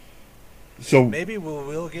 so Maybe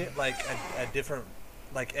we'll get like a different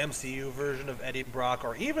like MCU version of Eddie Brock,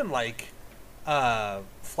 or even like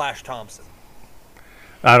Flash Thompson.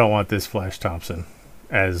 I don't want this Flash Thompson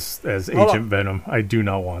as Hold Agent on. Venom. I do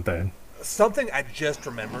not want that. Something I just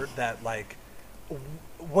remembered that like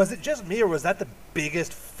Was it just me, or was that the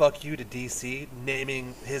biggest fuck you to DC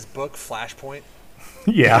naming his book Flashpoint?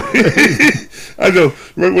 Yeah. I know.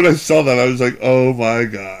 Right when I saw that, I was like, "Oh my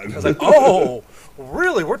god!" I was like, "Oh,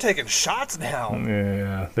 really? We're taking shots now."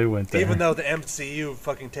 Yeah, they went there. Even though the MCU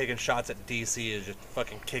fucking taking shots at DC is just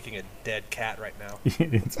fucking kicking a dead cat right now.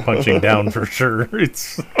 It's punching down for sure.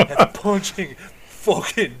 It's It's punching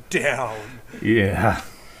fucking down. yeah.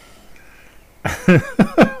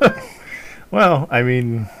 Well, I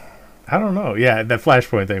mean, I don't know. Yeah, that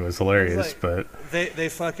Flashpoint thing was hilarious, but They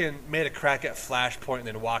fucking made a crack at Flashpoint and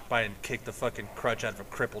then walked by and kicked the fucking crutch out of a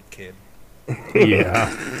crippled kid.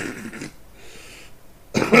 yeah.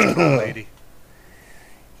 Old lady.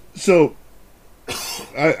 So,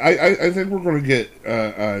 I think we're going to get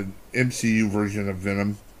an MCU version of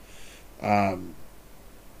Venom.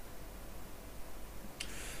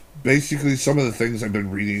 Basically, some of the things I've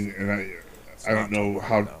been reading, and I don't know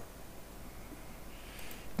how.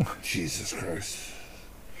 Jesus Christ!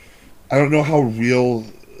 I don't know how real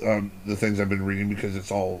the things I've been reading, because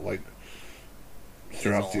it's all like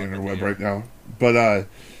throughout all the in the interweb air. right now. But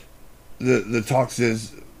the talks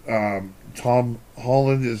is Tom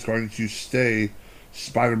Holland is going to stay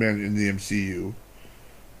Spider-Man in the MCU.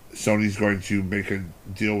 Sony's going to make a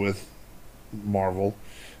deal with Marvel,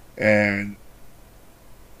 and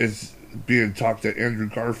it's being talked that Andrew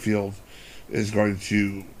Garfield is going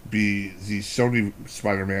to be the Sony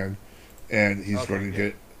Spider-Man, and he's Okay, going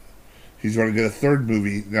to yeah. get a third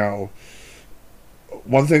movie. Now,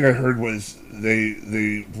 one thing I heard was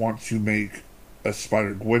they want to make a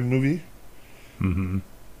Spider-Gwen movie, Mm-hmm.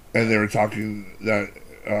 and they were talking that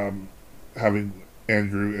having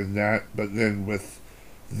Andrew in that, but then with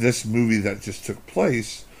this movie that just took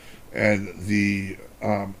place and the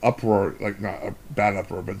uproar, like not a bad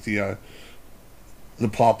uproar, but the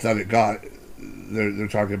pop that it got, they're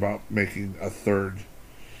talking about making a third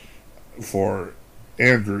for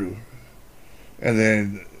Andrew, and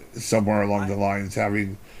then somewhere along the lines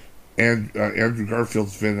having Andrew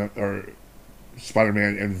Garfield's Venom or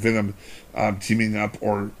Spider-Man and Venom teaming up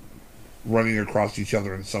or running across each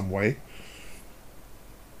other in some way.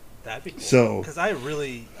 That'd be cool. So- because I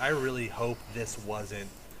really hope this wasn't,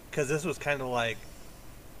 because this was kind of like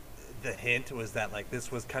the hint was that like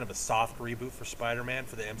this was kind of a soft reboot for Spider-Man,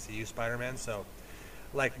 for the MCU Spider-Man. So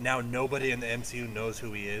like now nobody in the MCU knows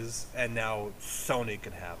who he is, and now Sony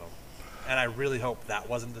can have him. And I really hope that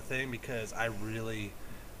wasn't the thing, because I really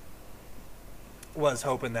was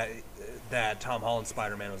hoping that Tom Holland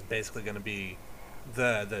Spider-Man was basically going to be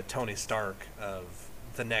the Tony Stark of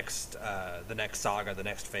the next saga, the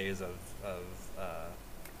next phase of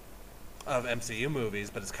MCU movies.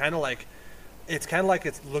 But it's kind of like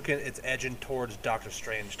it's edging towards Doctor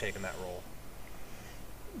Strange taking that role.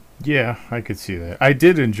 Yeah, I could see that. I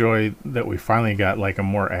did enjoy that we finally got like a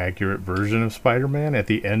more accurate version of Spider-Man at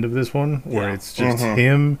the end of this one, where Yeah. it's just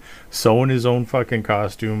him sewing his own fucking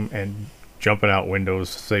costume and jumping out windows,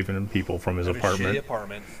 saving people from his Of his apartment. shitty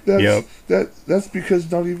apartment. That's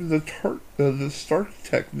because not even the Stark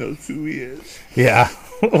Tech knows who he is. Yeah.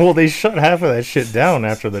 Well, they shut half of that shit down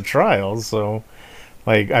after the trials, so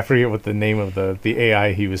like I forget what the name of the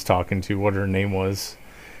AI he was talking to, what her name was.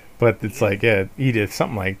 But it's like, yeah, Edith,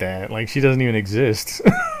 something like that. Like she doesn't even exist.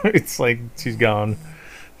 It's like she's gone.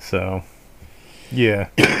 So yeah.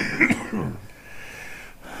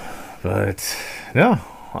 But no,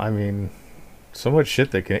 I mean, so much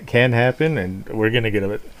shit that can happen, and we're gonna get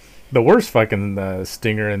it. The worst fucking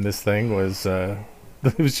stinger in this thing was it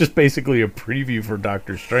was just basically a preview for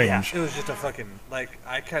Doctor Yeah, Strange. it was just a fucking like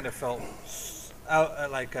I kind of felt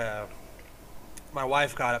my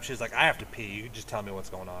wife got up. She was like, "I have to pee. You just tell me what's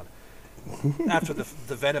going on." After the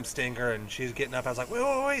Venom stinger, and she's getting up, I was like,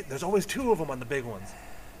 "Wait! There's always two of them on the big ones."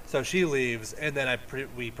 So she leaves, and then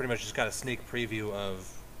we pretty much just got a sneak preview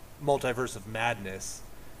of Multiverse of Madness.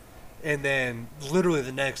 And then literally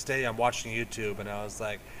the next day, I'm watching YouTube, and I was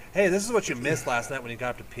like, "Hey, this is what you missed last night when you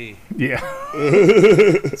got up to pee." Yeah.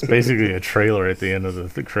 It's basically a trailer at the end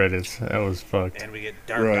of the credits. That was fucked. And we get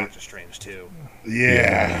Dark Right. Doctor Strange too.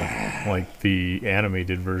 Yeah. Like the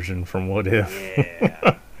animated version from What If.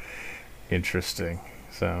 Yeah. Interesting.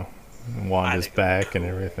 So Wanda's think back and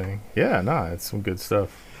cool. everything. Yeah, nah, it's some good stuff.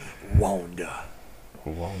 Wanda.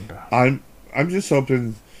 Wanda. I'm just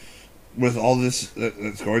hoping, with all this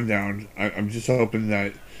that's going down, I'm just hoping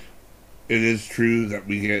that it is true that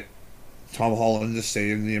we get Tom Holland to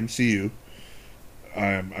stay in the MCU.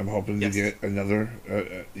 I'm hoping Yes. to get another,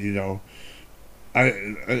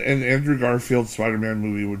 an Andrew Garfield Spider-Man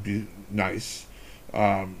movie would be nice.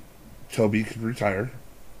 Toby could retire.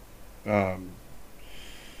 And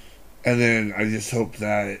then I just hope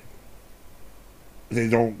that they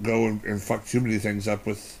don't go and fuck too many things up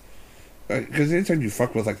with. Because anytime you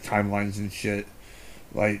fuck with like timelines and shit,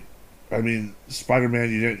 like, I mean, Spider-Man,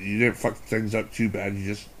 you didn't fuck things up too bad. You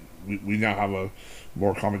just we now have a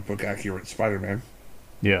more comic book accurate Spider-Man.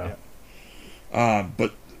 Yeah.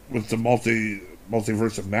 But with the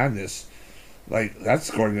multiverse of madness, like,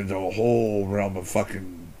 that's going into a whole realm of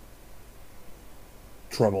fucking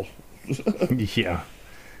trouble. Yeah.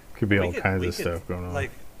 Could be all kinds of stuff going on.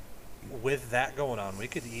 Like, with that going on, we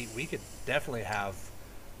could definitely have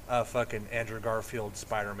a fucking Andrew Garfield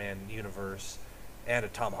Spider-Man universe and a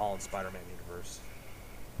Tom Holland Spider-Man universe.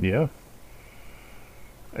 Yeah.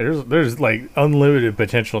 There's like unlimited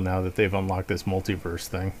potential now that they've unlocked this multiverse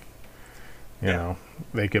thing. You know,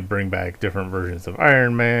 they could bring back different versions of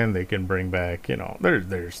Iron Man. They can bring back,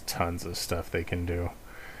 there's tons of stuff they can do.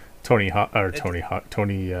 Tony Hawk. Tony Hawk.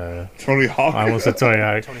 I almost said Tony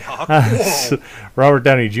Hawk. Tony Hawk. Robert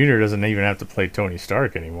Downey Jr. doesn't even have to play Tony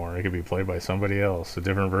Stark anymore. It could be played by somebody else, a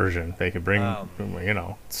different version. They could bring,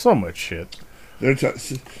 so much shit.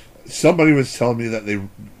 Somebody was telling me that they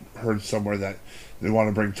heard somewhere that they want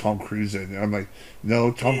to bring Tom Cruise in. And I'm like,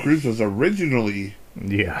 no, Tom Cruise was originally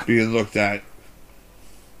being looked at.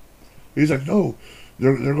 He's like, no,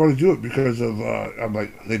 they're going to do it because of. I'm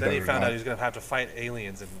like, they then better he found not. out he was going to have to fight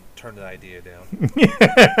aliens and turn the idea down.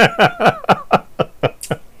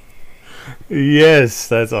 Yes,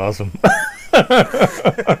 that's awesome.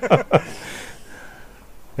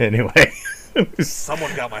 Anyway.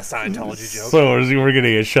 Someone got my Scientology joke. So we're going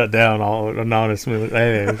to get shut down all anonymously.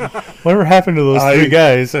 Hey, whatever happened to those three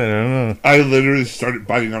guys? I don't know. I literally started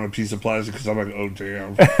biting on a piece of plastic because I'm like, oh,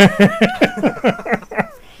 damn.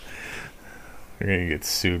 You're going to get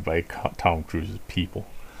sued by Tom Cruise's people.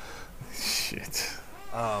 Shit.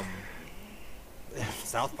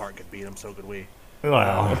 South Park could beat him, so could we.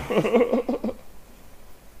 Wow.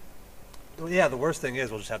 Well, yeah, the worst thing is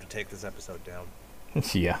we'll just have to take this episode down.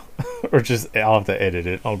 Yeah. Or just, I'll have to edit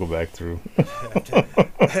it. I'll go back through.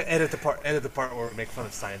 edit the part where we make fun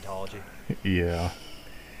of Scientology. Yeah.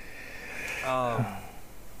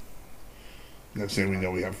 Next thing we know,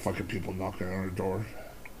 we have fucking people knocking on our door.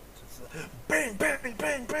 Bang, bang,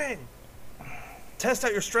 bang, bang. Test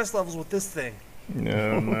out your stress levels with this thing.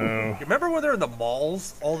 No. You remember when they're in the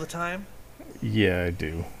malls all the time? Yeah, I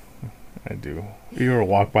do. You ever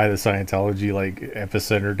walk by the Scientology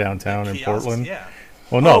epicenter downtown in Kiosks, Portland? Yeah.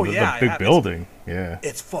 Well, no, yeah, the big building. Yeah.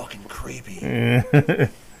 It's fucking creepy.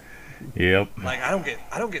 Yep. Like, I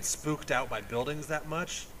don't get spooked out by buildings that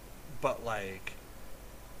much, but like,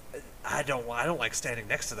 I don't like standing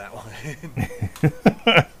next to that one.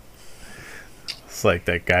 It's like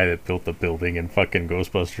that guy that built the building in fucking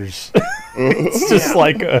Ghostbusters. It's just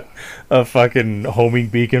like a fucking homing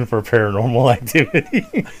beacon for paranormal activity.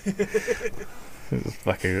 It's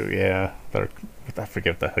fucking, yeah. I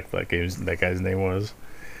forget what the heck that guy's name was.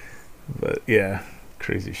 But yeah,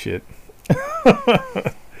 crazy shit.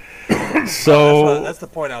 So that's the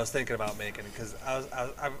point I was thinking about making, because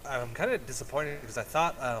I'm kind of disappointed because I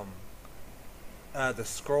thought the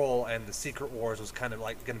Skrull and the Secret Wars was kind of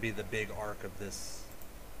like going to be the big arc of this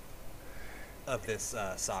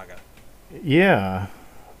saga. Yeah,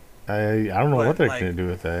 I don't know what they're like, going to do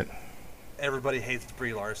with that. Everybody hates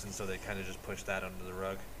Brie Larson, so they kind of just push that under the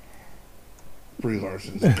rug. Brie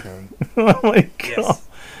Larson's a cunt. Oh my god. Yes.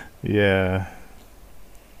 Yeah.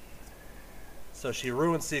 So she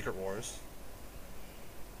ruined Secret Wars.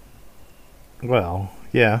 Well,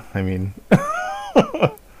 yeah. I mean,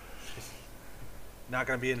 Not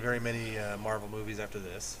going to be in very many Marvel movies after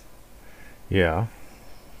this. yeah.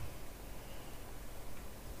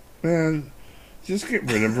 Man, just get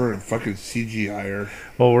rid of her and fucking CGI her.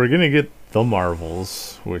 Well, we're gonna get the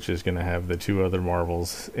Marvels, which is gonna have the two other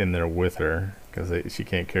Marvels in there with her because she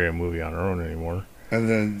can't carry a movie on her own anymore. And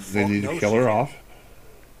then they need to kill her off.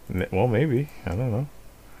 Well, maybe, I don't know.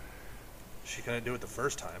 She couldn't do it the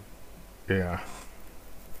first time. Yeah.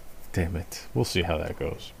 Damn it. We'll see how that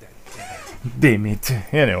goes. Damn it.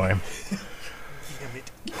 Anyway. Damn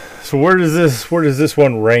it. So where does this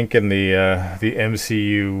one rank in the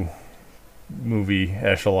MCU movie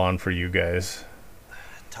echelon for you guys?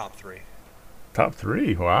 Top 3. Top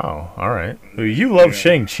 3. Wow. All right. You loved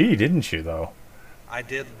Shang-Chi, didn't you, though? I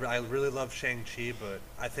did. I really love Shang-Chi, but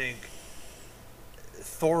I think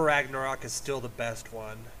Thor Ragnarok is still the best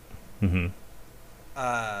one. Mm-hmm.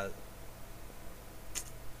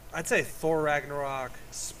 I'd say Thor Ragnarok,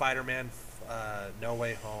 Spider-Man, No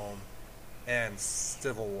Way Home, and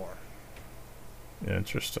Civil War.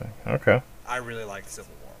 Interesting. Okay. I really like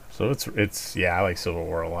Civil War. So it's I like Civil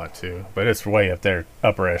War a lot too, but it's way up there,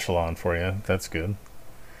 upper echelon for you. That's good.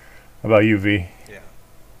 How about you, V? Yeah.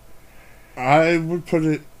 I would put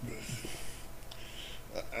it.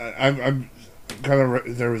 I'm kind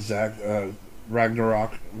of there with Zach.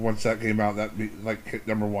 Ragnarok. Once that came out, that like hit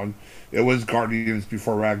number one. It was Guardians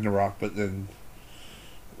before Ragnarok, but then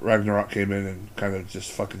Ragnarok came in and kind of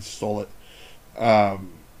just fucking stole it.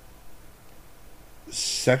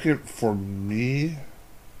 Second for me.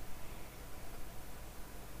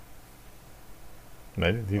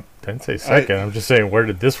 I didn't say second. I'm just saying, where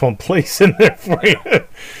did this one place in there for you?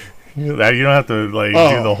 You don't have to do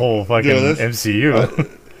the whole fucking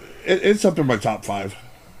MCU. It's up in my top 5.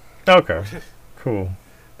 Okay, cool.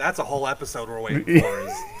 That's a whole episode we're waiting for.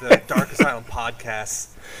 Is the Dark Asylum podcast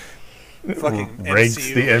fucking ranks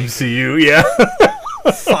MCU, the MCU? Yeah,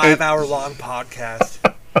 5-hour-long podcast.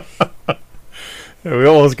 We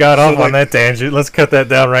almost got off on that tangent. Let's cut that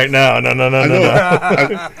down right now. No.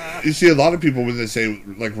 You see, a lot of people when they say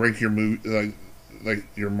like rank your movie, like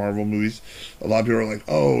your Marvel movies, a lot of people are like,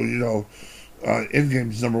 oh,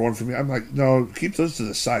 Endgame's number 1 for me. I'm like, no, keep those to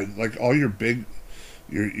the side. Like all your big,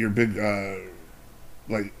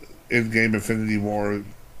 like Endgame, Infinity War,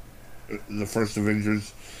 the first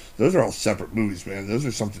Avengers, those are all separate movies, man. Those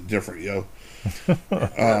are something different, yo.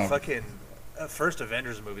 Fucking first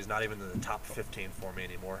Avengers movie is not even in the top 15 for me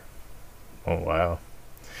anymore. Oh wow,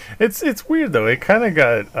 it's weird though. It kind of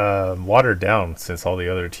got watered down since all the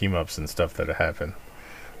other team ups and stuff that have happened.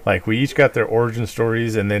 Like we each got their origin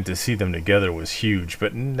stories, and then to see them together was huge.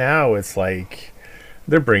 But now it's like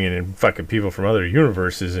they're bringing in fucking people from other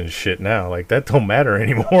universes and shit now. Like that don't matter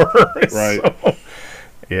anymore. Right? So,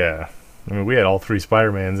 yeah. I mean, we had all 3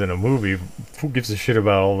 Spider-Mans in a movie. Who gives a shit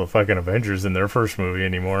about all the fucking Avengers in their first movie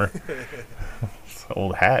anymore? It's an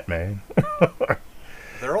old hat, man.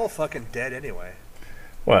 They're all fucking dead anyway.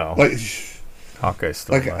 Well, like Hawkeye's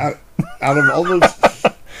still alive. Out of all those,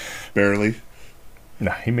 barely.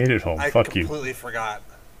 Nah, he made it home. Fuck you. I completely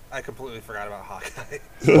forgot about Hawkeye.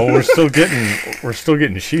 Well, we're still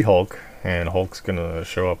getting She-Hulk, and Hulk's gonna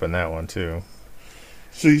show up in that one too.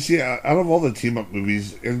 So you see, out of all the team up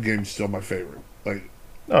movies, Endgame's still my favorite. Like,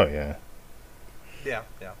 oh yeah, yeah.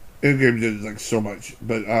 Endgame did like so much,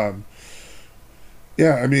 but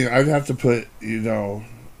yeah. I mean, I'd have to put so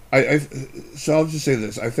I'll just say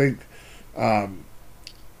this. I think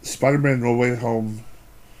Spider-Man: No Way Home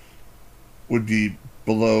would be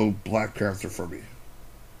below Black Panther for me.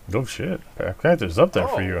 Oh shit, Black Panther's up there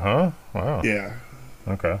for you, huh? Wow. Yeah.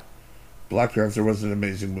 Okay. Black Panther was an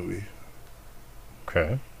amazing movie.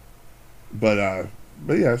 Okay. But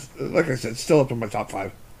yeah, like I said, still up in my top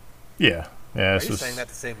 5. Yeah. Yeah. Are you saying that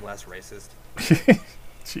to seem less racist?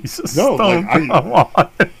 Jesus. No, come on.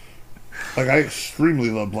 Like I extremely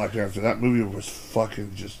love Black Panther. That movie was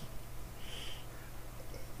fucking just.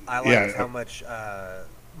 I liked how much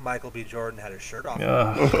Michael B. Jordan had his shirt off.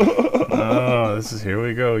 Oh, here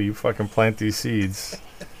we go. You fucking plant these seeds.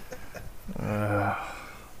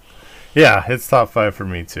 Yeah, it's top 5 for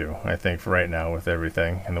me too. I think for right now with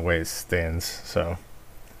everything and the way it stands. So,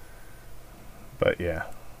 but yeah,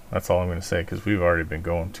 that's all I'm gonna say because we've already been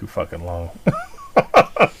going too fucking long.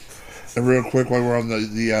 And real quick, while we're on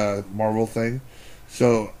the Marvel thing,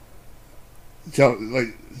 so tell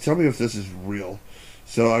me if this is real.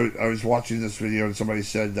 So I was watching this video and somebody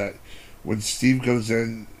said that when Steve goes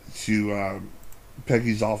in to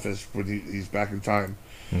Peggy's office when he's back in time,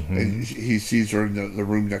 and he sees her in the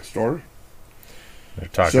room next door. They're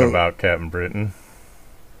talking about Captain Britain.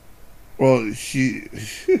 Well,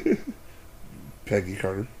 Peggy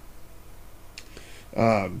Carter.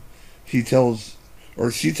 She tells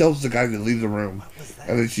the guy to leave the room,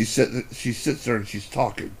 and then she sits there and she's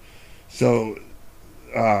talking. So,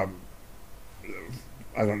 I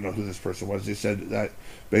don't know who this person was. They said that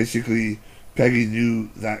basically Peggy knew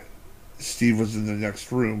that Steve was in the next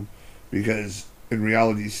room because in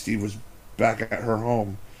reality Steve was back at her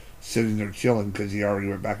home sitting there chilling because he already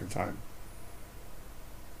went back in time.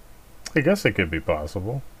 I guess it could be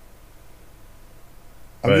possible.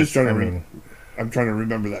 I'm trying to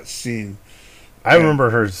remember that scene. I remember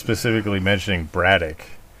her specifically mentioning Braddock,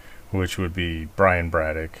 which would be Brian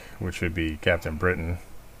Braddock, which would be Captain Britain.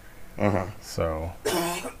 So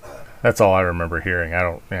that's all I remember hearing.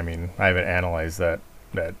 I haven't analyzed that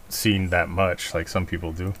scene that much like some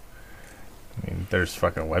people do. I mean, there's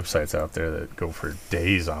fucking websites out there that go for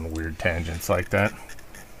days on weird tangents like that.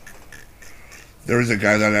 There was a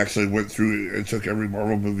guy that actually went through and took every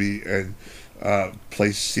Marvel movie and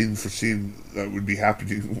placed scene for scene that would be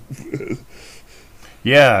happening.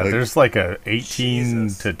 Yeah, there's like a 18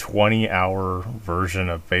 to 20 hour version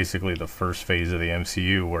of basically the first phase of the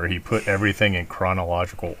MCU where he put everything in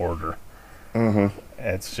chronological order. Uh-huh.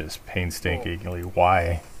 It's just painstakingly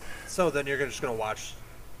why. So then you're just going to watch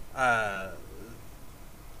uh,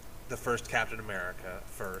 the first Captain America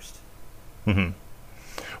first. Mm-hmm.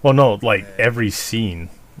 Well, no, like And- every scene,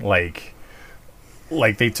 like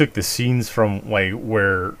they took the scenes from like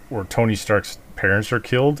where Tony Stark's parents are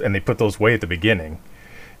killed, and they put those way at the beginning,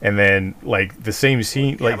 and then like the same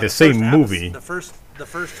scene, Yeah, like but the same first movie. The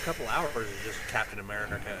first couple hours is just Captain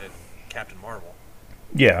America and Captain Marvel.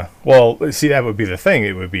 Yeah, well, see, that would be the thing.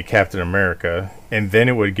 It would be Captain America, and then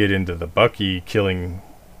it would get into the Bucky killing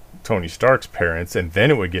Tony Stark's parents, and then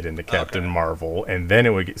it would get into Captain Okay. Marvel, and then it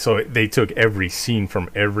would get... So they took every scene from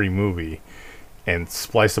every movie and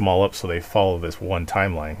spliced them all up so they follow this one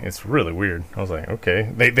timeline. It's really weird. I was like,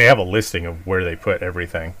 okay. They have a listing of where they put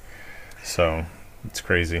everything. So, it's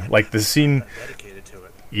crazy. Like the scene... Dedicated to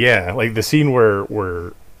it. Yeah, like the scene where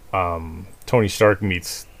Tony Stark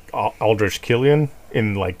meets Aldrich Killian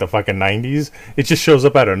in like the fucking 90s, it just shows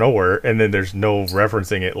up out of nowhere, and then there's no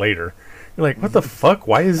referencing it later. You're like, what the fuck?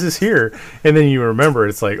 Why is this here? And then you remember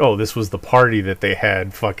it's like, oh, this was the party that they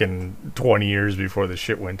had fucking 20 years before the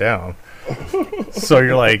shit went down. So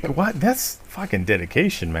you're like, what? That's fucking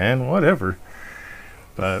dedication, man. Whatever.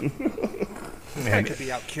 But I could be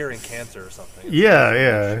out curing cancer or something. yeah,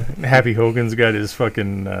 yeah. Happy Hogan's got his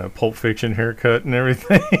fucking Pulp Fiction haircut and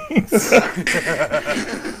everything.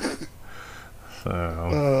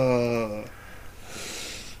 So,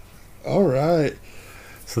 All right.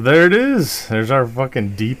 so there it is. There's our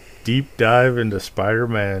fucking deep dive into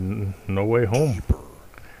Spider-Man No Way Home.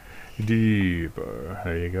 Deeper.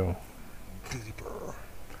 There you go. Deeper.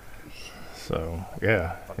 So,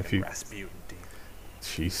 yeah. If Fucking you... Rasputin deep.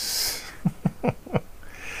 Jeez.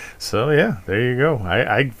 So, yeah. There you go.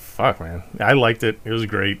 I... Fuck, man. I liked it. It was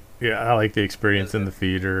great. Yeah, I liked the experience in the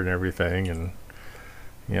theater and everything, and...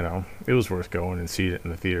 You know, it was worth going and seeing it in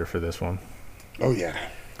the theater for this one. Oh yeah.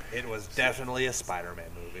 It was definitely a Spider-Man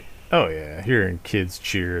movie. Oh, yeah. Hearing kids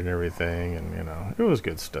cheer and everything, and, you know, it was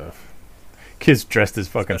good stuff. Kids dressed as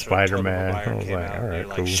fucking Especially when Tobey Spider-Man. Maguire I was came like, out, all and right, you're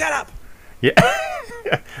like, cool. shut up! Yeah.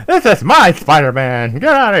 This is my Spider-Man.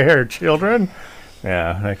 Get out of here, children.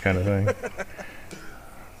 Yeah, that kind of thing.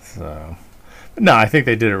 So, no, I think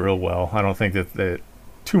they did it real well. I don't think that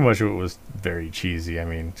too much of it was very cheesy. I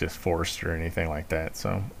mean, just forced or anything like that.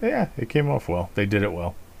 So, yeah, it came off well. They did it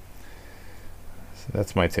well. So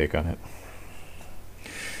that's my take on it.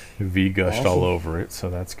 V gushed all Awesome. over it, so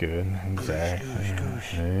that's good. Exactly.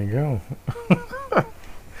 There you go.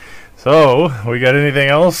 So, we got anything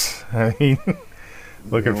else? I mean,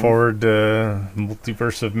 looking No. forward to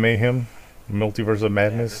Multiverse of Mayhem, Multiverse of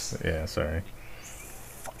Madness. Yeah, sorry.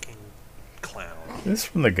 Fucking clown. This is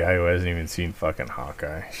from the guy who hasn't even seen fucking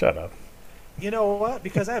Hawkeye. Shut up. You know what?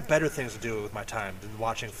 Because I have better things to do with my time than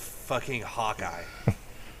watching fucking Hawkeye.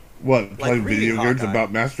 What? Playing reading video games Hawkeye.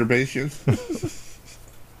 about masturbation?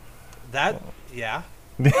 That, yeah.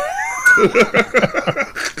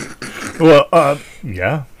 Well,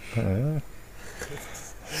 yeah.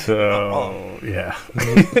 So, yeah.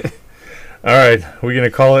 All right, we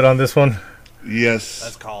gonna call it on this one? Yes.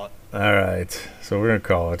 Let's call it. All right, so we're gonna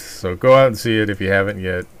call it. So go out and see it if you haven't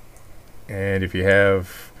yet, and if you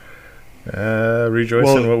have, rejoice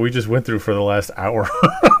in Well- what we just went through for the last hour.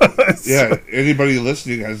 Yeah, anybody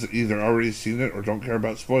listening has either already seen it or don't care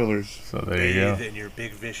about spoilers. So there you go. Bathe in your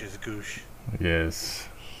big vicious goosh. Yes.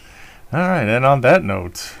 All right, and on that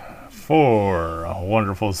note, for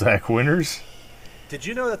wonderful Zach Winters. Did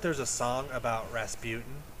you know that there's a song about Rasputin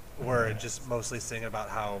where it just mostly sing about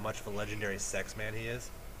how much of a legendary sex man he is?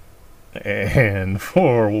 And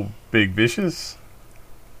for Big Vicious.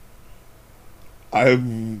 I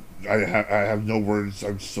have no words.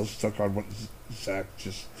 I'm still stuck on what Zach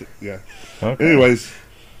just... Yeah. Okay. Anyways,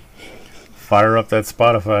 Fire up that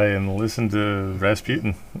Spotify and listen to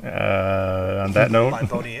Rasputin. On that note, By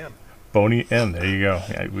Boney M. Boney M. There you go.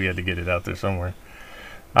 Yeah, we had to get it out there somewhere.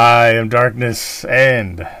 I am Darkness,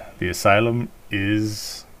 and the asylum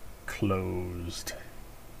is closed.